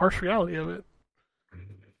the harsh reality of it.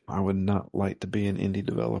 I would not like to be an indie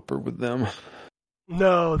developer with them.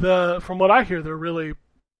 No, from what I hear, they're really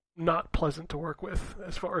not pleasant to work with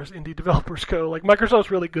as far as indie developers go. Like,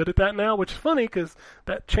 Microsoft's really good at that now, which is funny because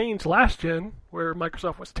that changed last gen, where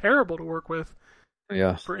Microsoft was terrible to work with.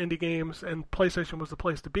 Yeah. For indie games, and PlayStation was the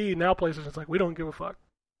place to be. Now PlayStation's like, we don't give a fuck.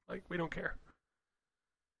 Like, we don't care.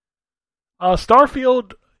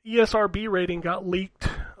 Starfield ESRB rating got leaked.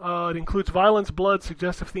 It includes violence, blood,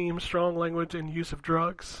 suggestive themes, strong language, and use of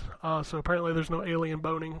drugs. So apparently there's no alien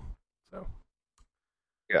boning. So.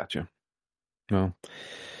 Gotcha. Well,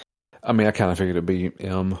 I mean, I kind of figured it'd be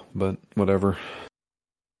M, but whatever.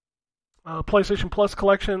 PlayStation Plus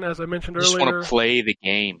collection, as I mentioned earlier. I just want to play the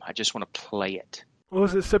game. I just want to play it. What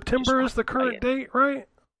was it? September is the current date, right?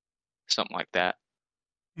 Something like that.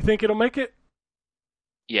 You think it'll make it?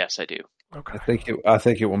 Yes, I do. Okay. I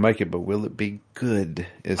think it will make it, but will it be good?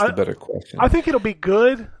 Is the better question. I think it'll be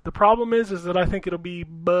good. The problem is that I think it'll be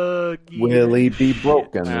buggy. Will he be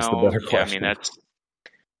broken? Is the better question. I mean,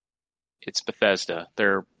 it's Bethesda.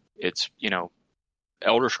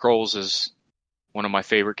 Elder Scrolls is one of my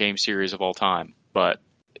favorite game series of all time, but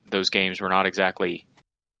those games were not exactly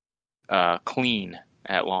clean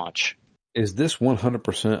at launch. Is this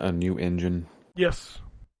 100% a new engine? Yes.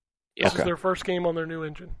 Yes. This is their first game on their new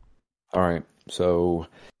engine. All right. So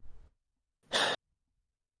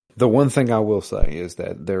the one thing I will say is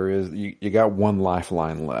that there is you got one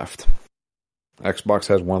lifeline left. Xbox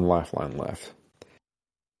has one lifeline left.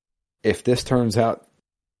 If this turns out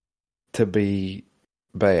to be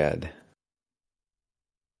bad,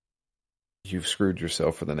 you've screwed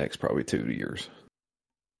yourself for the next probably 2 years.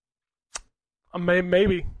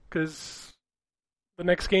 Maybe, because the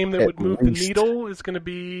next game that would move the needle is going to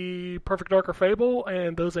be Perfect Dark or Fable,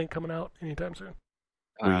 and those ain't coming out anytime soon.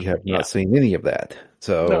 We have not seen any of that.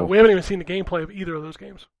 So no, we haven't even seen the gameplay of either of those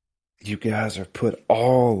games. You guys have put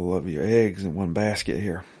all of your eggs in one basket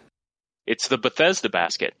here. It's the Bethesda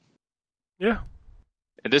basket. Yeah.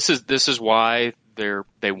 And this is why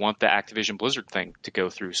they want the Activision Blizzard thing to go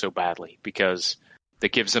through so badly, because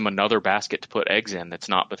that gives them another basket to put eggs in that's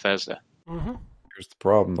not Bethesda. Mm-hmm. Here's the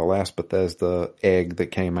problem. The last Bethesda egg that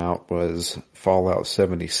came out was Fallout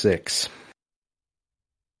 76.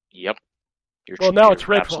 Yep. Now it's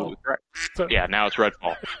Redfall. So, yeah, now it's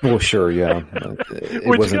Redfall. Well, sure, yeah.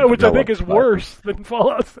 Which I think is worse than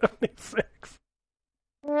Fallout 76.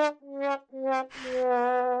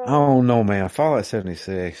 Oh, no, man. Fallout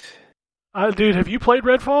 76. Dude, have you played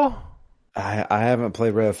Redfall? I haven't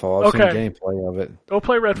played Redfall. I've seen gameplay of it. Go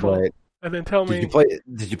play Redfall. And then tell me.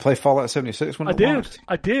 Did you play Fallout 76 when it launched?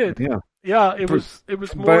 I did. Yeah. Yeah, it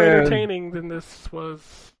was more entertaining than this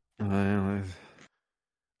was. I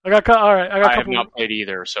have not played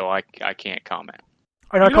either, so I can't comment.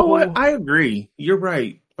 You know what? I agree. You're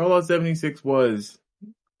right. Fallout 76 was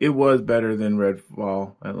It was better than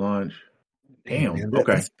Redfall at launch. Damn. Man,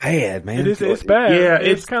 okay. That's bad, man. It's bad. Yeah,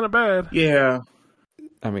 it's kind of bad. Yeah.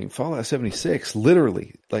 I mean, Fallout 76,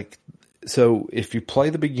 literally, like, so if you play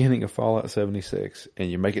the beginning of Fallout 76 and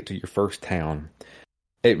you make it to your first town,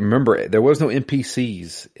 remember, there was no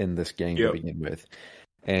NPCs in this game to begin with.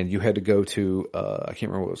 And you had to go to, I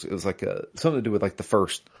can't remember what it was. It was like something to do with like the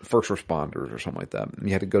first responders or something like that. And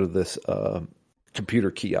you had to go to this computer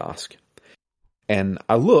kiosk. And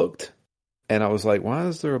I looked, and I was like, why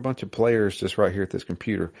is there a bunch of players just right here at this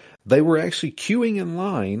computer? They were actually queuing in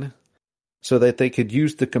line so that they could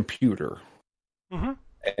use the computer. Mm-hmm.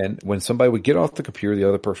 And when somebody would get off the computer, the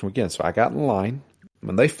other person would get in. So I got in line.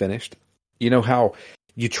 When they finished, you know how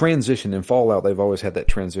you transition in Fallout, they've always had that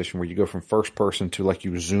transition where you go from first person to like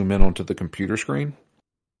you zoom in onto the computer screen.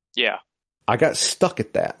 Yeah. I got stuck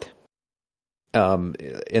at that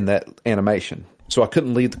in that animation. So I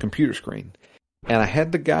couldn't leave the computer screen. And I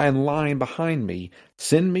had the guy in line behind me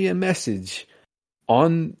send me a message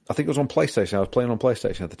on, I think it was on PlayStation. I was playing on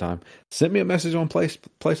PlayStation at the time. Sent me a message on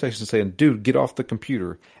PlayStation saying, dude, get off the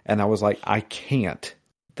computer. And I was like, I can't.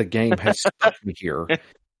 The game has stuck me here.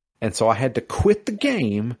 And so I had to quit the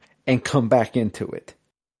game and come back into it.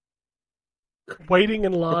 Waiting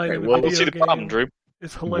in line. Okay, well, we'll see the problem, Drew.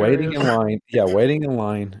 It's hilarious. Waiting in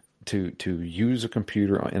line to use a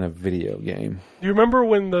computer in a video game. Do you remember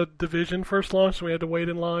when the Division first launched and we had to wait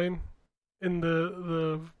in line in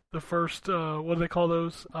the first, what do they call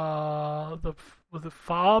those? Was it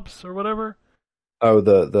FOBs or whatever? Oh,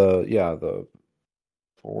 the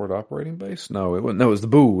forward operating base? No, it wasn't. No, it was the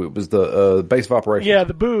BOO. It was the base of operations. Yeah,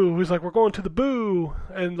 the BOO. It was like, we're going to the BOO.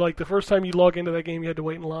 And like the first time you log into that game, you had to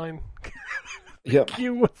wait in line. Yep.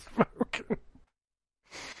 Queue was broken.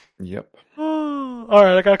 Yep. Oh, all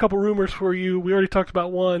right, I got a couple rumors for you. We already talked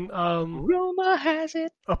about one. Rumor has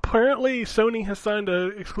it. Apparently, Sony has signed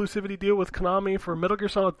an exclusivity deal with Konami for Metal Gear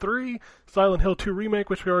Solid 3, Silent Hill 2 Remake,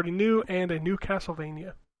 which we already knew, and a new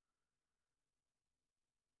Castlevania.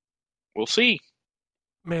 We'll see.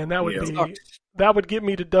 Man, that would get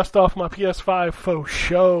me to dust off my PS5 faux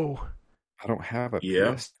show. I don't have a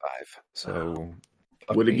PS5, so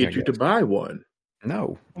would it get you to buy one?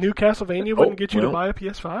 No. New Castlevania wouldn't get you to buy a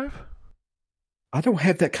PS5? I don't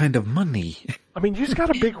have that kind of money. I mean, you just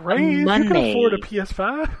got a big raise. You can afford a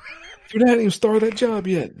PS5. Dude, I hadn't even started that job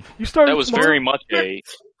yet. You started. That was very much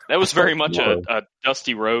a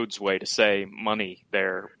Dusty Rhodes way to say money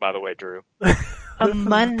there, by the way, Drew.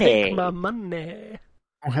 Money. Take my money.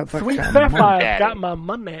 I don't have that Sweet kind of money. I've got my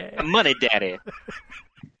money. Money daddy.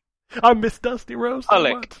 I miss Dusty Rhodes so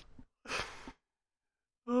much.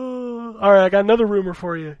 All right, I got another rumor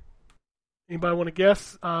for you. Anybody want to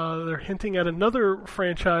guess? They're hinting at another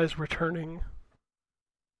franchise returning.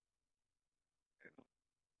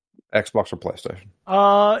 Xbox or PlayStation?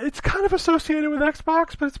 It's kind of associated with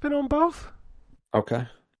Xbox, but it's been on both. Okay.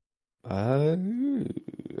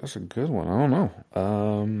 That's a good one. I don't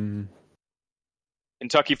know.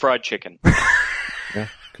 Kentucky Fried Chicken. Yeah,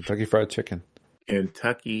 Kentucky Fried Chicken.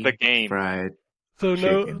 Kentucky the game. Fried So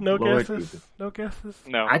Chicken. no Lord guesses? Jesus. No guesses?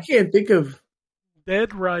 No. I can't think of.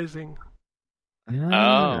 Dead Rising.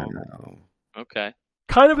 Oh. Okay.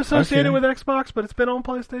 Kind of associated with Xbox, but it's been on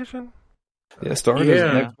PlayStation. Yeah, started as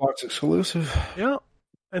an Xbox exclusive. Yeah.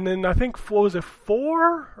 And then I think, what was it,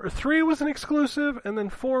 4 or 3 was an exclusive, and then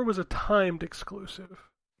 4 was a timed exclusive.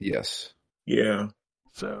 Yes. Yeah.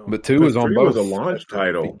 So, but 2 was on 3 both. was a launch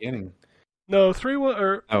title. Beginning. No, 3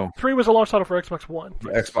 was a launch title for Xbox One.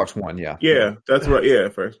 For Xbox One, yeah. Yeah, that's right. Yeah,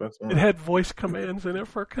 for Xbox One. It had voice commands in it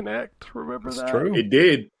for Kinect. Remember that? True. It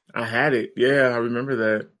did. I had it. Yeah, I remember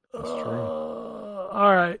that. That's true.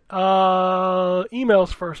 All right. Emails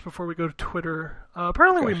first before we go to Twitter.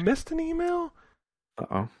 Apparently we missed an email.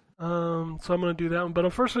 Uh-oh. So I'm going to do that one. But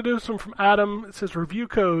I'm first going to do some from Adam. It says, review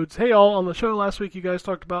codes. Hey, all. On the show last week, you guys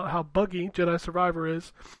talked about how buggy Jedi Survivor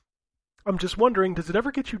is. I'm just wondering, does it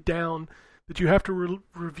ever get you down that you have to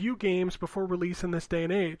review games before release in this day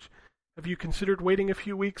and age? Have you considered waiting a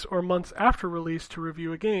few weeks or months after release to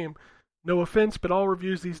review a game? No offense, but all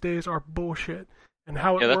reviews these days are bullshit. And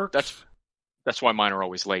how it works... That's why mine are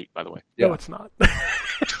always late, by the way. No, it's not.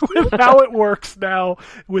 With how it works now,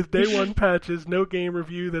 with day one patches, no game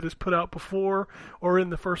review that is put out before or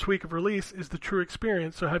in the first week of release is the true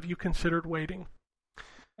experience. So have you considered waiting?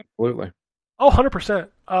 Absolutely. Oh, 100%.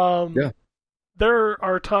 Yeah. There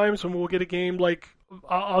are times when we'll get a game like,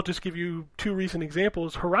 I'll just give you 2 recent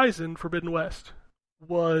examples. Horizon Forbidden West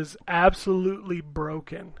was absolutely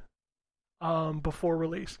broken before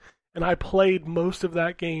release. And I played most of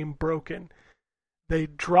that game broken. They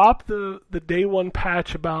dropped the day one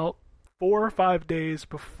patch about 4 or 5 days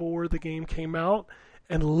before the game came out,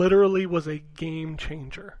 and literally was a game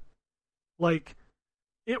changer. Like,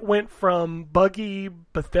 it went from buggy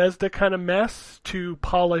Bethesda kind of mess to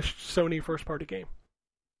polished Sony first-party game.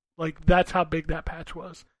 Like, that's how big that patch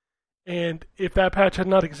was. And if that patch had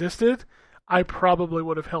not existed, I probably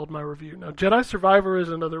would have held my review. Now, Jedi Survivor is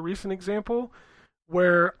another recent example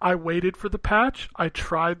where I waited for the patch. I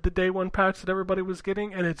tried the day one patch that everybody was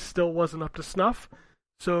getting, and it still wasn't up to snuff.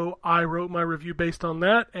 So I wrote my review based on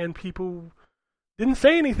that, and people didn't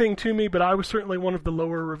say anything to me, but I was certainly one of the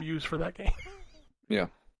lower reviews for that game. Yeah.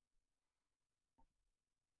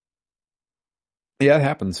 Yeah, it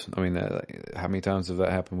happens. I mean, how many times has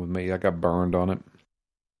that happened with me? I got burned on it.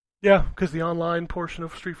 Yeah, because the online portion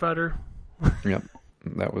of Street Fighter. Yep,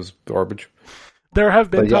 that was garbage. There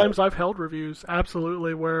have been times I've held reviews,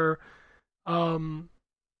 absolutely, where,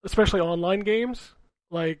 especially online games,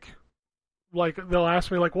 like they'll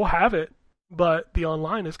ask me, like, we'll have it, but the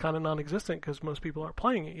online is kind of non-existent because most people aren't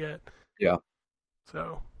playing it yet. Yeah.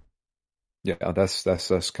 So. Yeah,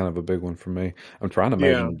 that's kind of a big one for me. I'm trying to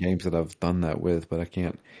imagine games that I've done that with, but I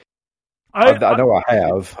can't. I know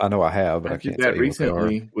I have, but I can't tell you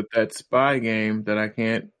recently with that spy game that I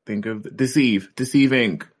can't think of. Deceive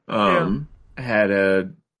Inc. Had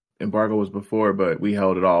a embargo was before, but we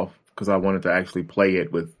held it off because I wanted to actually play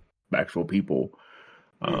it with actual people.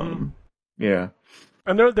 Yeah,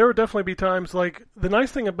 and there would definitely be times like the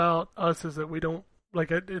nice thing about us is that we don't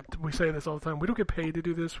we say this all the time. We don't get paid to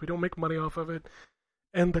do this. We don't make money off of it.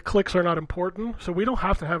 And the clicks are not important, so we don't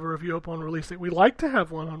have to have a review up on release date. We like to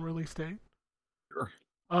have one on release date. Sure.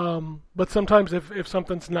 But sometimes if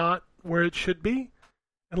something's not where it should be,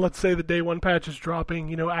 and let's say the day one patch is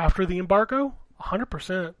dropping, after the embargo,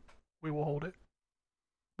 100% we will hold it.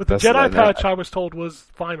 But the Jedi patch, I was told, was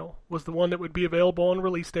final, was the one that would be available on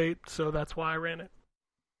release date, so that's why I ran it.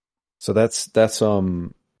 So that's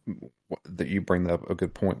that you bring up a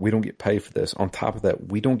good point. We don't get paid for this. On top of that,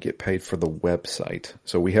 we don't get paid for the website.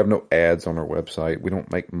 So we have no ads on our website. We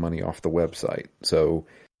don't make money off the website. So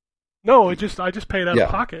no, I just paid out of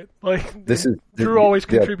pocket. Like Drew always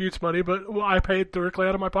contributes money, but I pay it directly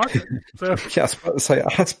out of my pocket. So yeah, I was about to say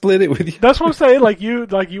I split it with you. That's what I'm saying. Like you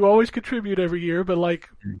always contribute every year, but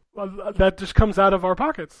that just comes out of our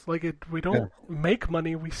pockets. We don't make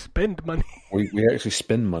money; we spend money. We actually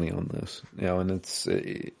spend money on this, and it's.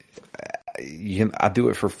 I do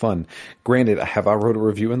it for fun. Granted, have I wrote a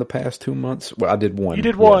review in the past 2 months? Well, I did one. You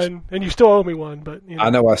did one, and you still owe me one. But I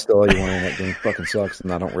know I still owe you one, and that game fucking sucks,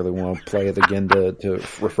 and I don't really want to play it again to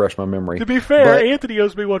refresh my memory. To be fair, Anthony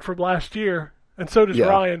owes me one from last year, and so does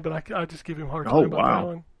Ryan, but I just give him a hard time about that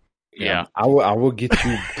one. Yeah. I will get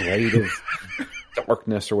you Blade of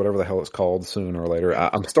Darkness or whatever the hell it's called sooner or later.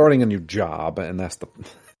 I'm starting a new job, and that's the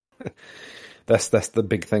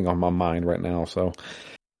big thing on my mind right now. So.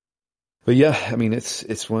 But yeah, I mean,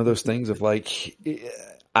 it's one of those things of like,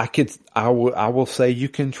 I will say you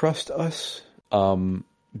can trust us.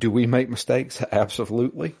 Do we make mistakes?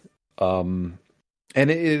 Absolutely. And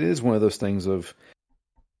it is one of those things of,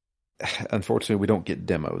 unfortunately, we don't get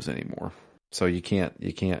demos anymore. So you can't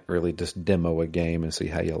really just demo a game and see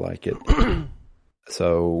how you like it.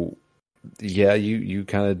 So yeah, you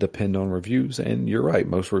kind of depend on reviews, and you're right.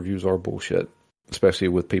 Most reviews are bullshit, especially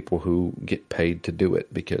with people who get paid to do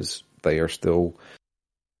it because they are still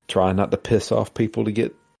trying not to piss off people to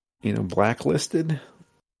get, blacklisted.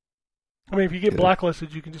 I mean, if you get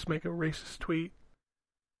blacklisted, you can just make a racist tweet.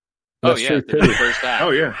 That's true too. Oh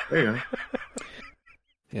yeah, there you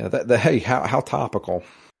go. Yeah, hey, how topical.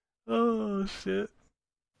 Oh shit.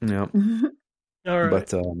 Yeah. All right.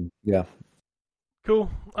 But yeah. Cool.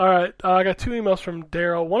 All right. I got 2 emails from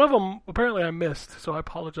Daryl. One of them apparently I missed, so I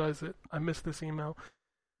apologize that I missed this email.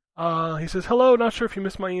 He says, hello, not sure if you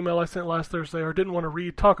missed my email I sent last Thursday or didn't want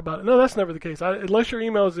to talk about it. No, that's never the case. Unless your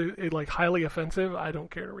email is highly offensive, I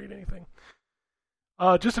don't care to read anything.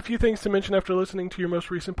 Just a few things to mention after listening to your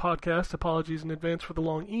most recent podcast. Apologies in advance for the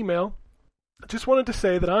long email. I just wanted to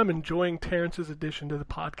say that I'm enjoying Terrence's addition to the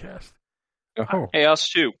podcast. Oh. Hey, us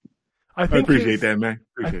too. I appreciate that, man.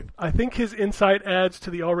 I think his insight adds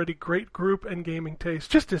to the already great group and gaming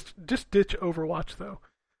taste. Just ditch Overwatch, though.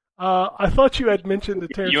 I thought you had mentioned the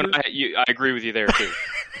Terrence. I agree with you there too.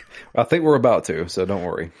 I think we're about to, so don't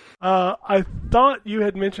worry. I thought you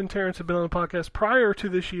had mentioned Terrence had been on the podcast prior to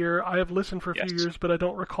this year. I have listened for a few years, but I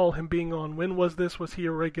don't recall him being on. When was this? Was he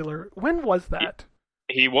a regular? When was that?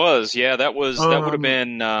 He was. Yeah, that would have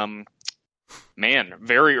been.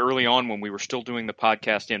 Very early on when we were still doing the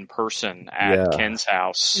podcast in person at Ken's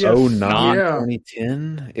house. Yes.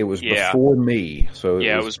 2010. It was before me. So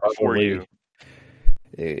it was before you.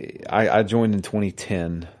 I joined in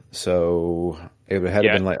 2010, so it had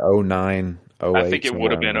been like 09, I think it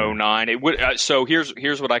would have been 09. It would. So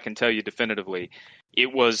here's what I can tell you definitively.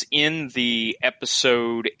 It was in the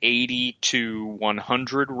episode 80 to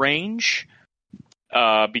 100 range,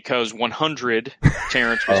 because 100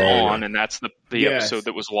 Terrence was on, and that's the episode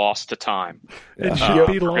that was lost to time. It should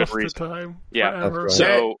be lost to time. Yeah. Forever.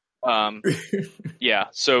 So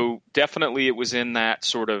so definitely it was in that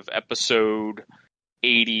sort of episode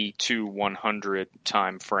 80 to 100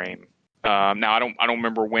 time frame. Now I don't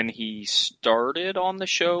remember when he started on the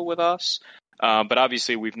show with us, but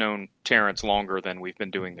obviously we've known Terrence longer than we've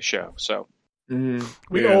been doing the show. So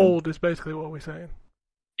old is basically what we're saying.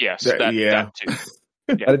 Yes, that too. Yeah.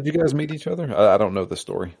 How did you guys meet each other? I don't know the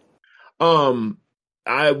story. I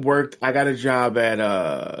got a job at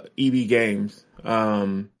EB Games,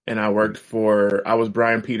 and I was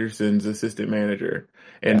Brian Peterson's assistant manager,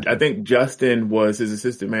 and I think Justin was his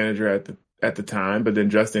assistant manager at the time, but then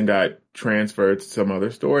Justin got transferred to some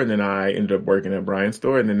other store, and then I ended up working at Brian's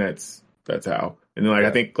store, and then that's how. And then I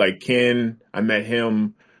think Ken, I met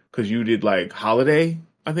him because you did Holiday.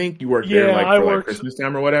 I think you worked there for Christmas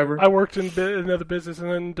time or whatever. I worked in another business,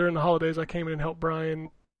 and then during the holidays, I came in and helped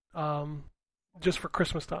Brian, just for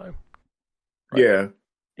Christmas time. Right. Yeah.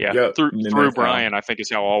 Yeah, yep. Through Brian, I think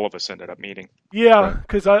is how all of us ended up meeting. Yeah,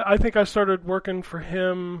 because I think I started working for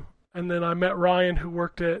him, and then I met Ryan, who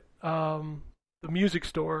worked at the music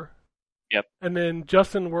store. Yep. And then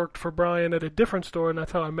Justin worked for Brian at a different store, and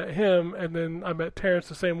that's how I met him. And then I met Terrence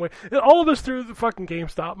the same way. And all of us through the fucking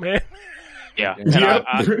GameStop, man. Yeah. And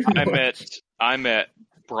I met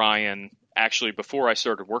Brian actually before I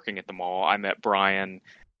started working at the mall. I met Brian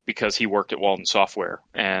because he worked at Walden Software,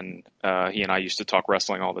 and he and I used to talk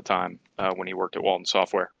wrestling all the time when he worked at Walden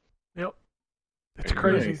Software. Yep. It's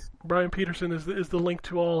crazy. Nice. Brian Peterson is the link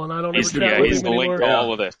to all, and I don't he's ever chat with him he's the anymore. Link to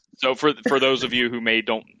all of this. So for those of you who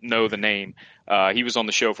don't know the name, he was on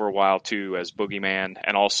the show for a while too as Boogeyman,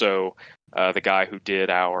 and also the guy who did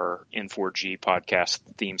our N4G podcast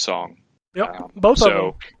theme song. Yep, both of them.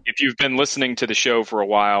 So if you've been listening to the show for a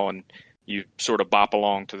while and you sort of bop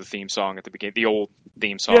along to the theme song at the beginning, the old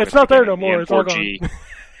theme song. Yeah, it's not there no more. The it's all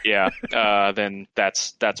gone. Then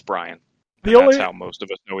that's Brian. That's how most of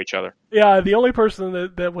us know each other. Yeah, the only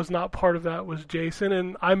person that was not part of that was Jason,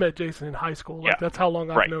 and I met Jason in high school. That's how long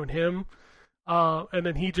I've known him. And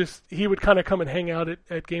then he would kind of come and hang out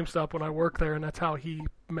at GameStop when I worked there, and that's how he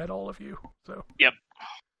met all of you. So. Yep.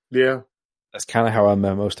 Yeah. That's kind of how I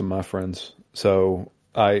met most of my friends. So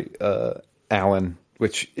Alan,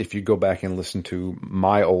 which if you go back and listen to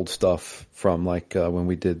my old stuff from when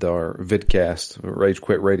we did our vidcast, Rage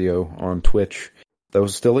Quit Radio on Twitch,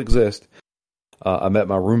 those still exist. I met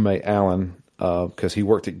my roommate Alan because he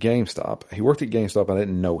worked at GameStop. He worked at GameStop. I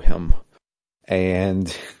didn't know him,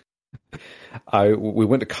 and we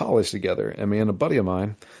went to college together. And me and a buddy of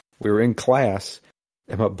mine, we were in class.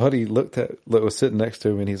 And my buddy was sitting next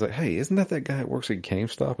to me, and he's like, "Hey, isn't that guy that works at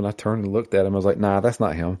GameStop?" And I turned and looked at him. I was like, "Nah, that's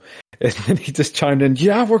not him." And then he just chimed in,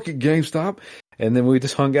 "Yeah, I work at GameStop." And then we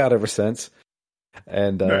just hung out ever since.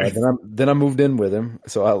 And nice. then I moved in with him,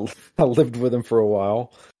 so I lived with him for a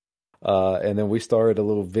while. And then we started a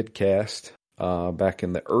little vidcast back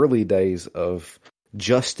in the early days of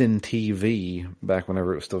Justin TV, back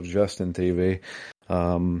whenever it was still Justin TV.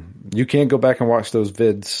 You can go back and watch those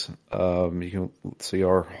vids. You can see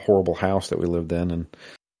our horrible house that we lived in and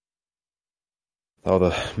all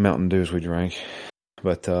the Mountain Dews we drank.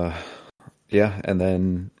 But and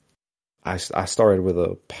then I started with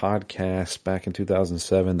a podcast back in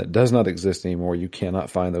 2007 that does not exist anymore. You cannot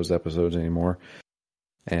find those episodes anymore.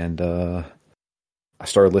 And I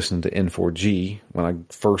started listening to N4G when I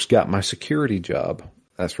first got my security job.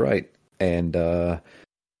 That's right. And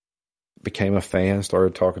became a fan,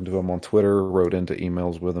 started talking to him on Twitter, wrote into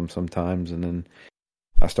emails with him sometimes, and then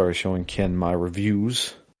I started showing Ken my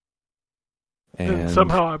reviews. And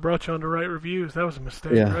somehow I brought you on to write reviews. That was a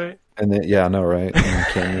mistake, right? And then, I know, right? And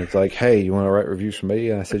Ken was like, "Hey, you want to write reviews for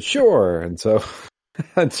me?" And I said, "Sure." And so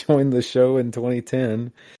I joined the show in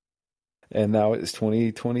 2010, and now it's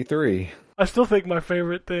 2023. I still think my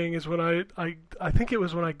favorite thing is when I think it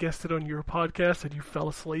was when I guested on your podcast and you fell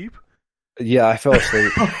asleep. Yeah, I fell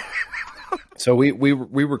asleep. So we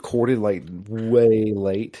recorded way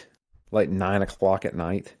late, 9:00 at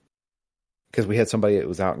night, because we had somebody that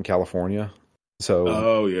was out in California. So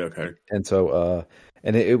okay. And so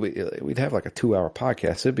and we'd have a 2-hour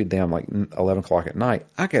podcast. It'd be damn 11:00 at night.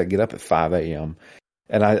 I gotta get up at 5 a.m.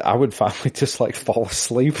 and I would finally just fall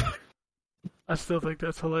asleep. I still think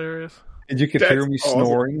that's hilarious. And you could hear me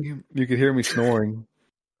snoring. You could hear me snoring.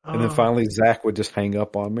 And then finally Zach would just hang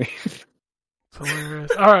up on me. It's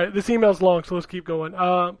hilarious. All right, this email's long, so let's keep going.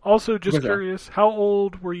 Also, just curious, how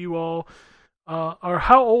old were you all or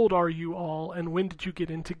how old are you all, and when did you get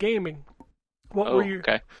into gaming? What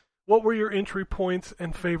were your entry points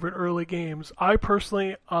and favorite early games? I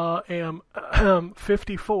personally am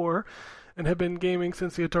 54 and have been gaming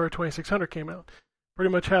since the Atari 2600 came out. Pretty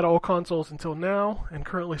much had all consoles until now, and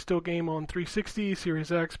currently still game on 360, Series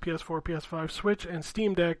X, PS4, PS5, Switch, and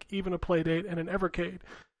Steam Deck, even a Playdate and an Evercade.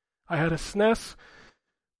 I had a SNES,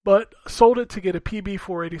 but sold it to get a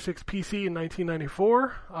PB486 PC in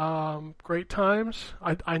 1994. Great times.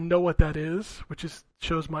 I know what that is, which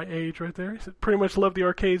shows my age right there. Pretty much loved the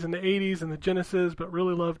arcades in the 80s and the Genesis, but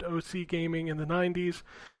really loved OC gaming in the 90s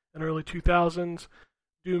and early 2000s.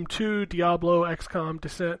 Doom 2, Diablo, XCOM,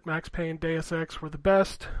 Descent, Max Payne, Deus Ex were the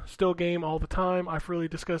best. Still game all the time. I freely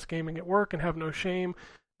discuss gaming at work and have no shame,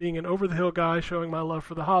 being an over-the-hill guy showing my love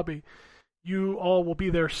for the hobby. You all will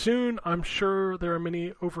be there soon. I'm sure there are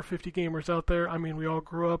many over 50 gamers out there. I mean, we all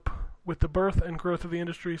grew up with the birth and growth of the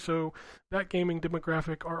industry, so that gaming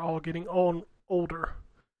demographic are all getting older.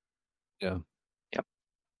 Yeah.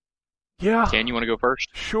 Yeah. Ken, you want to go first?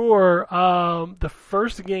 Sure. The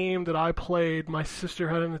first game that I played, my sister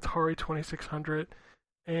had an Atari 2600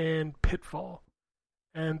 and Pitfall.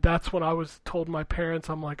 And that's when I was told my parents,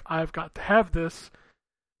 I'm like, I've got to have this.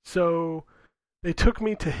 So they took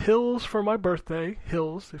me to Hills for my birthday.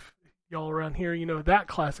 Hills, if y'all around here, you know that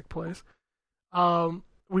classic place.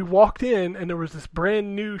 We walked in, and there was this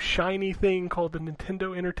brand new shiny thing called the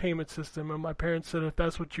Nintendo Entertainment System. And my parents said, if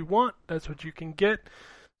that's what you want, that's what you can get.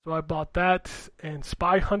 So I bought that, and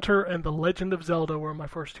Spy Hunter and The Legend of Zelda were my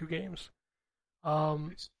first two games. I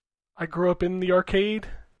grew up in the arcade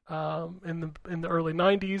in the early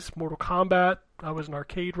 90s. Mortal Kombat, I was an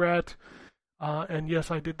arcade rat. And yes,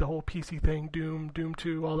 I did the whole PC thing, Doom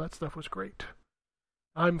 2, all that stuff was great.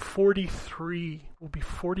 I'm 43, will be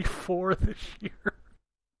 44 this year.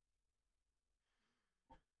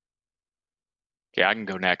 Okay, I can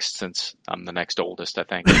go next since I'm the next oldest, I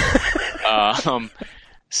think.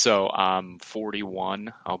 So I'm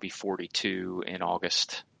 41. I'll be 42 in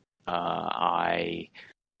August. I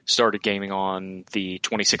started gaming on the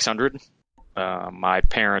 2600. My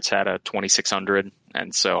parents had a 2600,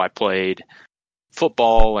 and so I played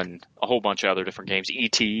football and a whole bunch of other different games.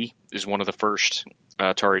 E.T. is one of the first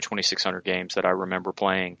Atari 2600 games that I remember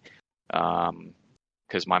playing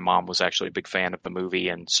because my mom was actually a big fan of the movie,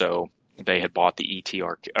 and so they had bought the E.T.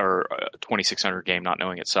 2600 game not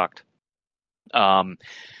knowing it sucked. And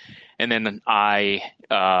then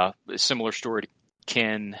similar story to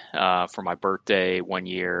Ken, for my birthday one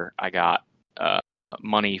year, I got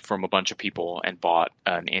money from a bunch of people and bought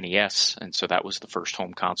an NES. And so that was the first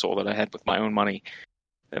home console that I had with my own money,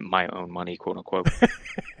 quote unquote.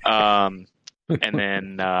 And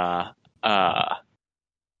then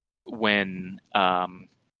when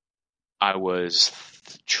I was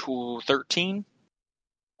 13,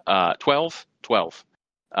 12,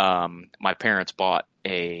 my parents bought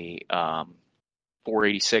a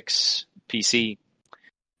 486 PC,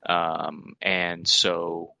 and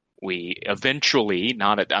so we eventually,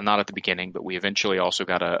 not at the beginning, but we eventually also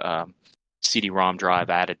got a CD-ROM drive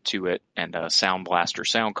added to it and a Sound Blaster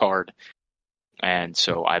sound card, and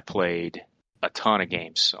so I played a ton of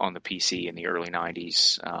games on the PC in the early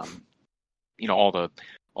 90s.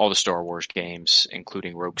 All the Star Wars games,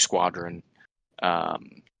 including Rogue Squadron.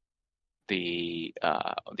 The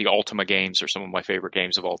Ultima games are some of my favorite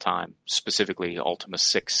games of all time, specifically Ultima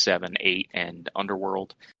 6, 7, 8, and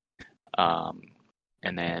Underworld.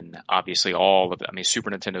 And then obviously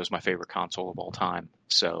Super Nintendo is my favorite console of all time.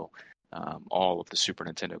 So all of the Super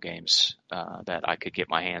Nintendo games that I could get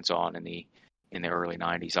my hands on in the early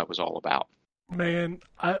 90s, I was all about. Man,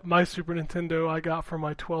 my Super Nintendo I got for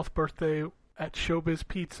my 12th birthday at Showbiz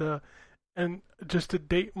Pizza. And just to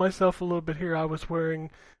date myself a little bit here, I was wearing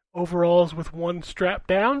overalls with one strap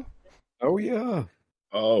down. Oh, yeah.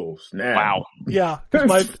 Oh, snap. Wow. Yeah,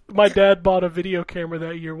 'cause my dad bought a video camera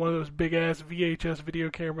that year, one of those big-ass VHS video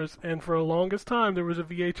cameras, and for the longest time there was a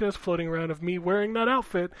VHS floating around of me wearing that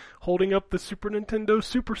outfit, holding up the Super Nintendo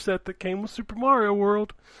Super Set that came with Super Mario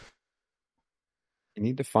World. You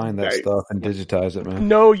need to find that stuff and digitize it, man.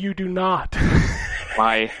 No, you do not.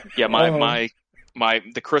 The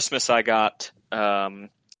Christmas I got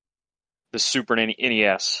the Super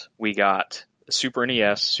NES. We got Super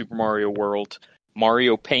NES, Super Mario World,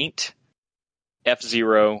 Mario Paint,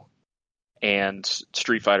 F-Zero, and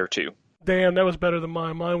Street Fighter 2. Damn, that was better than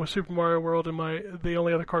mine. Mine was Super Mario World, and the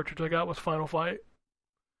only other cartridge I got was Final Fight.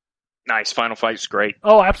 Nice, Final Fight's great.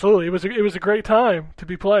 Oh, absolutely. It was a great time to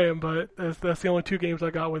be playing, but that's the only two games I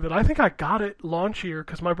got with it. I think I got it launch year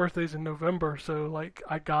because my birthday's in November, so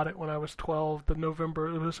I got it when I was 12.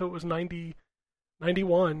 So it was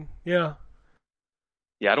 91. Yeah.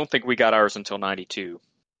 Yeah, I don't think we got ours until 92.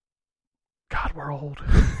 God, we're old.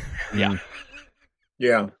 Yeah.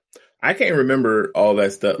 Yeah. I can't remember all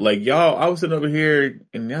that stuff. Like, y'all, I was sitting over here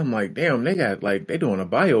and I'm like, damn, they got, like, they doing a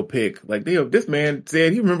biopic. Like, this man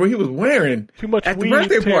said he remember he was wearing Too much at the weed,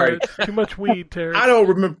 birthday party. Terrence. Too much weed, Terrence. I don't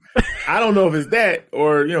remember. I don't know if it's that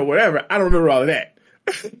or, whatever. I don't remember all of that.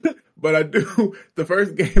 But I do. The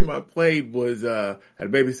first game I played was, at a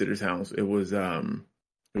babysitter's house. It was on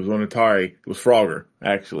Atari. It was Frogger,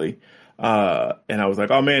 actually. And I was like,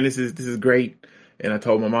 oh man, this is great. And I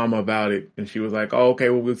told my mama about it, and she was like, "Oh,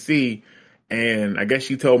 okay, well, we'll see." And I guess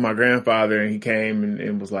she told my grandfather, and he came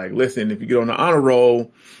and was like, "Listen, if you get on the honor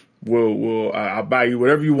roll, I'll buy you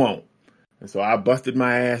whatever you want." And so I busted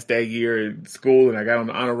my ass that year at school, and I got on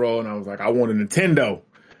the honor roll, and I was like, "I want a Nintendo."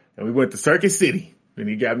 And we went to Circuit City, and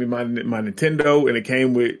he got me my Nintendo, and it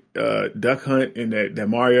came with Duck Hunt and that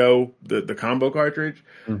Mario the combo cartridge,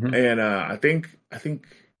 and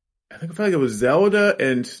I feel like it was Zelda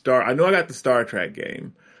and Star. I know I got the Star Trek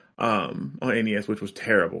game on NES, which was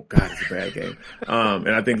terrible. God, it's a bad game.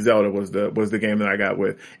 And I think Zelda was the game that I got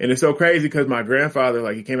with. And it's so crazy because my grandfather,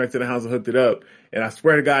 like, he came back to the house and hooked it up. And I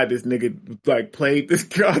swear to God, this nigga like played this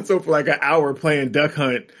console for like an hour playing Duck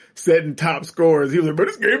Hunt, setting top scores. He was like, "But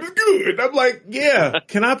this game is good." And I'm like, "Yeah,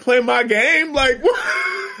 can I play my game?" Like,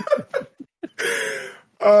 what?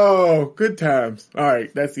 Oh, good times. All right,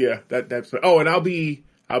 that's. Oh, and I'll be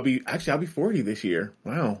 40 this year.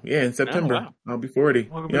 Wow. Yeah, in September. Oh, wow. I'll be 40.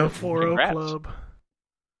 Welcome to the 40 Club.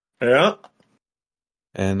 Yeah.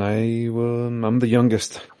 And I'm the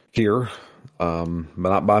youngest here, but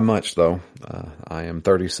not by much though. I am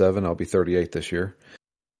 37. I'll be 38 this year.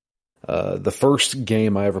 The first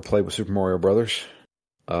game I ever played was Super Mario Brothers.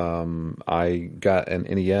 I got an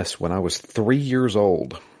NES when I was 3 years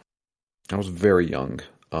old. I was very young.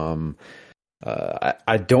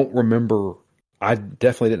 I don't remember. I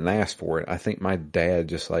definitely didn't ask for it. I think my dad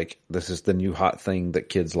just like, this is the new hot thing that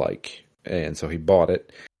kids like. And so he bought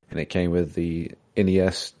it, and it came with the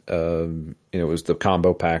NES. It was the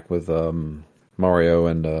combo pack with Mario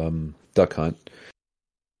and Duck Hunt.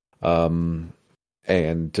 And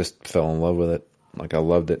just fell in love with it. Like, I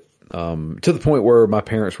loved it. To the point where my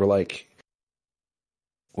parents were like,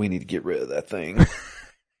 we need to get rid of that thing.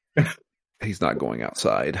 He's not going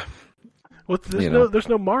outside. There's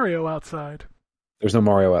no Mario outside. There's no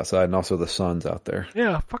Mario outside, and also the sun's out there.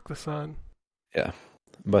 Yeah, fuck the sun. Yeah,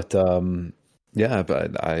 but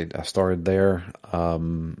I started there,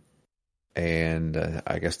 and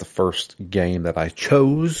I guess the first game that I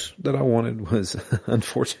chose that I wanted was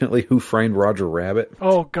unfortunately Who Framed Roger Rabbit.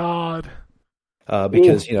 Oh God!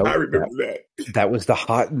 Because I remember that was the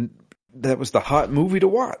hot movie to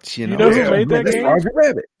watch. You know who made that game? Roger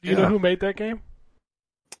Rabbit. Do you know who made that game?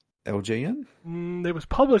 LJN? It was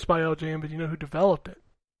published by LJN, but you know who developed it?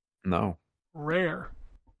 No. Rare.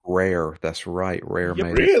 That's right. Rare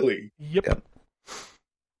made it. Really? Yep.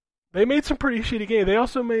 They made some pretty shitty games. They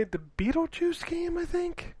also made the Beetlejuice game, I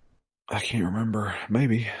think. I can't remember.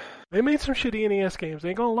 Maybe. They made some shitty NES games.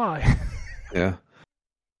 Ain't gonna lie. Yeah.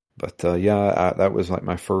 But that was like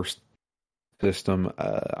my first system.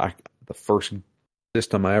 The first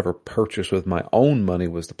system I ever purchased with my own money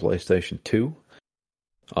was the PlayStation 2.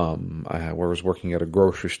 I was working at a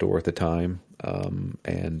grocery store at the time,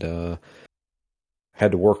 and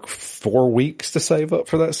had to work 4 weeks to save up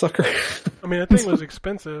for that sucker. I mean, that thing was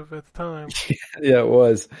expensive at the time. Yeah, it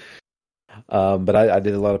was. But I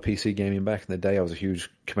did a lot of PC gaming back in the day. I was a huge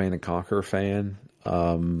Command and Conquer fan.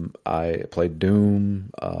 I played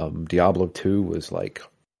Doom. Diablo 2 was like,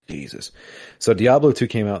 Jesus. So Diablo 2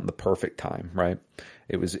 came out in the perfect time, right?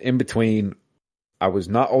 It was in between. I was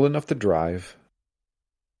not old enough to drive,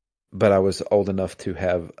 but I was old enough to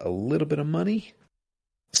have a little bit of money.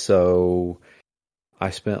 So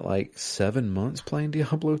I spent like 7 months playing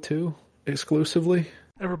Diablo 2 exclusively.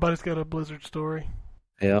 Everybody's got a Blizzard story.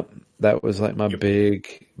 Yep. That was like my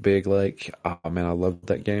big, like, oh man, I loved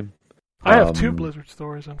that game. I have 2 Blizzard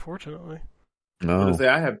stories, unfortunately. No.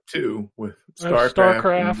 I have 2 with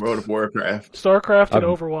StarCraft and World of Warcraft. StarCraft and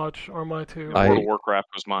Overwatch are my 2. World of Warcraft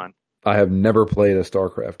was mine. I have never played a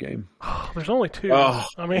StarCraft game. There's only 2. Oh,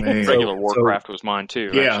 I mean, regular Warcraft was mine too.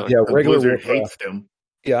 Yeah, actually. Regular Blizzard Warcraft hates them.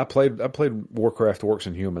 Yeah, I played Warcraft Orcs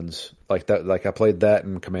and Humans like that. Like I played that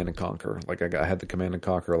and Command and Conquer. Like I had the Command and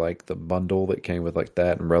Conquer, like the bundle that came with like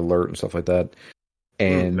that and Red Alert and stuff like that.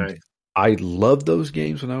 And nice. I loved those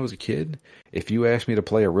games when I was a kid. If you ask me to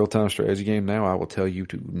play a real-time strategy game now, I will tell you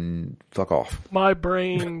to fuck off. My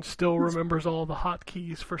brain still remembers all the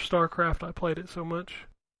hotkeys for StarCraft. I played it so much.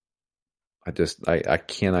 I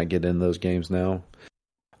cannot get in those games now.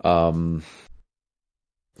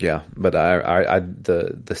 Yeah, but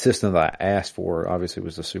the system that I asked for obviously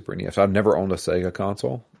was the Super NES. I've never owned a Sega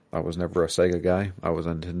console. I was never a Sega guy. I was a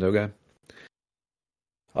Nintendo guy.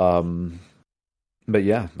 But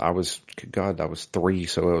yeah, I was 3,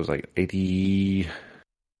 so it was like 80,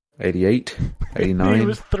 88, 89. He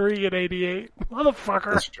was 3 in 88.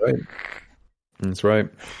 Motherfucker. That's right. That's right.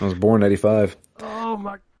 I was born in 85. Oh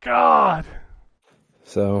my God.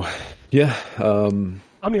 So, yeah. I'm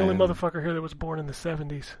the only motherfucker here that was born in the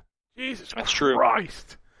 70s. Jesus That's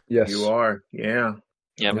Christ. true. Yes. You are. Yeah.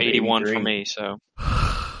 Yeah, 81 for me, so.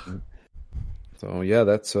 So, yeah,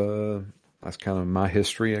 that's kind of my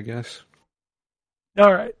history, I guess.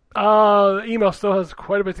 All right. The email still has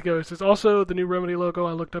quite a bit to go. It says, also, the new Remedy logo,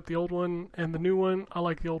 I looked up the old one and the new one. I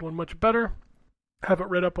like the old one much better. Haven't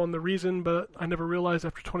read up on the reason, but I never realized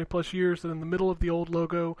after 20 plus years that in the middle of the old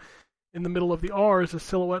logo, in the middle of the R, is a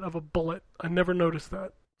silhouette of a bullet. I never noticed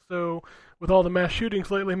that. So, with all the mass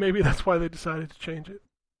shootings lately, maybe that's why they decided to change it.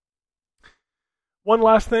 One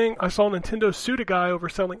last thing, I saw Nintendo sued a guy over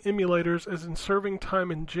selling emulators as in serving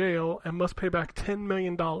time in jail and must pay back $10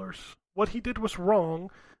 million. What he did was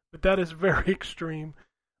wrong, but that is very extreme.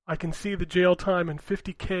 I can see the jail time in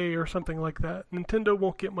 $50K or something like that. Nintendo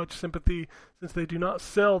won't get much sympathy since they do not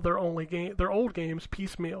sell their old games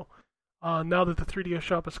piecemeal. Now that the 3DS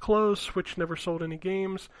shop is closed, Switch never sold any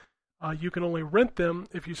games. You can only rent them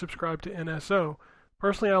if you subscribe to NSO.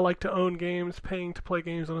 Personally, I like to own games. Paying to play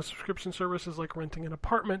games on a subscription service is like renting an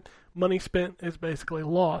apartment. Money spent is basically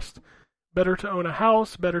lost. Better to own a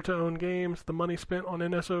house, better to own games. The money spent on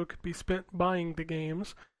NSO could be spent buying the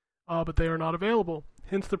games, but they are not available.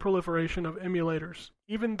 Hence the proliferation of emulators.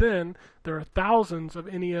 Even then, there are thousands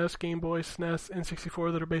of NES, Game Boy, SNES,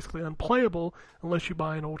 N64 that are basically unplayable unless you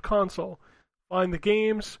buy an old console. Find the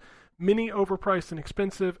games, many overpriced and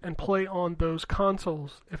expensive, and play on those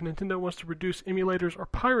consoles. If Nintendo wants to reduce emulators or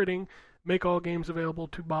pirating, make all games available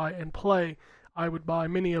to buy and play. I would buy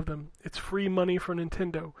many of them. It's free money for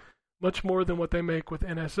Nintendo. Much more than what they make with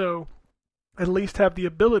NSO. At least have the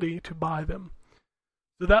ability to buy them.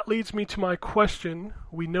 So that leads me to my question.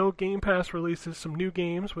 We know Game Pass releases some new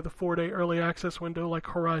games with a 4-day early access window like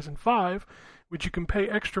Horizon 5, which you can pay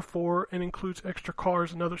extra for and includes extra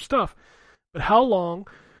cars and other stuff. But how long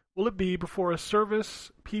will it be before a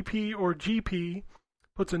service, PP or GP,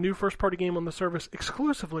 puts a new first-party game on the service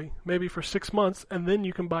exclusively, maybe for 6 months, and then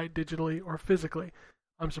you can buy it digitally or physically?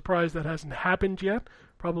 I'm surprised that hasn't happened yet,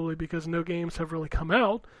 probably because no games have really come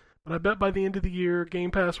out, but I bet by the end of the year,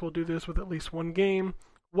 Game Pass will do this with at least one game.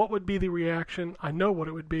 What would be the reaction? I know what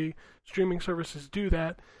it would be. Streaming services do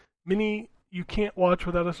that. Many you can't watch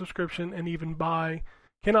without a subscription and even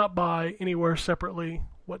cannot buy anywhere separately.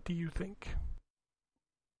 What do you think?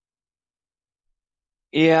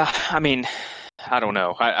 Yeah, I mean, I don't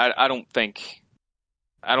know. I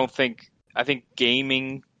think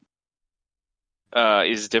gaming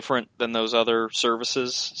is different than those other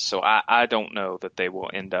services, so I don't know that they will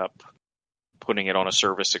end up putting it on a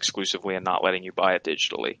service exclusively and not letting you buy it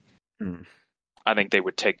digitally. I think they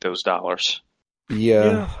would take those dollars.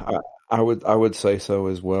 Yeah. I would say so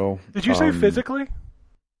as well. Did you say physically?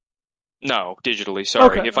 No, digitally.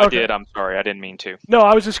 Sorry. Okay, if I did, I'm sorry. I didn't mean to. No,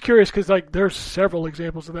 I was just curious because there's several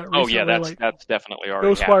examples of that recently. Oh, yeah, that's definitely already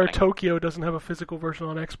Ghostwire happening. Tokyo doesn't have a physical version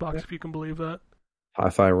on Xbox, if you can believe that.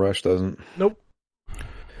 Hi-Fi Rush doesn't. Nope.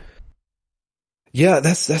 Yeah,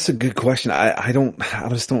 that's a good question. I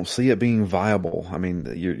just don't see it being viable. I mean,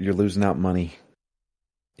 you're losing out money,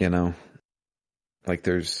 you know. Like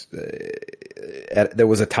there was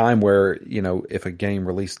a time where, you know, if a game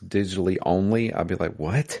released digitally only, I'd be like,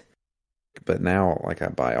 what? But now, like, I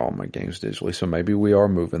buy all my games digitally, so maybe we are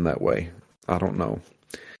moving that way. I don't know.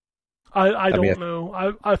 I don't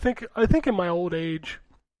know. I think in my old age,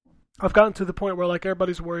 I've gotten to the point where like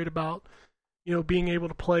everybody's worried about, you know, being able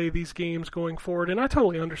to play these games going forward, and I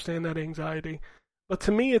totally understand that anxiety. But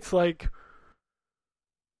to me, it's like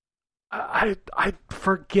I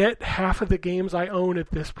forget half of the games I own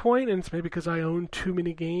at this point, and it's maybe because I own too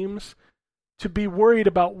many games to be worried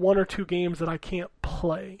about one or two games that I can't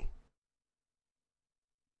play.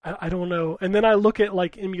 I don't know. And then I look at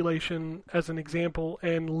like emulation as an example,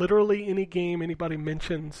 and literally any game anybody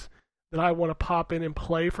mentions that I want to pop in and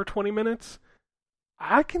play for 20 minutes,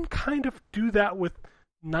 I can kind of do that with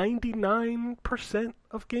 99%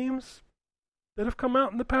 of games that have come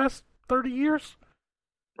out in the past 30 years.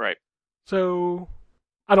 Right. So,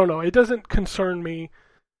 I don't know. It doesn't concern me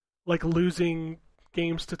like losing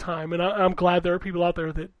games to time. And I'm glad there are people out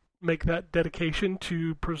there that make that dedication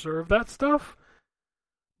to preserve that stuff.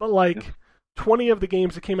 But like 20 of the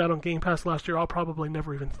games that came out on Game Pass last year, I'll probably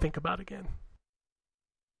never even think about again.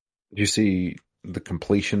 Did you see the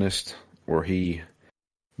completionist where he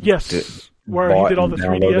where he did all the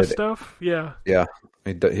 3DS stuff. Yeah.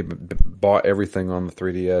 He bought everything on the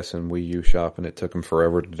 3DS and Wii U shop, and it took him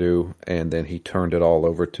forever to do. And then he turned it all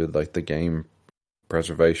over to like the Game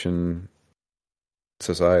Preservation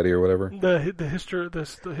Society or whatever.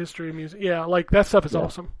 The history music. Yeah, like that stuff is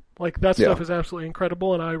awesome. Like that stuff is absolutely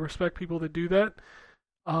incredible, and I respect people that do that.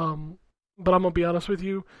 But I'm gonna be honest with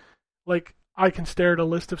you, like I can stare at a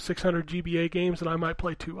list of 600 GBA games, and I might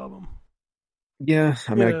play 2 of them. Yeah,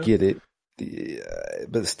 I mean, I get it. Yeah,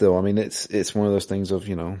 but still, I mean, it's one of those things of,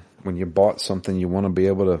 when you bought something, you want to be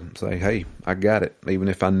able to say, hey, I got it, even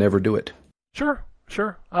if I never do it. Sure.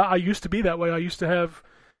 I used to be that way. I used to have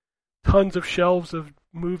tons of shelves of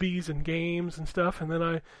movies and games and stuff, and then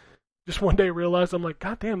I just one day realized, I'm like,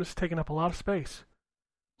 God damn, this is taking up a lot of space.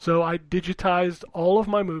 So I digitized all of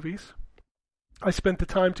my movies. I spent the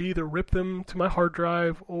time to either rip them to my hard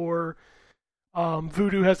drive or...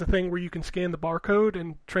 Voodoo has a thing where you can scan the barcode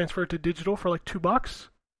and transfer it to digital for like $2.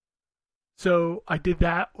 So I did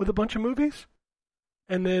that with a bunch of movies.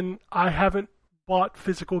 And then I haven't bought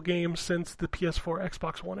physical games since the PS4,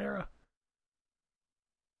 Xbox One era.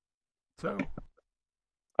 So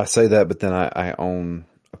I say that, but then I own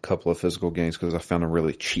a couple of physical games because I found them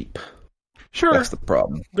really cheap. Sure. That's the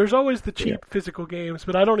problem. There's always the cheap physical games,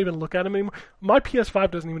 but I don't even look at them anymore. My PS5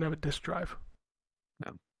 doesn't even have a disc drive.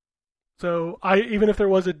 No. So even if there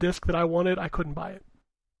was a disc that I wanted, I couldn't buy it.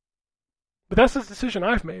 But that's the decision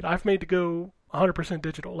I've made. I've made to go 100%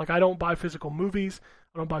 digital. Like I don't buy physical movies,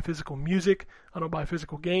 I don't buy physical music, I don't buy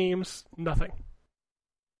physical games, nothing. I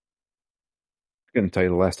couldn't tell you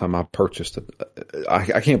the last time I purchased it.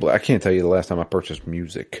 I can't tell you the last time I purchased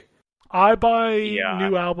music. I buy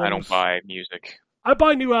new albums. I don't buy music. I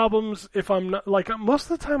buy new albums if I'm not like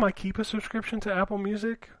most of the time I keep a subscription to Apple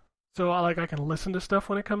Music. So I can listen to stuff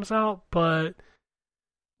when it comes out, but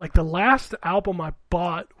like the last album I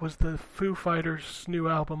bought was the Foo Fighters' new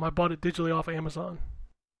album. I bought it digitally off Amazon.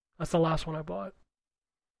 That's the last one I bought.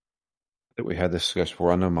 That we had this discussion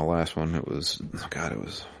before. I know my last one. It was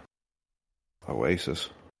Oasis.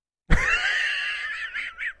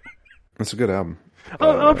 It's a good album.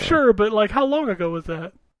 I'm sure, but like, how long ago was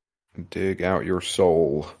that? Dig Out Your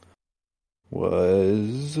Soul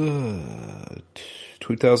was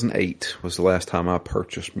 2008 was the last time I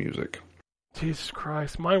purchased music. Jesus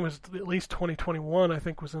Christ. Mine was at least 2021, I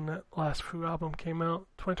think, was when that last Foo album came out.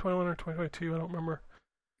 2021 or 2022, I don't remember.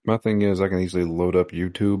 My thing is I can easily load up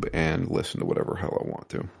YouTube and listen to whatever hell I want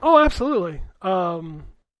to. Oh, absolutely.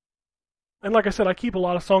 And like I said, I keep a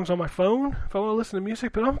lot of songs on my phone if I want to listen to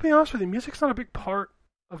music, but I'm going to be honest with you, music's not a big part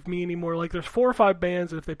of me anymore. Like, there's 4 or 5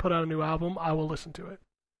 bands that if they put out a new album, I will listen to it.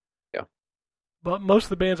 Yeah. But most of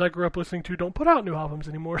the bands I grew up listening to don't put out new albums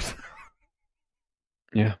anymore. So.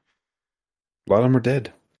 Yeah. A lot of them are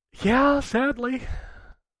dead. Yeah, sadly.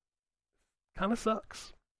 Kind of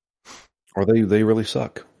sucks. Or they really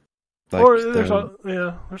suck. Like, or there's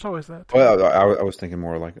always that. Too. Well, I was thinking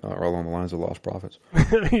more like along the lines of Lost Prophets.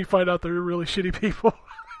 You find out they're really shitty people.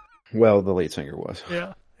 Well, the lead singer was.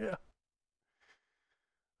 Yeah.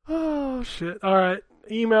 Oh, shit. All right.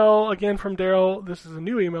 Email again from Daryl. This is a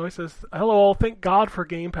new email. He says, "Hello all. Thank God for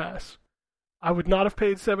Game Pass. I would not have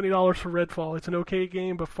paid $70 for Redfall. It's an okay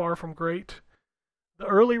game, but far from great. The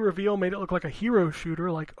early reveal made it look like a hero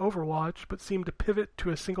shooter like Overwatch, but seemed to pivot to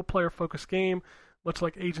a single-player focused game, much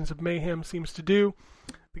like Agents of Mayhem seems to do.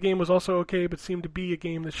 The game was also okay, but seemed to be a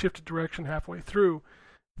game that shifted direction halfway through.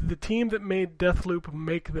 Did the team that made Deathloop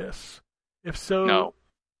make this? If so, no.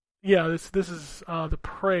 Yeah, this is the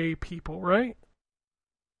Prey people, right?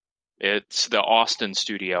 It's the Austin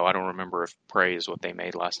studio. I don't remember if Prey is what they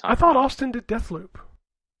made last time. I thought Austin did Deathloop.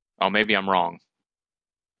 Oh, maybe I'm wrong.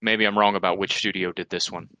 Maybe I'm wrong about which studio did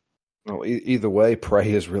this one. Well, either way,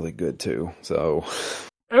 Prey is really good too. So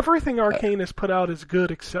everything Arcane has put out is good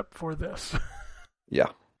except for this. Yeah.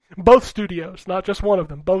 Both studios, not just one of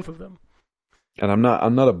them, both of them. And I'm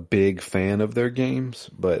not a big fan of their games,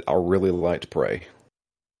 but I really liked Prey.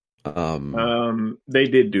 They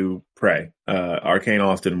did do Prey. Arcane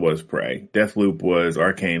Austin was Prey. Deathloop was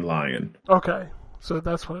Arcane Lion. Okay, so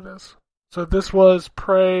that's what it is. So this was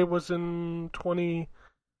Prey was in 2017.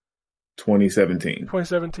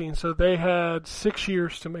 2017. So they had 6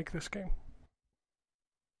 years to make this game.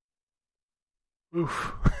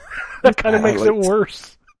 Oof. That kind of makes it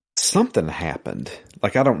worse. Something happened.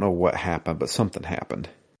 Like, I don't know what happened, but something happened.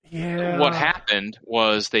 Yeah. What happened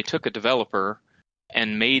was they took a developer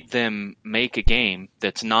and made them make a game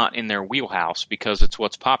that's not in their wheelhouse because it's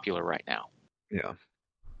what's popular right now. Yeah.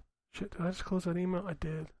 Shit, did I just close that email? I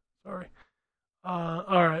did. Sorry. All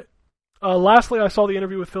right. Lastly, I saw the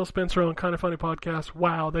interview with Phil Spencer on Kind of Funny podcast.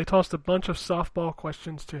 Wow, they tossed a bunch of softball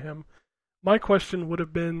questions to him. My question would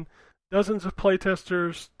have been, dozens of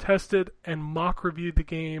playtesters tested and mock reviewed the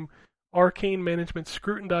game. Arcane management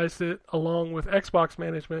scrutinized it along with Xbox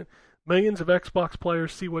management. Millions of Xbox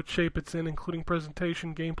players see what shape it's in, including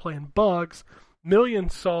presentation, gameplay, and bugs.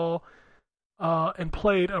 Millions saw and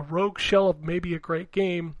played a rogue shell of maybe a great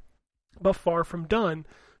game, but far from done.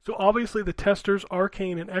 So obviously the testers,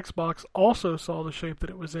 Arcane and Xbox, also saw the shape that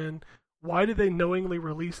it was in. Why did they knowingly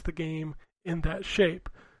release the game in that shape?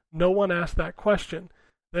 No one asked that question.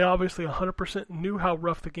 They obviously 100% knew how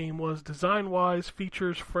rough the game was, design-wise,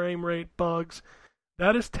 features, frame rate, bugs.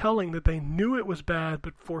 That is telling that they knew it was bad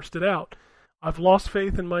but forced it out. I've lost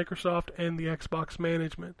faith in Microsoft and the Xbox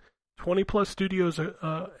management. 20-plus studios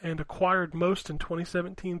and acquired most in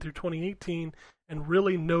 2017 through 2018, and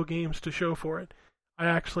really no games to show for it. I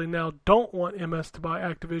actually now don't want MS to buy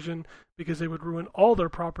Activision because they would ruin all their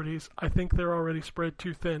properties. I think they're already spread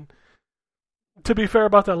too thin. To be fair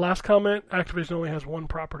about that last comment, Activision only has one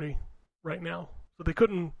property right now, so they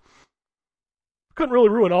couldn't really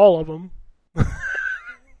ruin all of them.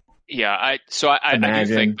 Yeah, I do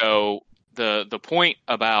think though the point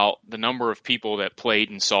about the number of people that played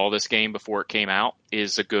and saw this game before it came out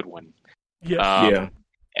is a good one. Yes. Yeah.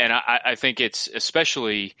 And I think it's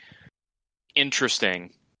especially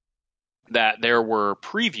interesting that there were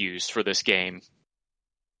previews for this game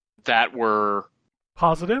that were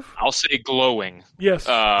positive. I'll say glowing. Yes.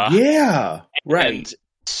 Yeah. Right. And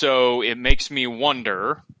so it makes me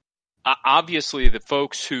wonder. Obviously, the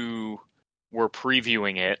folks who were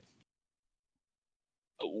previewing it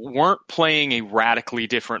weren't playing a radically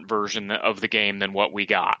different version of the game than what we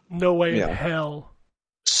got. No way in hell.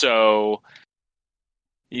 So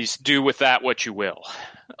you do with that what you will.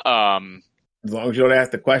 As long as you don't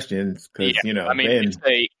ask the questions, because I mean, it's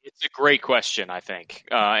a great question, I think,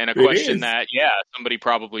 and a question that somebody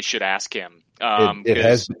probably should ask him. It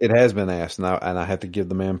has been asked, and I have to give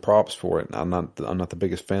the man props for it. I'm not the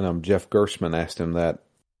biggest fan of him. Jeff Gerstmann asked him that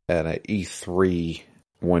at an E3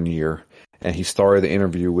 one year, and he started the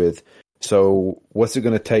interview with, "So, what's it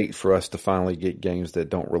going to take for us to finally get games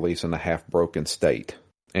that don't release in a half-broken state?"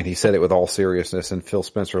 And he said it with all seriousness, and Phil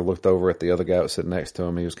Spencer looked over at the other guy that was sitting next to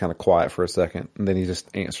him. He was kind of quiet for a second, and then he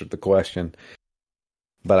just answered the question.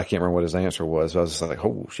 But I can't remember what his answer was. I was just like,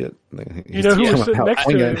 "Oh shit!" You know who was sitting next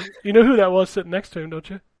to him? You know who that was sitting next to him, don't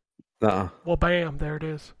you? Uh-uh. Well, bam! There it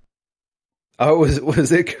is. Oh,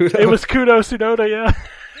 was it Kudo? It was Kudo Tsunoda, yeah.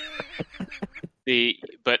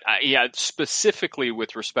 Specifically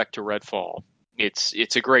with respect to Redfall,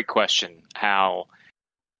 it's a great question how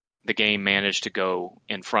the game managed to go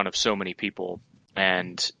in front of so many people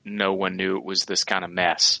and no one knew it was this kind of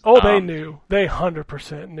mess. Oh, they knew. They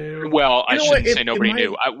 100% knew. Well, I shouldn't say nobody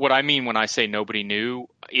knew. What I mean when I say nobody knew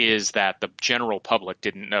is that the general public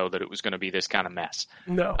didn't know that it was going to be this kind of mess.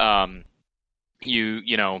 No.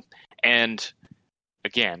 And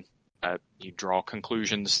again, you draw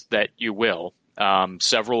conclusions that you will.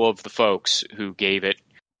 Several of the folks who gave it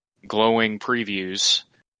glowing previews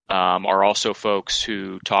are also folks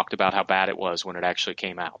who talked about how bad it was when it actually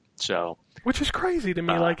came out. So, which is crazy to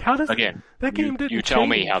me. Like, how does that game didn't change? You tell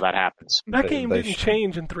me how that happens. That game didn't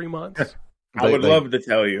change in 3 months. I would love to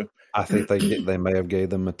tell you. I think they may have gave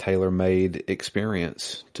them a tailor-made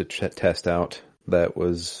experience to test out that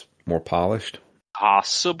was more polished.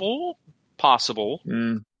 Possible.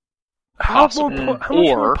 Mm. How much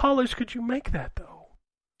more polished could you make that, though?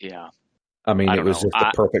 Yeah. I mean, it was just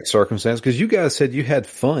the perfect circumstance, because you guys said you had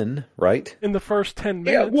fun, right? In the first 10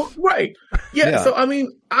 minutes. Yeah, well, right. Yeah, so I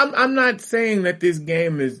mean, I'm not saying that this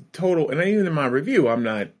game is total, and even in my review, I'm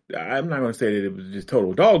not going to say that it was just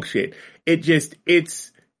total dog shit. It's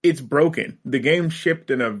broken. The game shipped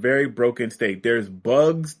in a very broken state. There's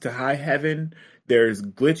bugs to high heaven. There's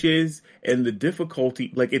glitches, and the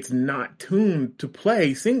difficulty, like, it's not tuned to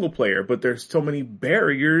play single player, but there's so many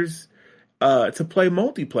barriers to play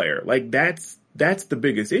multiplayer. Like, that's the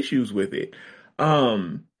biggest issues with it.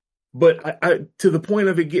 But I, to the point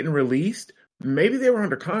of it getting released, maybe they were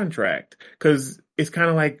under contract, because it's kind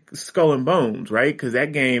of like Skull and Bones, right? Because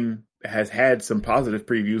that game has had some positive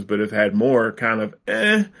previews, but have had more kind of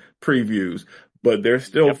previews. But they're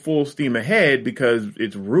still full steam ahead because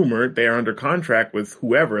it's rumored they're under contract with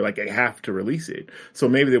whoever, like, they have to release it. So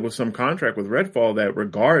maybe there was some contract with Redfall that,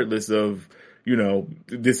 regardless of,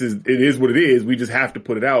 it is what it is. We just have to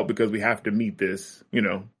put it out because we have to meet this,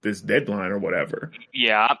 this deadline or whatever.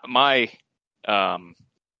 Yeah, I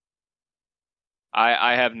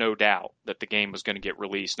have no doubt that the game was going to get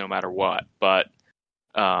released no matter what. But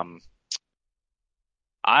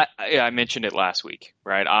I mentioned it last week,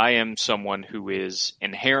 right? I am someone who is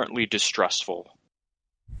inherently distrustful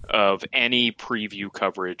of any preview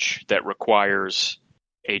coverage that requires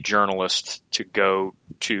a journalist to go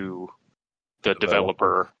to the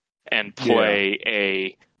developer and play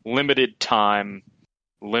a limited time,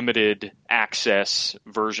 limited access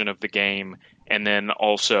version of the game, and then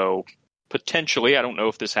also potentially, I don't know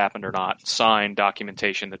if this happened or not, sign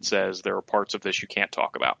documentation that says there are parts of this you can't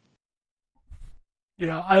talk about.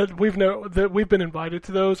 Yeah, we've been invited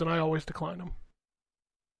to those, and I always decline them.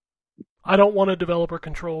 I don't want a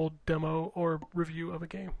developer-controlled demo or review of a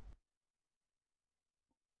game.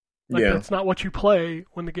 That's not what you play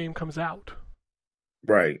when the game comes out.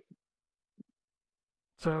 Right.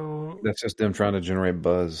 So that's just them trying to generate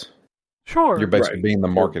buzz. Sure. You're basically being the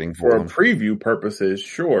marketing for them. For preview purposes,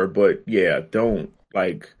 sure, but don't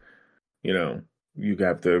you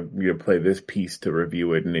have to play this piece to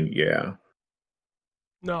review it, and then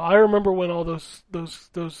No, I remember when all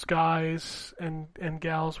those guys and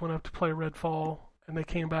gals went up to play Redfall, and they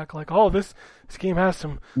came back like, "Oh, this game has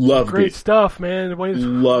some great stuff, man. Wait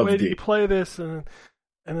do you play this?" And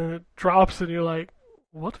then it drops, and you're like,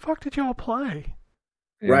 "What the fuck did y'all play?"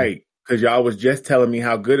 Right, because y'all was just telling me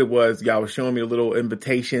how good it was. Y'all was showing me little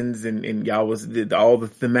invitations, and y'all did all the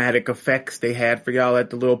thematic effects they had for y'all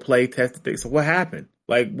at the little play test thing. So what happened?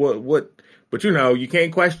 Like what? But you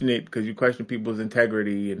can't question it because you question people's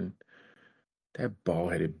integrity and that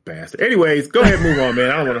bald-headed bastard. Anyways, go ahead and move on,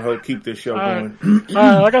 man. I don't want to keep this show going.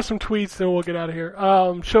 I got some tweets, then we'll get out of here.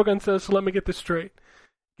 Shogun says, so let me get this straight.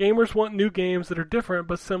 Gamers want new games that are different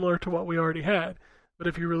but similar to what we already had. But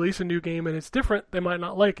if you release a new game and it's different, they might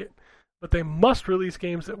not like it. But they must release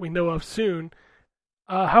games that we know of soon.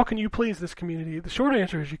 How can you please this community? The short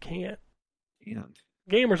answer is you can't. Yeah.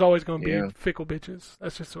 Gamers always going to be fickle bitches.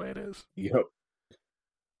 That's just the way it is. Yep.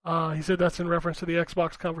 He said that's in reference to the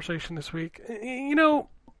Xbox conversation this week.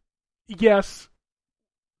 Yes,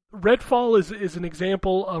 Redfall is an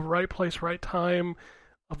example of right place, right time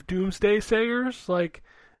of doomsday sayers. Like,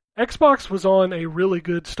 Xbox was on a really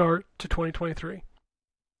good start to 2023.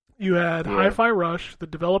 You had Hi-Fi Rush, the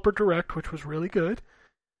developer direct, which was really good.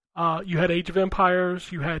 You had Age of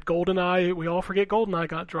Empires. You had GoldenEye. We all forget GoldenEye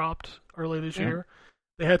got dropped early this year.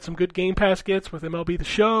 They had some good Game Pass gets with MLB The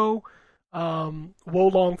Show,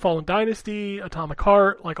 Wolong Fallen Dynasty, Atomic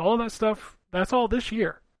Heart, like all of that stuff. That's all this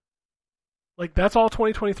year. Like, that's all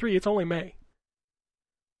 2023. It's only May.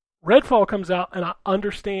 Redfall comes out, and I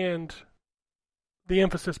understand the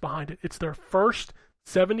emphasis behind it. It's their first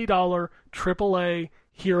 $70 AAA,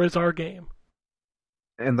 here is our game.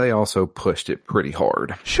 And they also pushed it pretty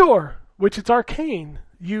hard. Sure, which it's Arcane.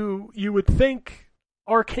 You would think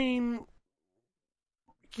Arcane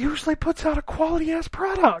usually puts out a quality-ass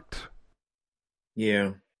product.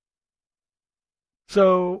 Yeah.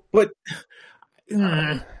 So... But...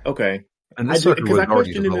 okay. And this sucker was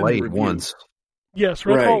already delayed once. Yes,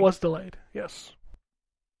 Redfall was delayed. Yes.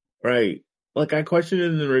 Right. Like, I questioned it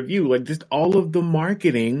in the review. Like, just all of the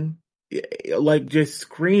marketing, like, just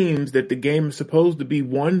screams that the game is supposed to be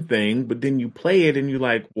one thing, but then you play it and you're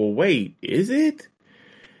like, well, wait, is it?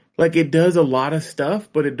 Like, it does a lot of stuff,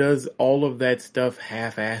 but it does all of that stuff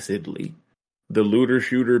half-assedly. The looter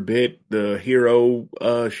shooter bit, the hero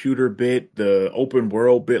shooter bit, the open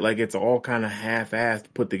world bit, like, it's all kind of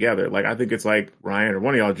half-assed put together. Like, I think it's like Ryan or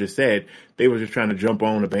one of y'all just said, they were just trying to jump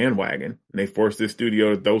on a bandwagon, and they forced this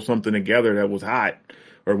studio to throw something together that was hot,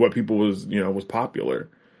 or what people was popular.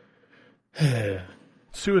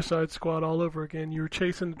 Suicide Squad all over again. You were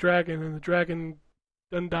chasing the dragon, and the dragon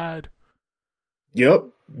done died. Yep.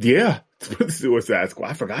 Yeah. Suicide Squad.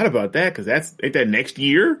 I forgot about that because ain't that next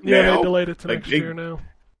year? Yeah, now? They delayed it to next year now.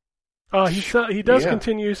 He does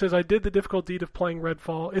continue. He says, I did the difficult deed of playing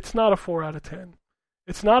Redfall. It's not a 4 out of 10.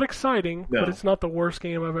 It's not exciting, but it's not the worst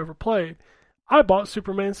game I've ever played. I bought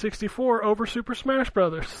Superman 64 over Super Smash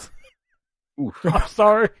Brothers. I'm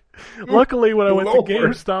sorry. Luckily, when I went to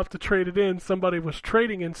GameStop to trade it in, somebody was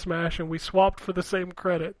trading in Smash, and we swapped for the same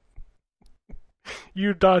credit.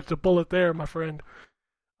 You dodged a bullet there, my friend.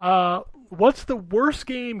 What's the worst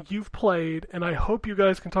game you've played? And I hope you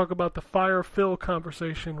guys can talk about the Fire Phil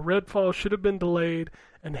conversation. Redfall should have been delayed,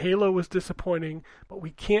 and Halo was disappointing, but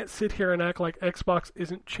we can't sit here and act like Xbox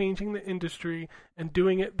isn't changing the industry and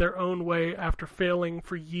doing it their own way after failing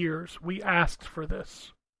for years. We asked for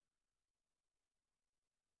this.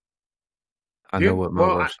 I know what my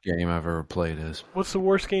worst game I've ever played is. What's the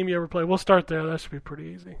worst game you ever played? We'll start there. That should be pretty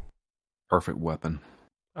easy. Perfect Weapon.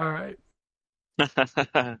 All right.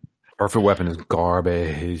 Perfect Weapon is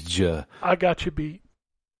garbage. I got you beat.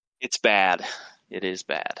 It's bad. It is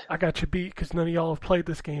bad. I got you beat because none of y'all have played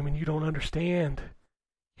this game and you don't understand.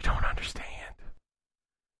 You don't understand.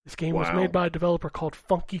 This game was made by a developer called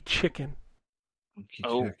Funky Chicken.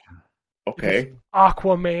 Okay.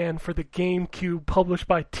 Aquaman for the GameCube, published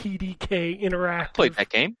by TDK Interactive. I played that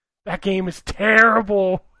game. That game is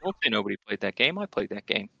terrible. Don't say nobody played that game. I played that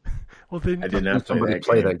game. Well, then I did not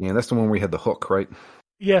play that game. That's the one where we had the hook, right?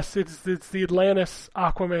 Yes, it's the Atlantis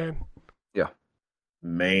Aquaman. Yeah.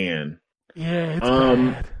 Man. Yeah, it's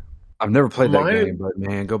bad. I've never played that game, but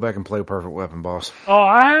man, go back and play Perfect Weapon, boss. Oh,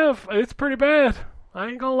 I have. It's pretty bad. I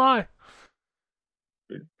ain't gonna lie.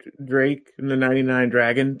 Drake and the 99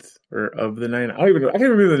 Dragons, or of the 99. I can't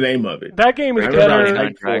remember the name of it. That game is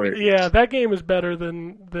better. Yeah, that game is better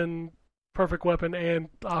than Perfect Weapon and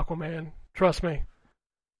Aquaman. Trust me.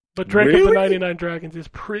 But Drake of the 99 Dragons is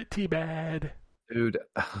pretty bad. Dude,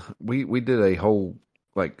 we did a whole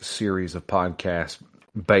series of podcasts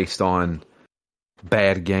based on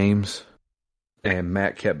bad games, and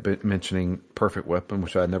Matt kept mentioning Perfect Weapon,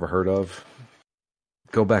 which I'd never heard of.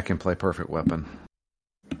 Go back and play Perfect Weapon.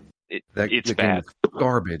 It's bad.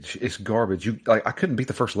 Garbage. It's garbage. I couldn't beat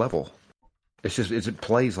the first level. It's just it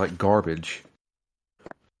plays like garbage.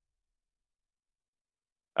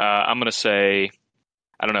 I'm gonna say,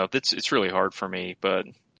 I don't know. It's really hard for me, but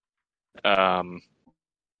BMX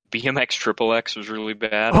XXX was really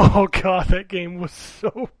bad. Oh god, that game was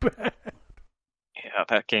so bad. Yeah,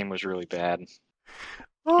 that game was really bad.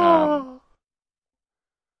 Oh.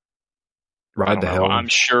 Ride the Hell. I'm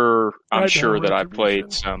sure that I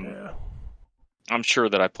played some. Yeah. I'm sure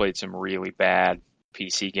that I played some really bad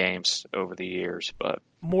PC games over the years, but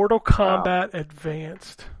Mortal Kombat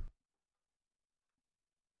Advanced.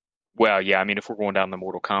 Well, yeah, I mean, if we're going down the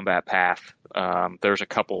Mortal Kombat path, there's a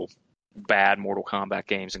couple bad Mortal Kombat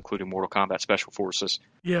games, including Mortal Kombat Special Forces.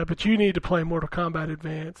 Yeah, but you need to play Mortal Kombat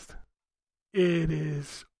Advanced. It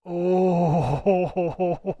is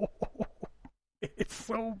it's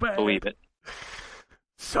so bad. Believe it.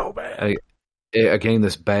 So bad. A game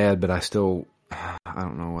that's bad, but I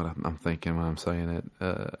don't know what I'm thinking when I'm saying it.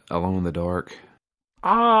 Alone in the Dark.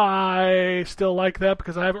 I still like that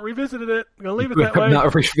because I haven't revisited it. I'm going to leave it that way.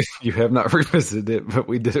 You have not revisited it, but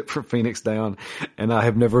we did it for Phoenix Down, and I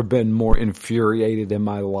have never been more infuriated in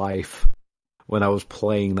my life when I was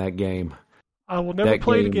playing that game. I will never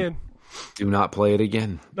play it again. Do not play it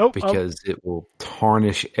again. Nope. Because it will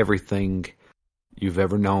tarnish everything you've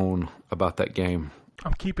ever known about that game.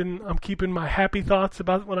 I'm keeping my happy thoughts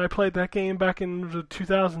about when I played that game back in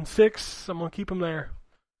 2006. I'm going to keep them there.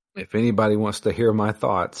 If anybody wants to hear my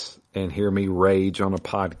thoughts and hear me rage on a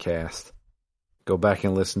podcast, go back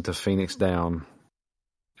and listen to Phoenix Down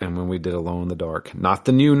and when we did Alone in the Dark. Not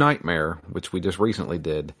the new Nightmare, which we just recently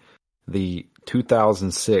did. The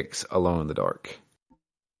 2006 Alone in the Dark.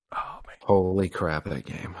 Oh, man. Holy crap, that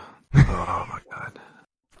game. Oh, my God.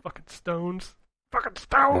 Fucking stones. Fucking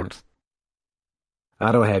stones!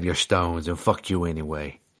 I don't have your stones, and fuck you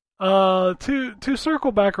anyway. To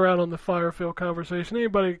circle back around on the fire Phil conversation,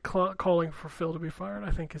 anybody calling for Phil to be fired,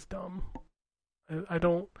 I think is dumb. I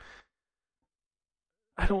don't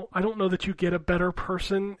know that you get a better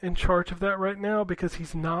person in charge of that right now because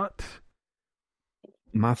he's not.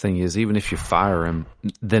 My thing is, even if you fire him,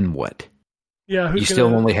 then what? Yeah, you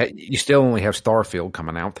still only have Starfield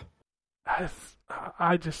coming out.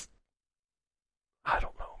 I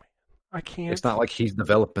don't know, man. I can't. It's not like he's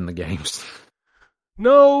developing the games.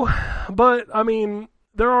 No, but I mean,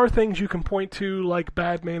 there are things you can point to, like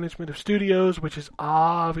bad management of studios, which is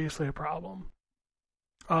obviously a problem.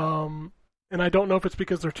 And I don't know if it's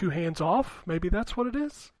because they're too hands off. Maybe that's what it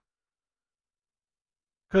is.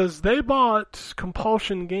 Because they bought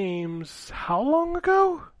Compulsion Games how long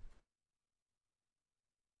ago?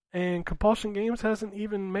 And Compulsion Games hasn't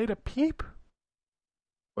even made a peep.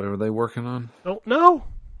 What are they working on? Don't know.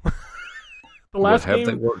 What have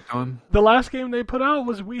they worked on? The last game they put out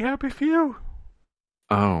was We Happy Few.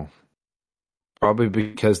 Oh. Probably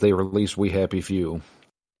because they released We Happy Few.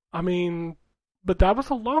 I mean, but that was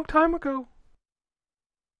a long time ago.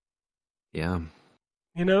 Yeah.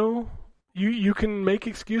 You know, you can make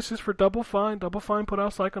excuses for Double Fine. Double Fine put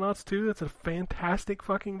out Psychonauts 2. That's a fantastic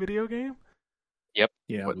fucking video game. Yep.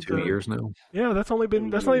 Yeah. What, 2 years now? Yeah, that's only been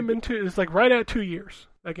 2. It's like right at 2 years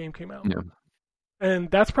that game came out. Yeah.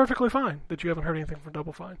 And that's perfectly fine that you haven't heard anything from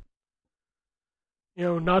Double Fine. You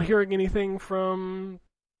know, not hearing anything from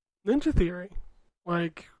Ninja Theory.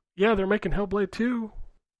 Like, yeah, they're making Hellblade 2.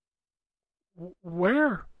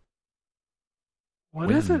 Where?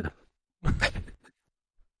 What is it?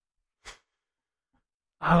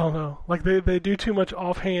 I don't know. Like, they do too much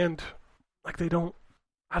offhand. Like, they don't...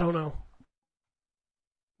 I don't know.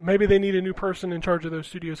 Maybe they need a new person in charge of those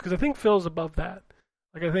studios, because I think Phil's above that.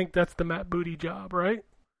 Like, I think that's the Matt Booty job, right?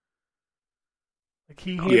 Like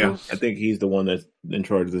he handles. Yeah, I think he's the one that's in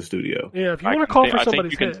charge of the studio. Yeah, if you want to call for somebody's I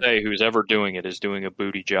think you can say who's ever doing it is doing a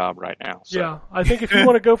booty job right now. So. Yeah, I think if you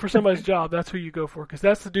want to go for somebody's job, that's who you go for, because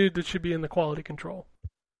that's the dude that should be in the quality control.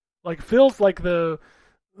 Like Phil's like the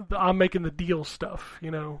I'm making the deal stuff, you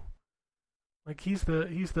know. Like he's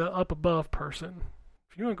the up above person.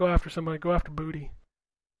 If you want to go after somebody, go after Booty.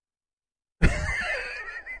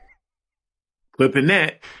 Clipping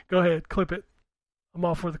that. Go ahead, clip it. I'm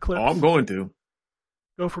all for the clips. Oh, I'm going to.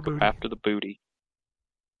 Go for Booty. After the booty.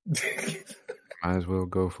 Might as well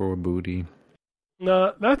go for a booty.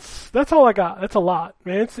 No, that's all I got. That's a lot,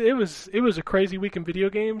 man. It was a crazy week in video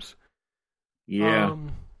games. Yeah.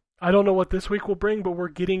 I don't know what this week will bring, but we're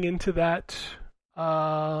getting into that.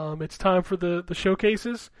 It's time for the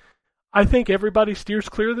showcases. I think everybody steers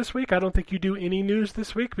clear this week. I don't think you do any news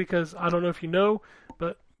this week because I don't know if you know,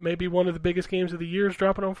 but maybe one of the biggest games of the year is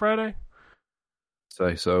dropping on Friday.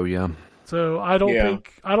 Say so, yeah. So I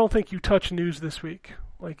don't think you touch news this week.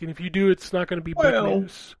 Like, and if you do, it's not going to be big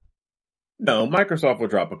news. No, Microsoft will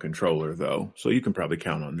drop a controller though, so you can probably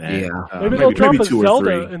count on that. Yeah, maybe they'll drop a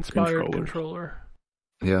Zelda-inspired controller.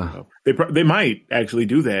 Yeah, they might actually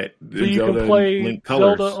do that. So you Zelda can play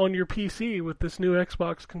Zelda colors. on your PC with this new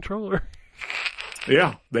Xbox controller.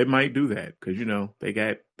 Yeah, they might do that because they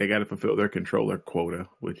got to fulfill their controller quota,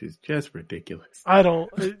 which is just ridiculous.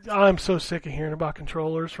 I'm so sick of hearing about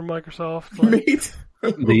controllers from Microsoft. Like,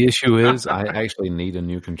 the issue is I actually need a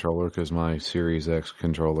new controller because my Series X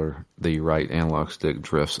controller, the right analog stick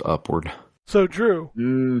drifts upward. So, Drew,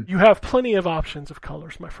 you have plenty of options of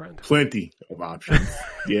colors, my friend. Plenty of options.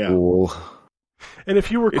 Yeah. Cool. And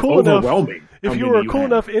if you were cool enough,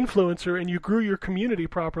 influencer and you grew your community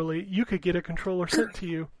properly, you could get a controller sent to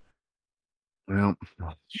you. Well,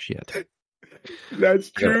 shit. That's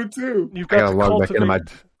true too. You've got to log back into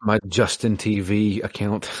my Justin TV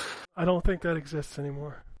account. I don't think that exists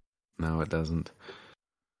anymore. No, it doesn't.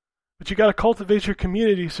 But you got to cultivate your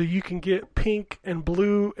community so you can get pink and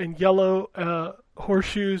blue and yellow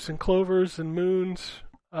horseshoes and clovers and moons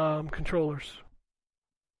controllers.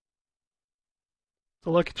 The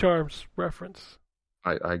Lucky Charms reference.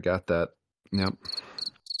 I got that. Yep.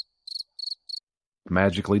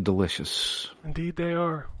 Magically delicious. Indeed they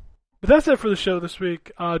are. But that's it for the show this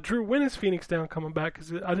week. Drew, when is Phoenix Down coming back?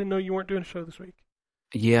 Because I didn't know you weren't doing a show this week.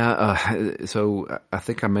 Yeah, so I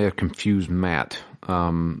think I may have confused Matt.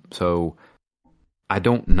 So I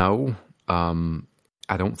don't know.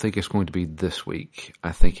 I don't think it's going to be this week.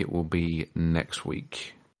 I think it will be next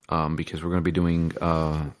week because we're going to be doing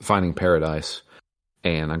Finding Paradise,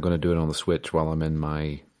 and I'm going to do it on the Switch while I'm in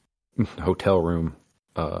my hotel room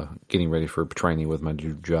getting ready for training with my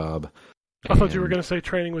new job. I thought you were going to say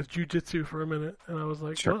training with jiu-jitsu for a minute, and I was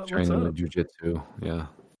like, training with jiu-jitsu, yeah.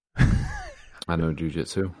 I know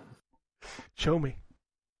jiu-jitsu. Show me.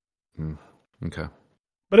 Okay.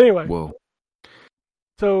 But anyway. Whoa.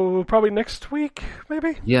 So probably next week,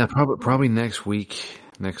 maybe? Yeah, probably next week,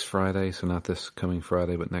 next Friday. So not this coming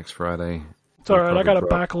Friday, but next Friday. It's all right. I got a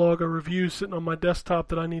backlog of reviews sitting on my desktop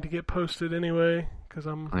that I need to get posted anyway because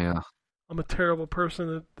I'm a terrible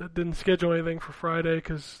person that didn't schedule anything for Friday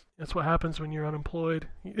because that's what happens when you're unemployed.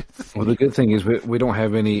 Well, the good thing is we don't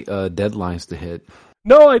have any deadlines to hit.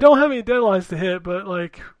 No, I don't have any deadlines to hit, but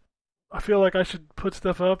like I feel like I should put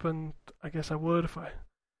stuff up, and I guess I would if I...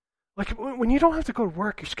 Like, when you don't have to go to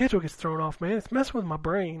work, your schedule gets thrown off, man. It's messing with my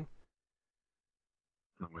brain.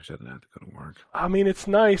 I wish I didn't have to go to work. I mean, it's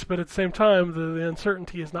nice, but at the same time, the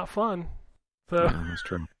uncertainty is not fun. So, yeah, that's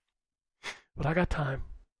true. But I got time.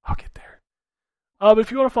 I'll get there. But if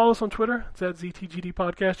you want to follow us on Twitter, it's at ZTGD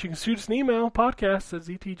Podcast. You can shoot us an email,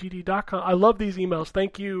 podcast@ztgd.com. I love these emails.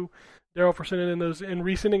 Thank you, Daryl, for sending in those and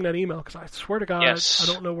resending that email, because I swear to God, I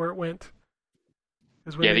don't know where it went.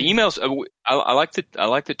 Yeah, the emails. I like the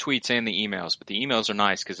tweets and the emails, but the emails are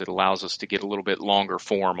nice because it allows us to get a little bit longer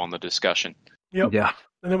form on the discussion. Yep. Yeah.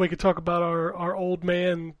 And then we could talk about our old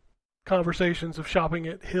man conversations of shopping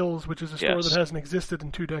at Hills, which is a store that hasn't existed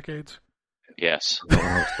in 2 decades. Yes.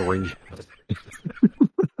 3.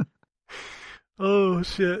 Oh,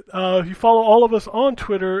 shit. If you follow all of us on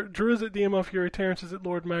Twitter, Drew is at DML Fury, Terrence is at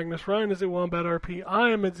Lord Magnus, Ryan is at Wombat RP, I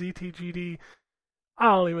am at ZTGD. I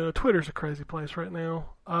don't even know. Twitter's a crazy place right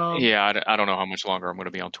now. Yeah, I don't know how much longer I'm going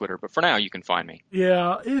to be on Twitter, but for now, you can find me.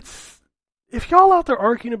 Yeah, if y'all out there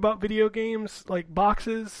arguing about video games, like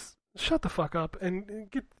boxes, shut the fuck up and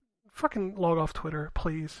get fucking log off Twitter,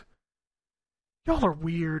 please. Y'all are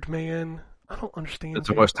weird, man. I don't understand. It's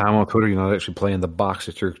so much time on Twitter, you're not actually playing the box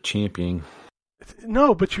that you're championing.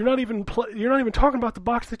 No, but you're not even talking about the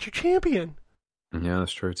box that you champion. Yeah,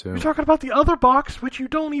 that's true too. You're talking about the other box which you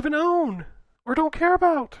don't even own or don't care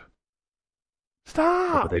about.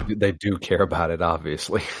 Stop. They do care about it,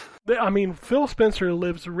 obviously. I mean, Phil Spencer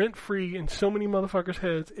lives rent-free in so many motherfuckers'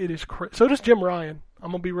 heads. It is so does Jim Ryan.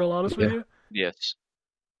 I'm going to be real honest with you. Yes.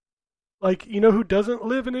 Like, you know who doesn't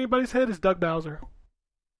live in anybody's head is Doug Bowser.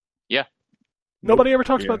 Yeah. Nobody ever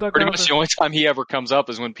talks about Doug Pretty Bowser. much the only time he ever comes up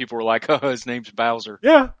is when people were like, oh, his name's Bowser.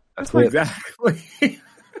 Yeah. That's like, exactly.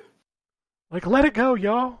 Like, let it go,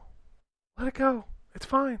 y'all. Let it go. It's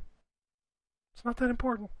fine. It's not that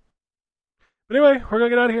important. But anyway, we're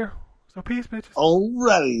going to get out of here. So peace, bitches.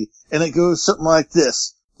 Alrighty. And it goes something like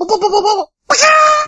this.